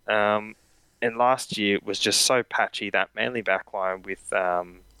 And last year was just so patchy, that Manly backline with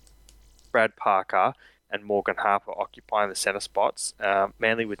Brad Parker and Morgan Harper occupying the centre spots.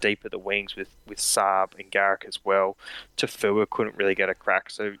 Manly were deep at the wings with Saab and Garrick as well. Tafua couldn't really get a crack.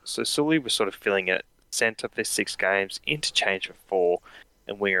 So Sully was sort of filling it centre for 6 games, interchange for 4,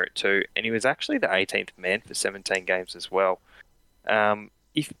 and winger at 2. And he was actually the 18th man for 17 games as well. And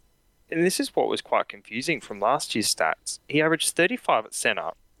this is what was quite confusing from last year's stats. He averaged 35 at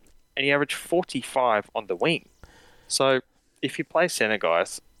centre, and he averaged 45 on the wing. So if you play centre,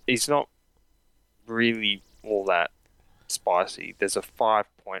 guys, he's not really all that spicy. There's a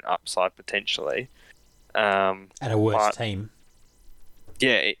 5-point upside potentially. At a worse team.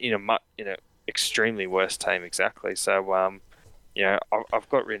 Yeah, in a extremely worse team, exactly. So I've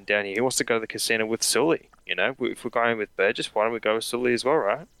got written down here. He wants to go to the casino with Sully. If we're going with Burgess, why don't we go with Sully as well,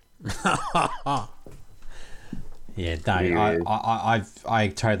 right? Yeah, no, I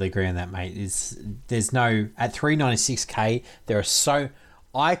totally agree on that, mate. There's no at 396k. There are so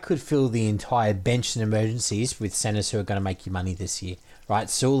I could fill the entire bench in emergencies with centers who are going to make you money this year, right?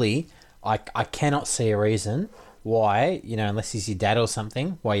 Sully, I cannot see a reason why, unless he's your dad or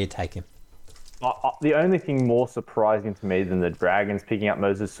something, why you take him. The only thing more surprising to me than the Dragons picking up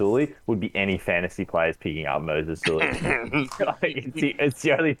Moses Sully would be any fantasy players picking up Moses Sully. I think it's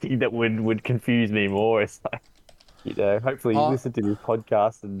the only thing that would confuse me more. It's like, hopefully you listen to this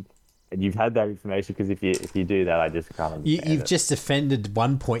podcast and you've had that information, because if you do that, I just can't understand You've just offended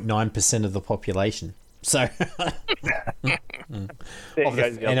 1.9% of the population. So, of the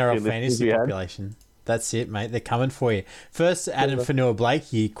NRL fantasy population. That's it, mate. They're coming for you. First, Adam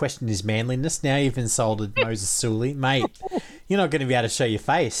Fanua-Blake, you questioned his manliness. Now you've insulted Moses Sully. Mate, you're not going to be able to show your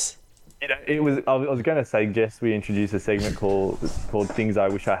face. I was going to suggest we introduce a segment called Things I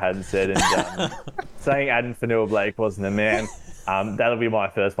Wish I Hadn't Said, and saying Adam Fanua-Blake wasn't a man. That'll be my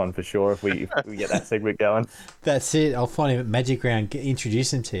first one for sure if we get that segment going. That's it. I'll find him at Magic Round,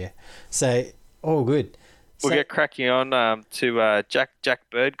 introduce him to you. So, all good. We'll get cracking on to Jack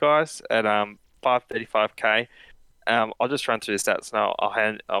Bird, guys, at 535k. I'll just run through the stats now.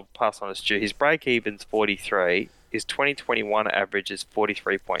 I'll pass on to Stu. His break even's 43. His 2021 average is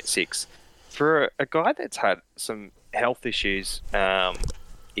 43.6. For a guy that's had some health issues, I'm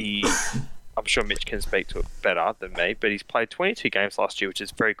sure Mitch can speak to it better than me, but he's played 22 games last year, which is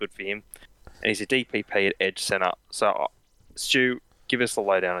very good for him. And he's a DPP at edge centre. So, Stu, give us the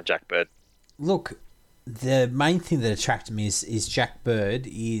lowdown on Jack Bird. Look, the main thing that attracted me is Jack Bird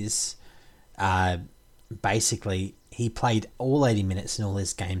is basically he played all 80 minutes in all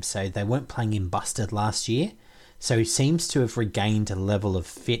his games, so they weren't playing him busted last year. So he seems to have regained a level of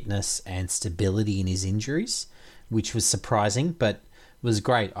fitness and stability in his injuries, which was surprising, but was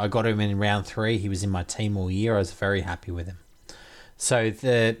great. I got him in round 3. He was in my team all year. I was very happy with him. So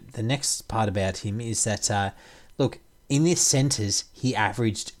the next part about him is that, look, in this centres, he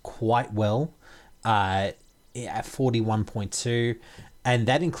averaged quite well. at 41.2. And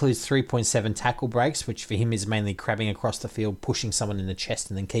that includes 3.7 tackle breaks, which for him is mainly crabbing across the field, pushing someone in the chest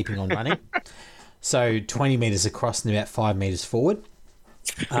and then keeping on running. So 20 metres across and about 5 metres forward.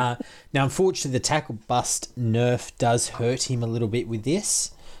 Now, unfortunately, the tackle bust nerf does hurt him a little bit with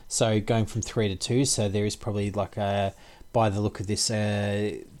this. So going from 3 to 2, so there is probably like a, by the look of this,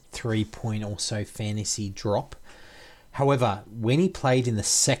 3-point or so fantasy drop. However, when he played in the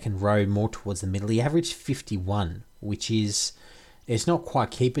second row more towards the middle, he averaged 51, which is... It's not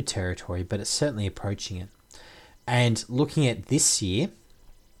quite keeper territory, but it's certainly approaching it. And looking at this year,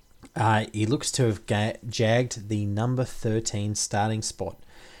 he looks to have jagged the number 13 starting spot.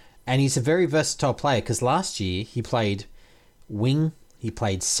 And he's a very versatile player because last year he played wing, he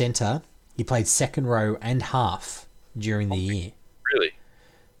played centre, he played second row and half during the year. Really?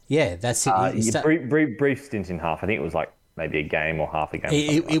 Yeah, that's it. Brief stint in half. I think it was like maybe a game or half a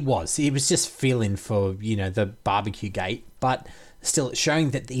game. It was. It was just fill-in for, the barbecue gate, but... Still, it's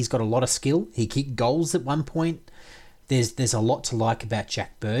showing that he's got a lot of skill. He kicked goals at one point. There's a lot to like about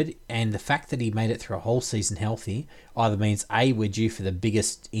Jack Bird, and the fact that he made it through a whole season healthy either means A, we're due for the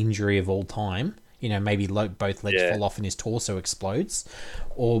biggest injury of all time. Maybe both legs fall off and his torso explodes,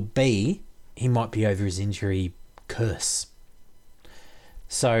 or B, he might be over his injury curse.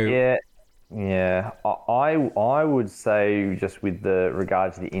 So yeah. I would say just with the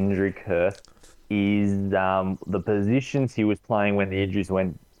regard to the injury curse. Is the positions he was playing when the injuries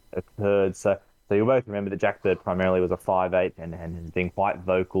occurred. So you'll both remember that Jack Bird primarily was a 5'8" and has been quite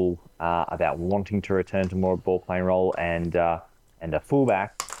vocal about wanting to return to more ball playing role and a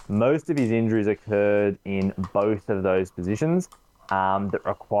fullback. Most of his injuries occurred in both of those positions that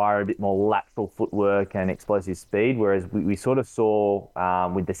require a bit more lateral footwork and explosive speed, whereas we sort of saw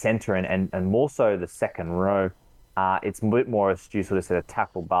with the centre and more so the second row. It's a bit more as Stu sort of said, a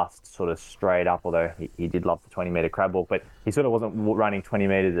tackle bust sort of straight up, although he did love the 20-metre crab walk, but he sort of wasn't running 20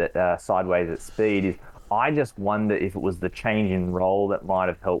 metres sideways at speed. I just wonder if it was the change in role that might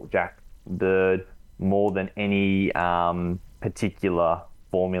have helped Jack Bird more than any particular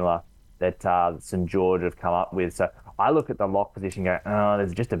formula that St George have come up with. So I look at the lock position and go,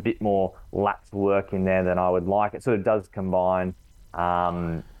 there's just a bit more lateral work in there than I would like. It sort of does combine...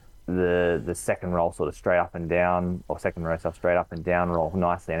 the second roll sort of straight up and down, or second row stuff straight up and down roll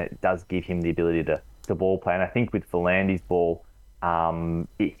nicely, and it does give him the ability to ball play. And I think with Philandi's ball,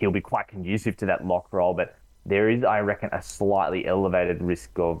 he'll be quite conducive to that lock roll, but there is, I reckon, a slightly elevated risk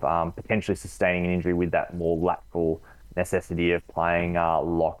of potentially sustaining an injury with that more lateral necessity of playing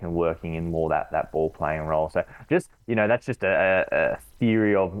lock and working in more that ball playing role. So just, that's just a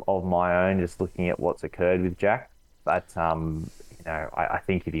theory of my own, just looking at what's occurred with Jack. But I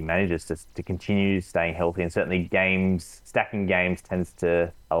think if he manages to continue staying healthy, and certainly stacking games tends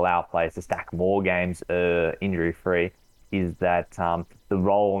to allow players to stack more games injury-free, is that the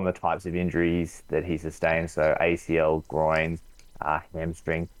role and the types of injuries that he sustains, so ACL, groin,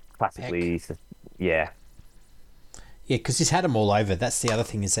 hamstring, classically, yeah. Yeah, because he's had them all over. That's the other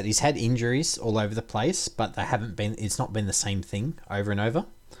thing, is that he's had injuries all over the place, but it's not been the same thing over and over,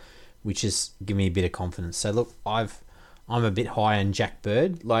 which is giving me a bit of confidence. So look, I'm a bit high on Jack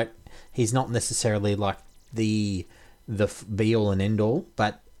Bird. Like, he's not necessarily like the be all and end all,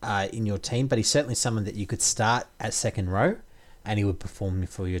 but in your team. But he's certainly someone that you could start at second row, and he would perform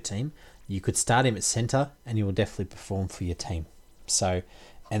for your team. You could start him at centre, and he will definitely perform for your team. So,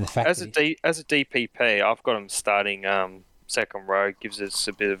 and the fact as a DPP, I've got him starting second row. Gives us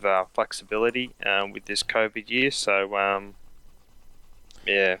a bit of flexibility with this COVID year. So,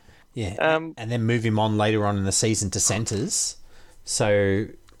 yeah. Yeah, and then move him on later on in the season to centres, so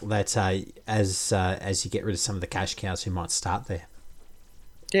that as you get rid of some of the cash cows who might start there.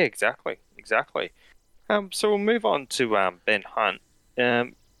 Yeah, exactly. So we'll move on to Ben Hunt.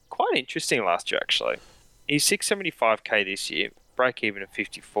 Quite interesting last year, actually. He's 675k this year, break even at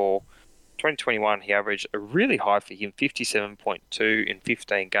 54. 2021, he averaged a really high for him, 57.2 in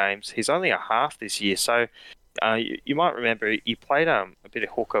 15 games. He's only a half this year, so. You might remember he played a bit of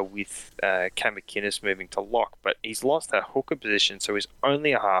hooker with Cam McInnes moving to lock, but he's lost that hooker position, so he's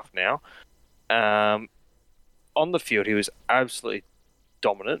only a half now. On the field, he was absolutely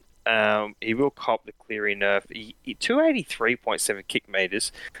dominant. He will cop the Cleary nerf. He 283.7 kick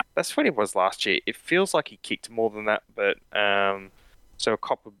meters. That's what he was last year. It feels like he kicked more than that, but so a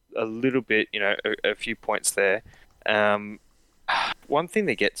cop a little bit, a few points there. One thing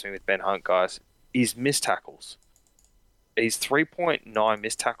that gets me with Ben Hunt, guys, is missed tackles. He's 3.9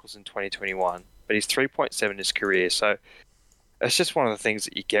 missed tackles in 2021, but he's 3.7 in his career. So it's just one of the things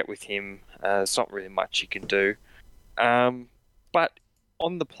that you get with him. It's not really much you can do. But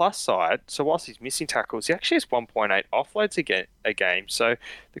on the plus side, so whilst he's missing tackles, he actually has 1.8 offloads a game. So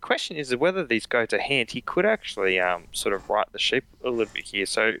the question is whether these go to hand. He could actually sort of right the ship a little bit here.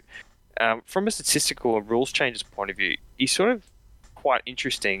 So from a statistical and rules changes point of view, he's sort of quite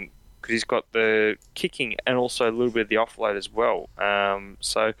interesting because he's got the kicking and also a little bit of the offload as well.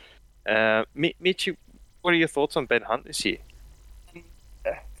 Mitch, what are your thoughts on Ben Hunt this year?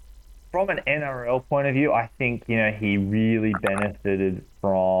 From an NRL point of view, I think, he really benefited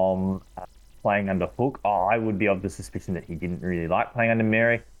from playing under Hook. I would be of the suspicion that he didn't really like playing under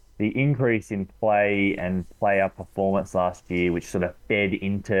Mary. The increase in play and player performance last year, which sort of fed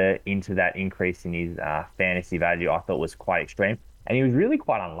into that increase in his fantasy value, I thought was quite extreme. And he was really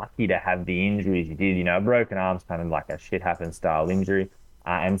quite unlucky to have the injuries he did. A broken arm's kind of like a shit happens style injury.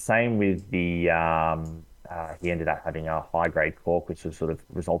 And same with the... he ended up having a high-grade cork, which was sort of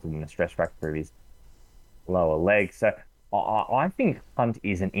resulted in a stress fracture of his lower leg. So I think Hunt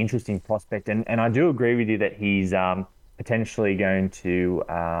is an interesting prospect, and I do agree with you that he's potentially going to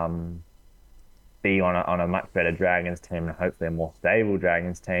be on a much better Dragons team and hopefully a more stable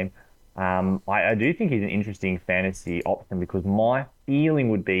Dragons team. I do think he's an interesting fantasy option because my feeling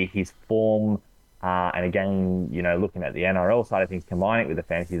would be his form, and again, looking at the NRL side of things, combining it with the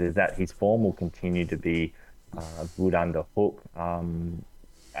fantasy, is that his form will continue to be good under Hook,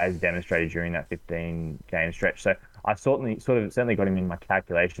 as demonstrated during that 15-game stretch. So I certainly got him in my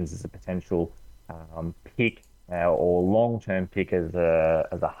calculations as a potential pick or long-term pick as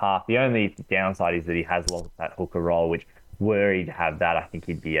a half. The only downside is that he has lost that hooker role, which were he to have that, I think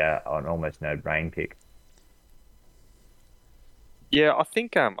he'd be an almost no-brain pick. Yeah, I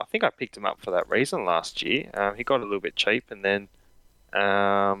think I picked him up for that reason last year. He got a little bit cheap, and then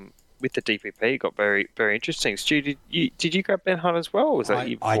with the DPP, it got very, very interesting. Stu, did you grab Ben Hunt as well? Or was that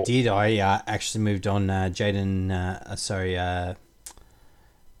you before? I did. I actually moved on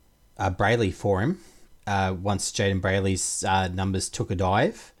Brailey for him. Once Jaden Brailey's numbers took a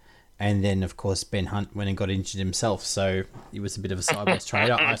dive, and then of course Ben Hunt went and got injured himself, so it was a bit of a sideways trade.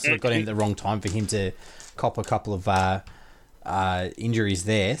 I sort of got in at the wrong time for him to cop a couple of injuries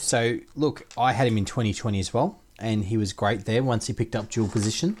there. So look, I had him in 2020 as well, and he was great there once he picked up dual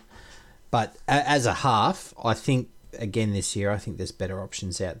position. But as a half, I think again this year, I think there's better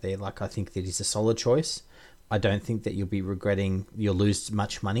options out there. Like I think that he's a solid choice. I don't think that you'll be regretting you'll lose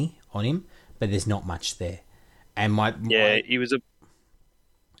much money on him, but there's not much there. And he was a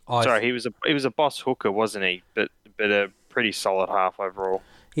boss hooker, wasn't he? But a pretty solid half overall.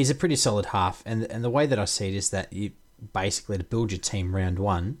 He's a pretty solid half, and the way that I see it is that you basically to build your team round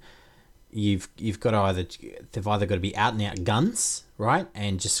one, you've got they've either got to be out and out guns, right,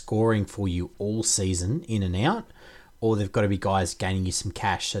 and just scoring for you all season in and out, or they've got to be guys gaining you some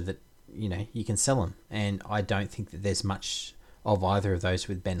cash so that you can sell them. And I don't think that there's much of either of those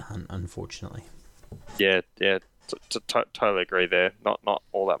with Ben Hunt, unfortunately. Yeah, totally agree there. Not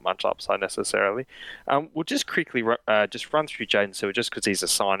all that much upside necessarily. We'll just quickly just run through Jaden Sewer just because he's a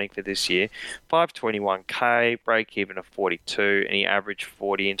signing for this year. 521k, break even of 42, and he averaged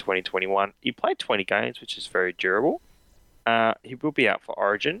 40 in 2021. He played 20 games, which is very durable. He will be out for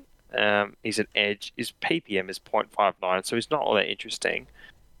Origin. He's an edge. His PPM is 0.59, so he's not all that interesting.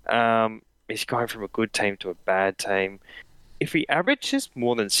 He's going from a good team to a bad team. If he averages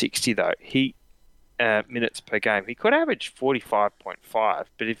more than 60, though, minutes per game, he could average 45.5,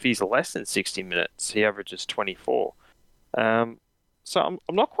 but if he's less than 60 minutes, he averages 24. So I'm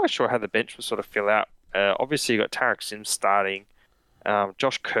not quite sure how the bench will sort of fill out. Obviously, you got Tarek Sims starting.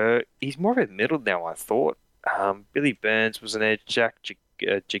 Josh Kerr, he's more of a middle now, I thought. Billy Burns was an edge. Jack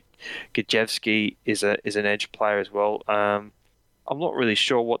Gajewski is an edge player as well. I'm not really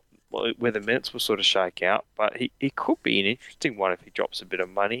sure where the minutes will sort of shake out, but he could be an interesting one if he drops a bit of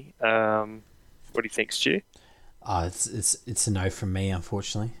money. What do you think, Stu? It's a no from me,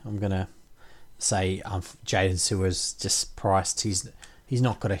 unfortunately. I'm gonna say Jaden Sewer's just priced. He's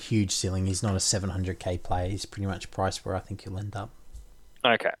not got a huge ceiling. He's not a 700k player. He's pretty much priced where I think he'll end up.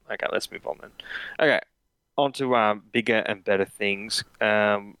 Okay, let's move on then. Okay, on to bigger and better things.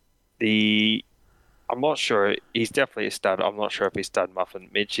 I'm not sure. He's definitely a stud. I'm not sure if he's stud muffin.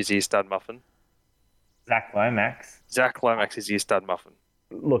 Mitch, is he a stud muffin? Zach Lomax. Is he a stud muffin?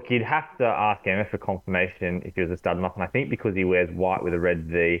 Look, you'd have to ask Emma for confirmation if he was a stud muffin. I think because he wears white with a red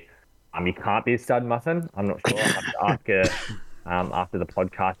V, he can't be a stud muffin. I'm not sure. I'll have to ask her after the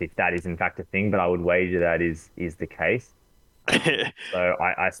podcast if that is in fact a thing, but I would wager that is the case. So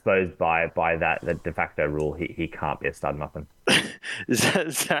I suppose by that, the de facto rule, he can't be a stud muffin.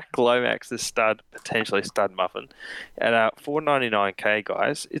 Zach Lomax, the stud, potentially stud muffin, at $499k,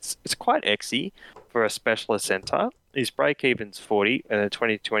 guys. It's quite exy for a specialist centre. his break even's 40 and a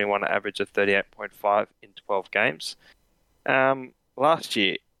 2021 average of 38.5 in 12 games. Last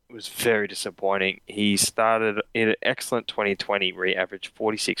year was very disappointing. He started in an excellent 2020 where he averaged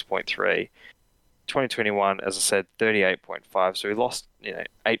 46.3. 2021, as I said, 38.5. So he lost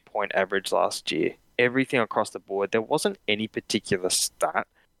 8-point average last year. Everything across the board. There wasn't any particular stat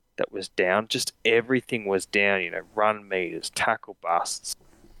that was down. Just everything was down. Run meters, tackle busts,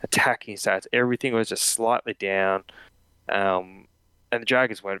 attacking stats. Everything was just slightly down. And the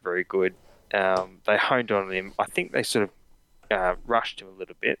Dragons weren't very good. They honed on him. I think they sort of rushed him a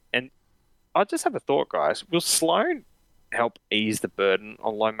little bit. And I just have a thought, guys. Will Sloan help ease the burden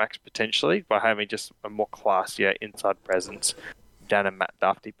on Lomax potentially by having just a more classier inside presence than a Matt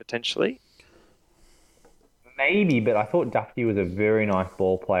Duffy potentially? Maybe, but I thought Duffy was a very nice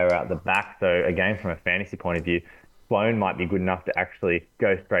ball player out the back. So again, from a fantasy point of view, Sloan might be good enough to actually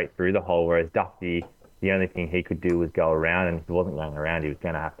go straight through the hole, whereas Duffy, the only thing he could do was go around, and if he wasn't going around, he was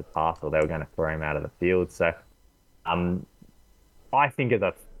going to have to pass or they were going to throw him out of the field. So I think as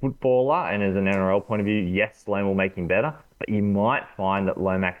a footballer and as an NRL point of view, yes, Sloan will make him better, but you might find that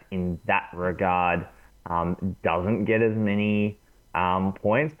Lomax in that regard doesn't get as many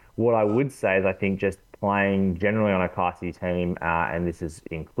points. What I would say is I think just playing generally on a classy team, and this is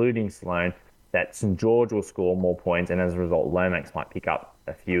including Sloan, that St George will score more points, and as a result, Lomax might pick up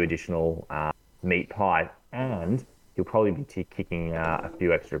a few additional meat pies, and he'll probably be kicking a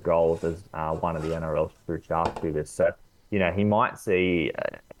few extra goals as one of the NRL's true sharpshooters. So, he might see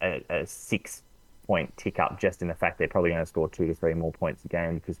a 6-point tick up just in the fact they're probably going to score 2 to 3 more points a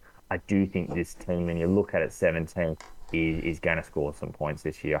game, because I do think this team, when you look at it, 17, is going to score some points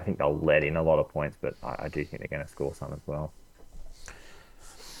this year. I think they'll let in a lot of points, but I do think they're going to score some as well.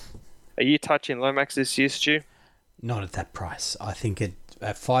 Are you touching Lomax this year, Stu? Not at that price. I think at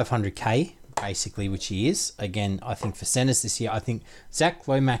 500k, basically, which he is. Again, I think for centres this year, I think Zach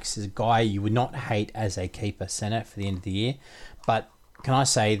Lomax is a guy you would not hate as a keeper centre for the end of the year. But can I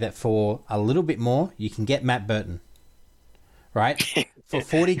say that for a little bit more, you can get Matt Burton, right? For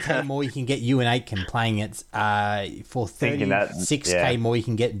 40k more, you can get Euan Aitken playing it. For 36k more, you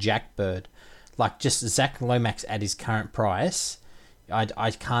can get Jack Bird. Like, just Zach Lomax at his current price,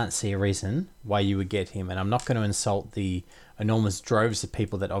 I can't see a reason why you would get him. And I'm not going to insult the enormous droves of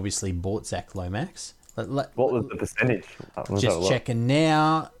people that obviously bought Zach Lomax. What was the percentage? Just checking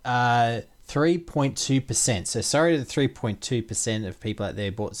now. 3.2%. So sorry to the 3.2% of people out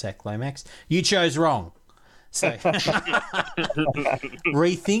there bought Zach Lomax. You chose wrong. So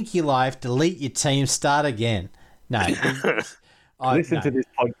rethink your life, delete your team, start again. No. Listen to this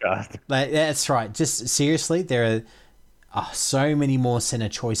podcast. That's right. Just seriously, there are so many more centre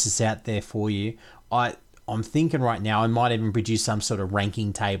choices out there for you. I'm thinking right now I might even produce some sort of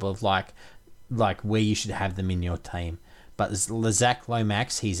ranking table of like where you should have them in your team. But Zach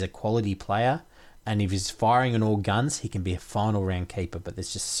Lomax, he's a quality player, and if he's firing on all guns, he can be a final round keeper. But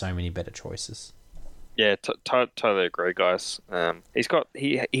there's just so many better choices. Yeah, totally agree, guys.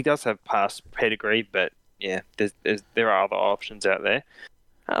 He does have past pedigree, but yeah, there are other options out there.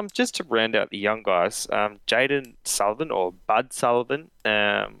 Just to round out the young guys, Jaden Sullivan or Bud Sullivan,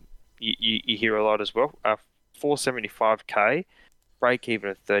 you hear a lot as well. 475k, break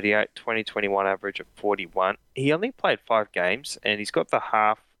even at 38, 2021 average of 41. He only played 5 games, and he's got the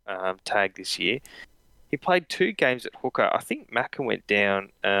half tag this year. He played 2 games at hooker. I think Macca went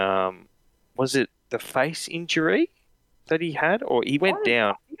down. Was it the face injury that he had, or he went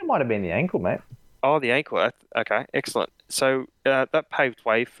down? I think it might have been the ankle, mate. Oh, the ankle. Okay, excellent. So that paved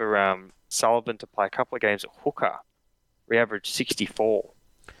way for Sullivan to play a couple of games at hooker. We averaged 64.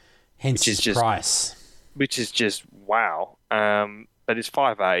 Hence his price. Which is just wow. But he's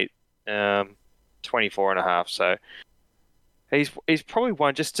 5'8", 24 and a half. So he's probably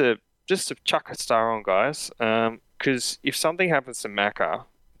one just to chuck a star on, guys. Because if something happens to Macca,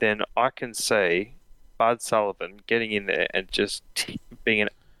 then I can see Bud Sullivan getting in there and just being an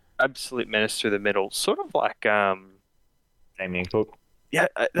absolute menace through the middle, sort of like Damien Cook. Yeah,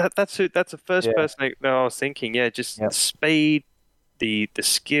 that's the first person that I was thinking. Yeah, just the speed, the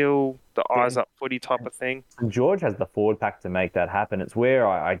skill, the eyes up footy type of thing. And George has the forward pack to make that happen. It's where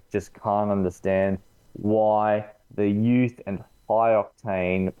I just can't understand why the youth and high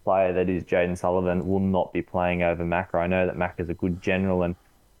octane player that is Jaden Sullivan will not be playing over Macca. I know that Macca's a good general and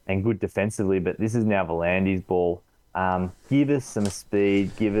good defensively, but this is now Volandi's ball. Give us some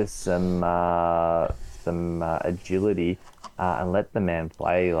speed, give us some agility, and let the man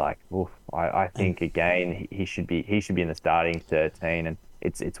play. I think again he should be in the starting 13, and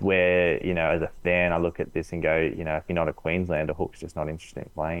it's where, as a fan, I look at this and go, if you're not a Queenslander, Hook's just not interested in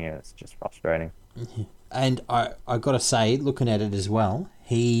playing it. It's just frustrating. And I got to say, looking at it as well,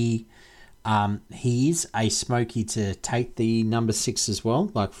 he is a smoky to take the number 6 as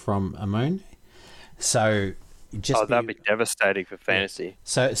well, like from Amone. So that'd be devastating for fantasy.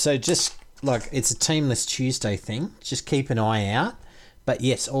 So just like it's a teamless Tuesday thing. Just keep an eye out. But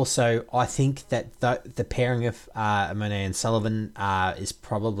yes, also I think that the pairing of Amone and Sullivan is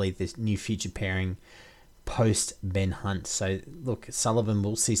probably the new future pairing post Ben Hunt. So look, Sullivan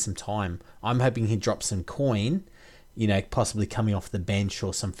will see some time. I'm hoping he drops some coin, possibly coming off the bench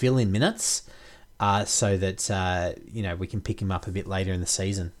or some fill-in minutes, so that we can pick him up a bit later in the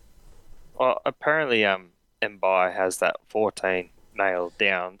season. Well, apparently, Mbai has that 14 nailed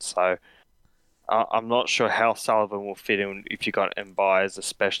down, so I'm not sure how Sullivan will fit in if you got Mbai as a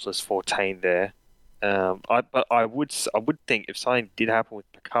specialist 14 there. But I would think if something did happen with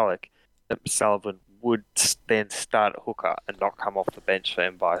McCulloch, that Sullivan would then start at hooker and not come off the bench for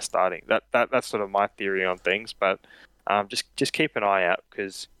Mbai starting. That's sort of my theory on things, but just keep an eye out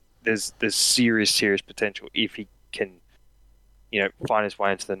because there's serious potential if he can, find his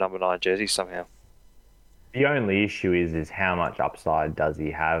way into the number 9 jersey somehow. The only issue is how much upside does he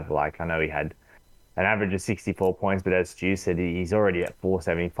have? Like, I know he had an average of 64 points, but as Stu said, he's already at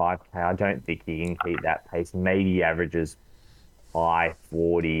 475k. I don't think he can keep that pace. Maybe he averages high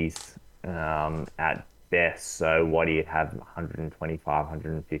 40s at best. So what do you have? 125,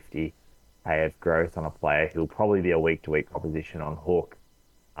 150k of growth on a player who'll probably be a week-to-week proposition on Hook.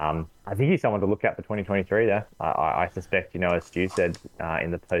 I think he's someone to look at for 2023 there. I suspect, as Stu said,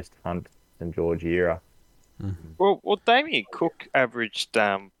 in the post-Hunt St. George era. Mm-hmm. Well, Damien Cook averaged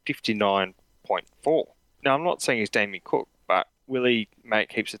 59.4. Now, I'm not saying he's Damien Cook, but will he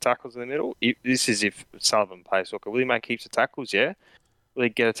make heaps of tackles in the middle? This is if Sullivan plays hooker. Will he make heaps of tackles? Yeah. Will he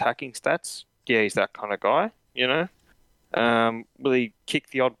get attacking stats? Yeah, he's that kind of guy, Will he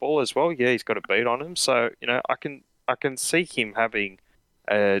kick the odd ball as well? Yeah, he's got a beat on him. So, I can see him having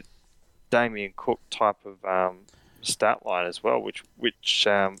a Damien Cook type of stat line as well, which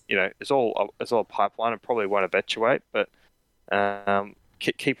is all pipeline and probably won't eventuate, but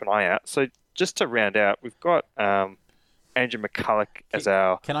keep an eye out. So just to round out, we've got Andrew McCulloch as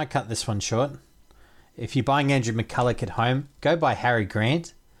our... Can I cut this one short? If you're buying Andrew McCulloch at home, go buy Harry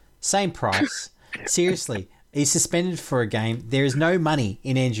Grant. Same price. Seriously, he's suspended for a game. There is no money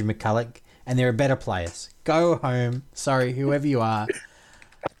in Andrew McCulloch, and there are better players. Go home. Sorry, whoever you are.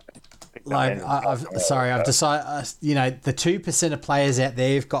 Like, I've decided, the 2% of players out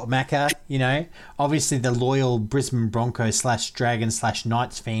there who've got Macca, obviously the loyal Brisbane Broncos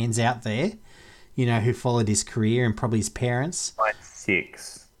 /Dragons/Knights fans out there, who followed his career and probably his parents.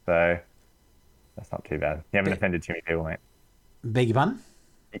 6, so that's not too bad. You haven't offended too many people, mate. Beg your pardon?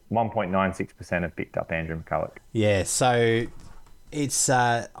 1.96% have picked up Andrew McCulloch. Yeah, so it's,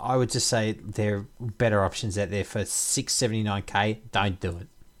 I would just say there are better options out there for $679K. Don't do it.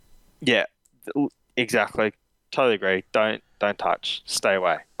 Yeah, exactly. Totally agree. Don't touch. Stay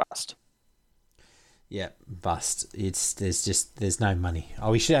away. Bust. Yeah, bust. There's no money. Oh,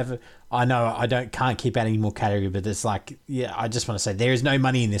 we should have. I know can't keep out any more category, but it's like, yeah, I just want to say there is no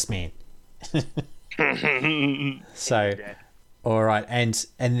money in this man. So, all right, and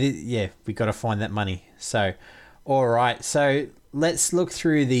we got to find that money. So, all right, so let's look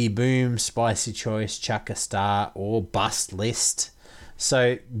through the boom, spicy choice, chuck a star or bust list.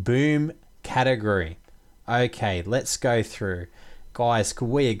 So, boom category. Okay, let's go through. Guys, could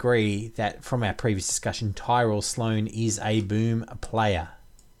we agree that from our previous discussion, Tyrell Sloan is a boom player?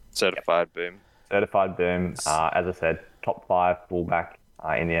 Certified boom. Certified boom. As I said, top 5 fullback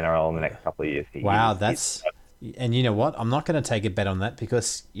in the NRL in the next couple of years. Wow, that's... And you know what? I'm not going to take a bet on that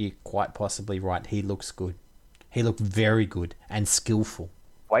because you're quite possibly right. He looks good. He looked very good and skillful.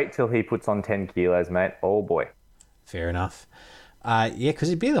 Wait till he puts on 10 kilos, mate. Oh, boy. Fair enough. Because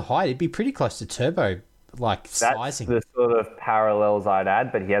he'd be the height. He'd be pretty close to Turbo, sizing. That's the sort of parallels I'd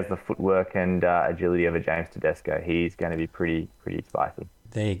add, but he has the footwork and agility of a James Tedesco. He's going to be pretty spicy.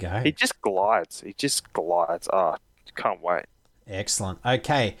 There you go. He just glides. Oh, can't wait. Excellent.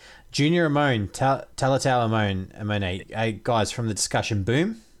 Okay. Junior Amone, Talatau Amone. Guys, from the discussion,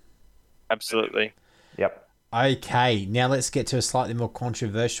 boom? Absolutely. Yep. Okay. Now let's get to a slightly more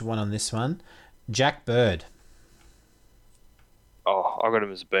controversial one on this one. Jack Bird. Oh, I got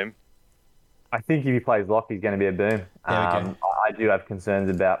him as a boom. I think if he plays lock, he's going to be a boom. There we go. I do have concerns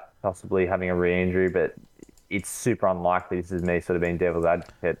about possibly having a re-injury, but it's super unlikely. This is me sort of being devil's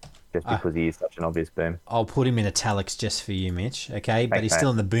advocate just because he is such an obvious boom. I'll put him in italics just for you, Mitch, okay? But he's mate. still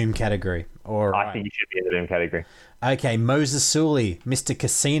in the boom category. All right. I think he should be in the boom category. Okay, Moses Sully, Mr.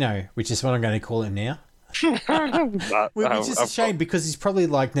 Casino, which is what I'm going to call him now. Which is a shame because he's probably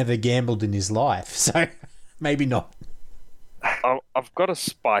like never gambled in his life, so maybe not. I've got a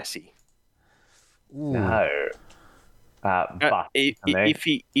spicy. Ooh. No. But if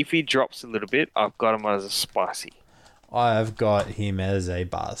he drops a little bit, I've got him as a spicy. I've got him as a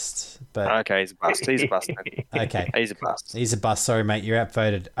bust. But Okay, he's a bust. He's a bust. okay. He's a bust. He's a bust. Sorry, mate, you're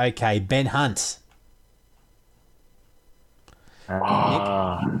outvoted. Okay, Ben Hunt.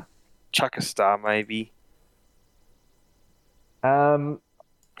 Chuck a star, maybe.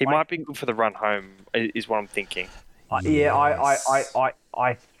 He might be good for the run home, is what I'm thinking. Yeah,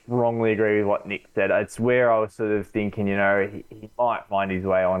 I strongly agree with what Nick said. It's where I was sort of thinking, he might find his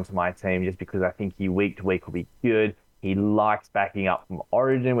way onto my team just because I think he week to week will be good. He likes backing up from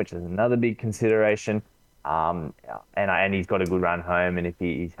Origin, which is another big consideration. And he's got a good run home. And if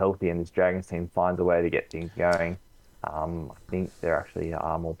he's healthy and this Dragons team finds a way to get things going, I think there actually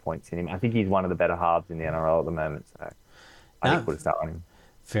are more points in him. I think he's one of the better halves in the NRL at the moment. So I think put a start on him.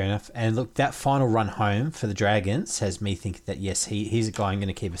 Fair enough. And look, that final run home for the Dragons has me think that, yes, he's a guy I'm going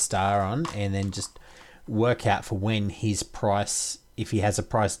to keep a star on and then just work out for when his price, if he has a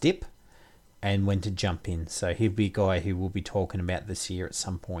price dip, and when to jump in. So he'll be a guy who we'll be talking about this year at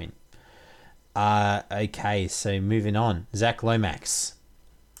some point. Okay, so moving on. Zach Lomax.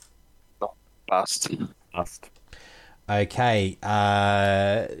 Bust. Okay,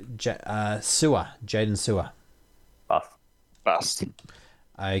 Jaden Sewer. Bust.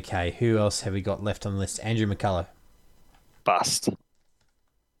 Okay, who else have we got left on the list? Andrew McCullough. Bust.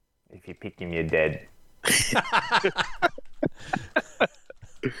 If you pick him, you're dead.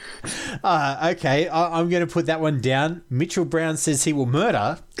 Okay, I'm going to put that one down. Mitchell Brown says he will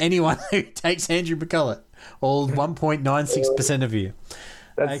murder anyone who takes Andrew McCullough. All 1.96% of you.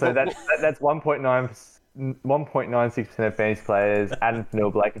 That's 1.96% of fantasy players. Adam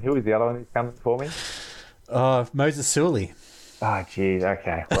Fanil Blake, and who was the other one who's coming for me? Moses Sully. Oh, jeez.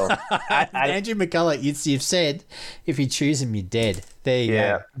 Okay. Well, Andrew McCullough, you've said if you choose him, you're dead. There you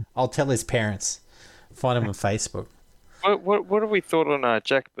go. I'll tell his parents. Find him on Facebook. What have we thought on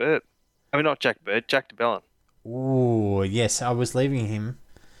Jack Bird? I mean, not Jack Bird, Jack DeBellin. Ooh, yes, I was leaving him.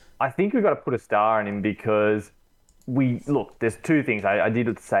 I think we've got to put a star on him because there's two things. I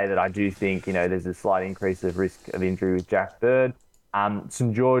did say that I do think, there's a slight increase of risk of injury with Jack Bird.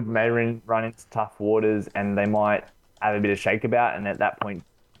 St. George may run into tough waters and they might have a bit of shakeabout, and at that point,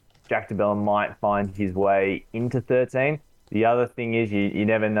 Jack DeBellin might find his way into 13. The other thing is you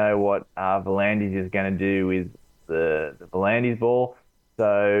never know what Volandis is going to do with the Volandis ball.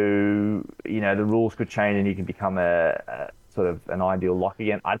 So, the rules could change and he can become a sort of an ideal lock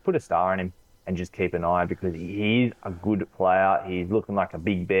again. I'd put a star on him and just keep an eye because he's a good player. He's looking like a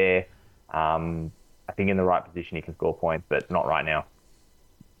big bear. I think in the right position he can score points, but not right now.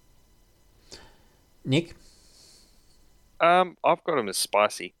 Nick? I've got him as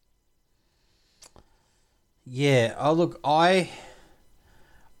spicy. Yeah. Oh, look, I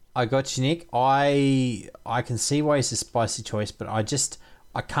got you, Nick. I can see why he's a spicy choice, but I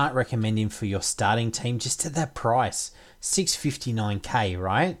can't recommend him for your starting team just at that price. $659K,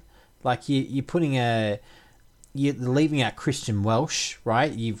 right? Like you're leaving out Christian Welsh,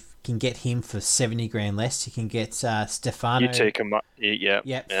 right? You can get him for 70 grand less. You can get Stefano. You take him up,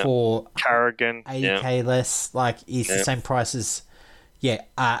 for Carrigan, 80K less. Like he's the same price as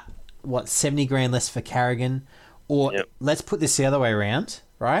 70 grand less for Carrigan. Or let's put this the other way around,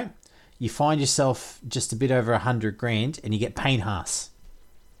 right? You find yourself just a bit over 100 grand and you get Payne Haas.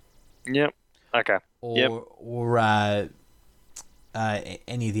 Yep. Okay. Or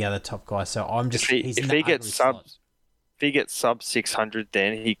any of the other top guys. So I'm just if he gets sub 600,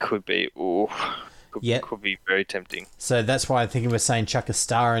 then he could be could be very tempting. So that's why I think we're saying chuck a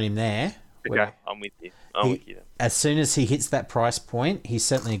star on him there. Okay, I'm with you. As soon as he hits that price point, he's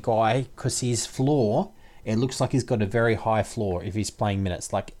certainly a guy because his floor. It looks like he's got a very high floor if he's playing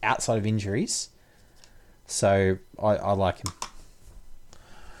minutes, like outside of injuries. So I like him.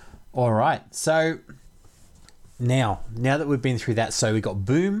 All right. So now that we've been through that, so we got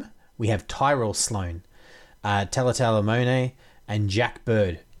Boom, we have Tyrell Sloan, Talatau Amone, and Jack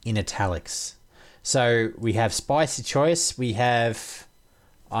Bird in italics. So we have spicy choice. We have,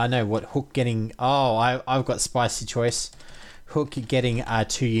 I know what Hook getting. Oh, I've got spicy choice. Hook getting a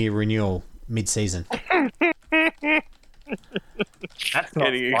 2-year renewal mid-season. That's not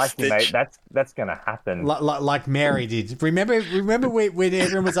Getting spicy, mate. extension. That's going to happen. Like Mary did. Remember when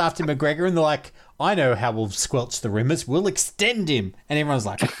everyone was after McGregor and they're like, I know how we'll squelch the rumours. We'll extend him. And everyone's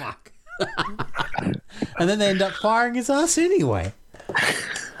like, fuck. And then they end up firing his ass anyway.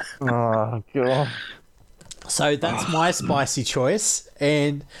 Oh, God. So that's my spicy choice.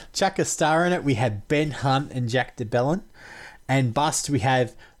 And chuck a star in it. We have Ben Hunt and Jack DeBellin. And bust, we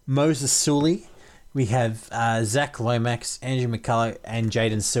have Moses Sully. We have Zach Lomax, Andrew McCullough, and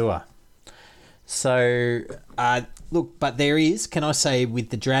Jaden Sewer. So, look, but there is, can I say, with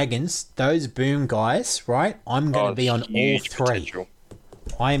the Dragons, those boom guys, right? I'm going to be on all three. Potential.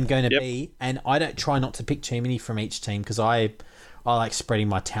 I am going to be, and I don't try not to pick too many from each team because I like spreading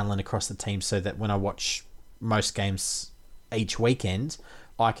my talent across the team so that when I watch most games each weekend,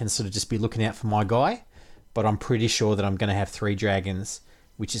 I can sort of just be looking out for my guy. But I'm pretty sure that I'm going to have 3 Dragons,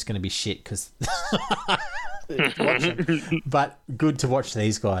 which is going to be shit because but good to watch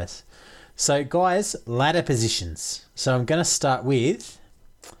these guys. So, guys, ladder positions. So I'm going to start with...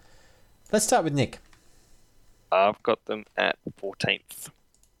 Let's start with Nick. I've got them at 14th.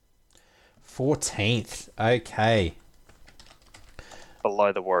 14th. Okay.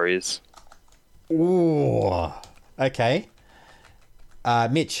 Below the Warriors. Ooh. Okay.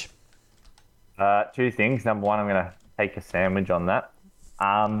 Mitch. 2 things. Number 1, I'm going to take a sandwich on that.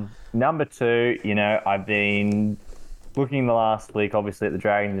 Number 2, I've been looking the last week, obviously, at the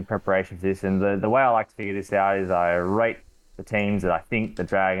Dragons in preparation for this, and the way I like to figure this out is I rate the teams that I think the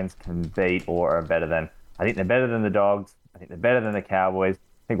Dragons can beat or are better than. I think they're better than the Dogs. I think they're better than the Cowboys.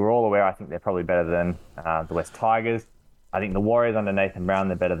 I think we're all aware I think they're probably better than the West Tigers. I think the Warriors under Nathan Brown,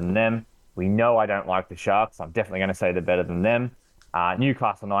 they're better than them. We know I don't like the Sharks. I'm definitely going to say they're better than them.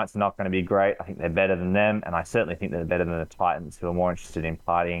 Newcastle Knights are not going to be great. I think they're better than them, and I certainly think they're better than the Titans, who are more interested in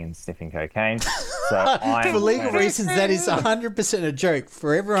partying and sniffing cocaine. So For legal reasons, that is 100% a joke.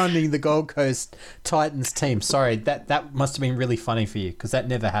 For everyone in the Gold Coast Titans team, sorry, that must have been really funny for you, because that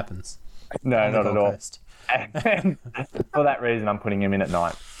never happens. No, not at all. Coast. And for that reason, I'm putting him in at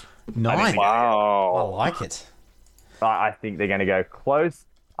 9. 9? Wow. I like it. I think they're going to go close.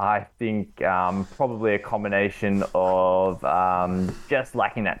 I think probably a combination of just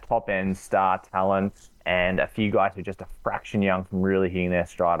lacking that top-end star talent and a few guys who are just a fraction young from really hitting their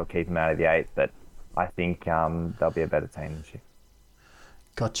stride will keep them out of the 8th. But I think they'll be a better team this year.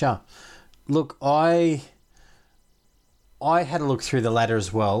 Gotcha. Look, I had a look through the ladder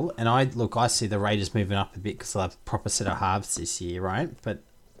as well, and I see the Raiders moving up a bit because they'll have a proper set of halves this year, right? But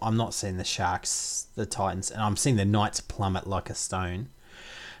I'm not seeing the Sharks, the Titans, and I'm seeing the Knights plummet like a stone.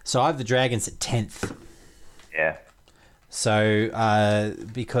 So I have the Dragons at 10th. Yeah. So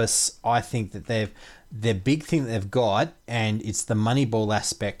because I think that their big thing that they've got, and it's the money ball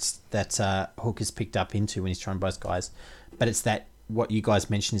aspect that Hook has picked up into when he's trying both guys, but it's that what you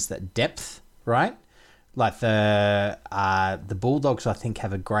guys mentioned is that depth, right? Like the Bulldogs, I think,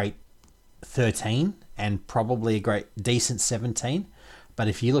 have a great 13 and probably a great decent 17. But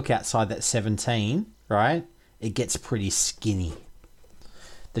if you look outside that 17, right, it gets pretty skinny.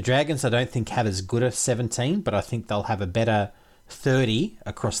 The Dragons, I don't think, have as good a 17, but I think they'll have a better 30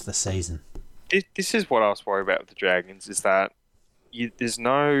 across the season. This is what I was worried about with the Dragons, is that there's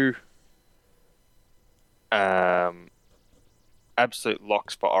no absolute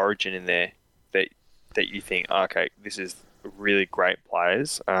locks for Origin in there that you think, okay, this is really great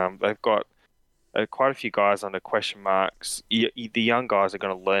players. They've got quite a few guys under question marks. The young guys are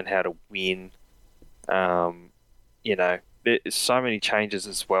going to learn how to win. There's so many changes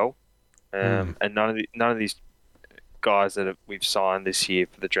as well, and none of these guys that we've signed this year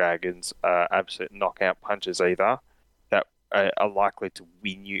for the Dragons are absolute knockout punchers either, that are likely to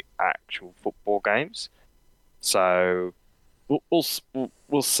win you actual football games. So we'll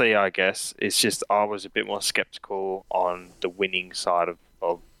see. I guess it's just I was a bit more skeptical on the winning side of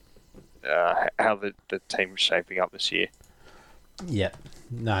how the team is shaping up this year. Yeah,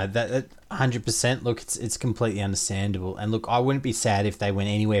 no, that 100%. Look, it's completely understandable. And look, I wouldn't be sad if they went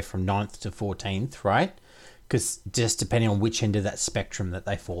anywhere from 9th to 14th, right? Because just depending on which end of that spectrum that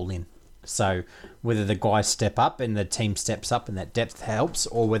they fall in. So whether the guys step up and the team steps up and that depth helps,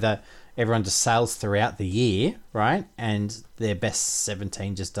 or whether everyone just sails throughout the year, right? And their best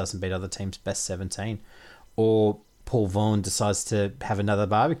 17 just doesn't beat other teams' best 17. Or Paul Vaughan decides to have another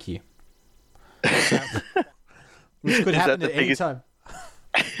barbecue. Which could happen at any time.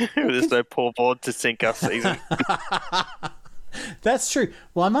 There's no Paul Vaughan to sink our season. That's true.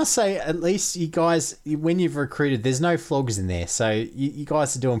 Well, I must say, at least you guys, when you've recruited, there's no flogs in there. So you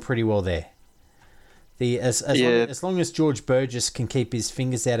guys are doing pretty well there. As long as George Burgess can keep his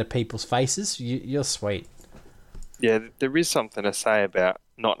fingers out of people's faces, you're sweet. Yeah, there is something to say about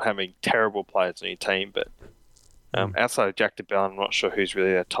not having terrible players on your team, but outside of Jack DeBell, I'm not sure who's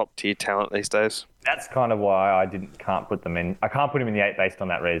really a top tier talent these days. That's kind of why I can't put them in. I can't put them in the 8 based on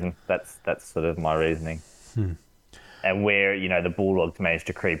that reason. That's sort of my reasoning. And where the Bulldogs managed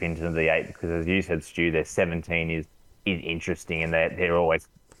to creep into the 8 because, as you said, Stu, their 17 is interesting, and they're always,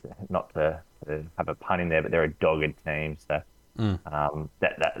 not to have a pun in there, but they're a dogged team. So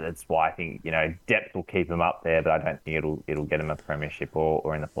that's why I think depth will keep them up there, but I don't think it'll get them a premiership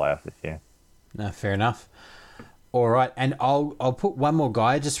or in the playoffs this year. No, fair enough. All right, and I'll put one more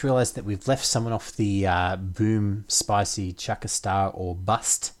guy. I just realised that we've left someone off the Boom Spicy Chuck a Star or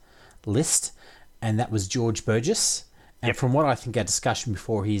Bust list, and that was George Burgess. And from what I think our discussion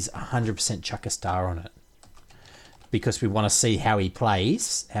before, he's 100% Chuck a Star on it. Because we want to see how he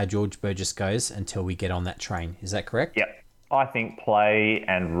plays, how George Burgess goes until we get on that train. Is that correct? Yep. I think play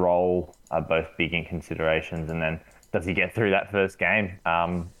and role are both big in considerations. And then does he get through that first game?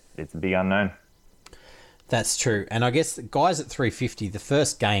 It's a big unknown. That's true. And I guess the guys at 350, the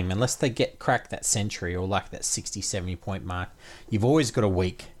first game, unless they crack that century or like that 60, 70 point mark, you've always got a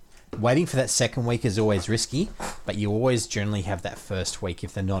week. Waiting for that second week is always risky, but you always generally have that first week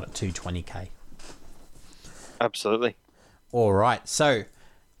if they're not at 220k. Absolutely. All right. So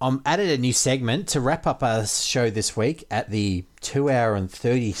I'm added a new segment to wrap up our show this week at the 2 hour and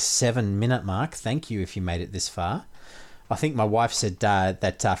 37 minute mark. Thank you if you made it this far. I think my wife said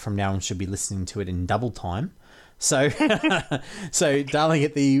that from now on she'll be listening to it in double time. So, darling,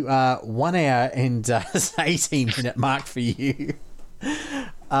 at the 1 hour and 18 minute mark for you,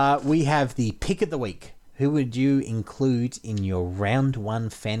 we have the pick of the week. Who would you include in your round 1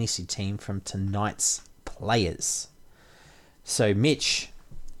 fantasy team from tonight's players? So, Mitch,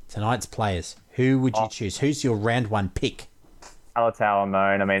 tonight's players, who would you choose? Who's your round 1 pick? Talatau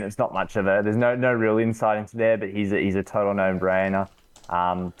Amone. I mean, it's not much of there's no real insight into there, but he's a total no-brainer.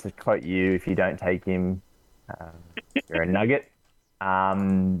 To quote you, if you don't take him, you're a nugget.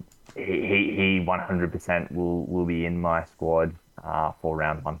 He 100% will be in my squad for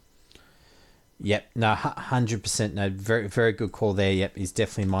round 1. Yep, no, 100%. No, very, very good call there. Yep, he's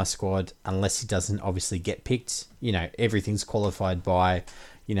definitely in my squad, unless he doesn't obviously get picked. Everything's qualified by,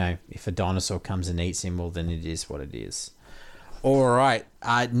 if a dinosaur comes and eats him, well, then it is what it is. All right,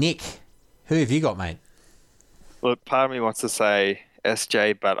 Nick, who have you got, mate? Look, part of me wants to say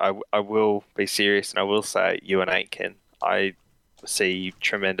SJ, but I will be serious and I will say Euan Aitken. I see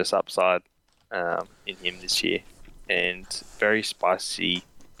tremendous upside in him this year, and very spicy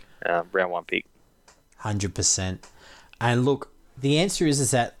round 1 pick. 100%. And look, the answer is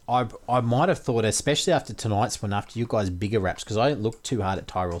that I might have thought, especially after tonight's one, after you guys' bigger raps, because I didn't look too hard at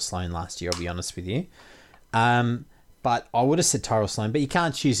Tyrell Sloan last year, I'll be honest with you. But I would have said Tyrell Sloan, but you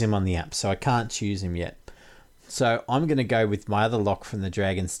can't choose him on the app, so I can't choose him yet. So I'm going to go with my other lock from the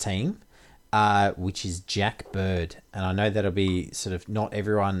Dragons team, which is Jack Bird. And I know that'll be sort of not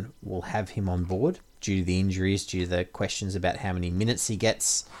everyone will have him on board due to the injuries, due to the questions about how many minutes he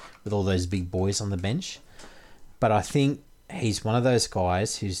gets with all those big boys on the bench. But I think he's one of those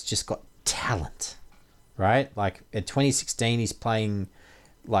guys who's just got talent, right? Like at 2016, he's playing,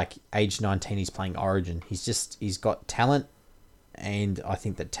 like age 19, he's playing Origin. He's got talent, and I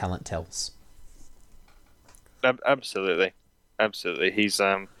think that talent tells. Absolutely. He's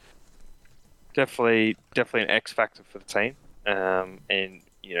definitely an X factor for the team. And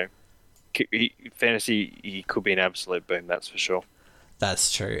fantasy, he could be an absolute boom. That's for sure.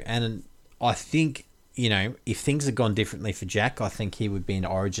 That's true, and I think if things had gone differently for Jack, I think he would be an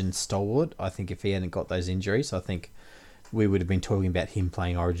Origin stalwart. I think if he hadn't got those injuries, I think we would have been talking about him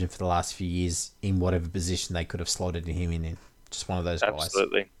playing Origin for the last few years in whatever position they could have slotted him in. Just one of those guys.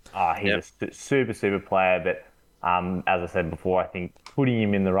 Absolutely. He's a super player, but as I said before, I think putting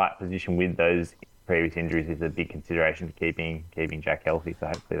him in the right position with those previous injuries is a big consideration to keeping Jack healthy. So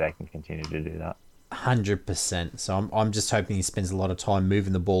hopefully they can continue to do that. 100%. So I'm just hoping he spends a lot of time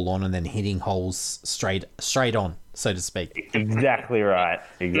moving the ball on and then hitting holes straight on, so to speak. Exactly right.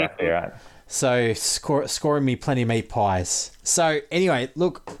 So scoring me plenty of meat pies. So anyway,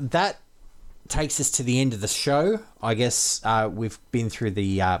 look, that takes us to the end of the show. I guess we've been through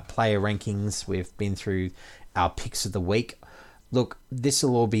the player rankings. We've been through our picks of the week. Look, this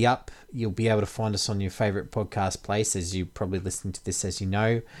will all be up. You'll be able to find us on your favourite podcast place, as you're probably listening to this, as you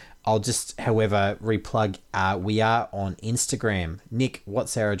know. I'll just, however, replug. We are on Instagram. Nick,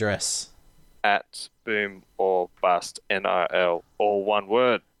 what's our address? At Boom or Bust NRL, all one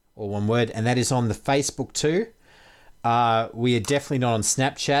word. All one word. And that is on the Facebook too. We are definitely not on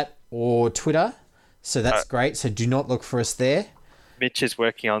Snapchat or Twitter. So that's great. So do not look for us there. Mitch is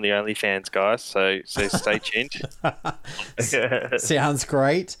working on the OnlyFans, guys, so stay tuned. Sounds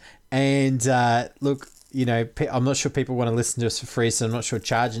great. And look, you know, I'm not sure people want to listen to us for free, so I'm not sure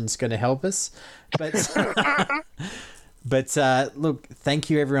charging's going to help us. But look, thank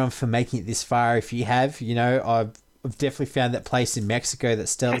you everyone for making it this far. If you have, you know, I've definitely found that place in Mexico that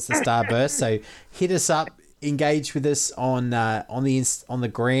sells the Starburst. So hit us up, engage with us on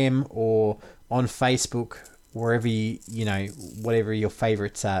the gram or on Facebook, wherever you know, whatever your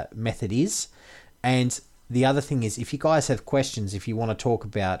favorite method is. And the other thing is, if you guys have questions, if you want to talk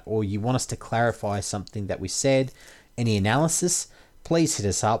about, or you want us to clarify something that we said, any analysis, please hit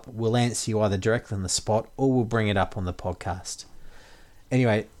us up. We'll answer you either directly on the spot or we'll bring it up on the podcast.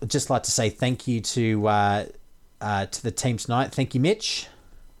 Anyway, I'd just like to say thank you to the team tonight. Thank you, Mitch.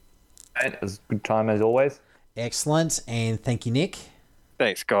 It was a good time as always. Excellent. And thank you, Nick.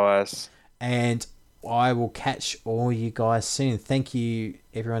 Thanks, guys. And I will catch all you guys soon. Thank you,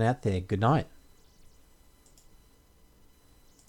 everyone out there. Good night.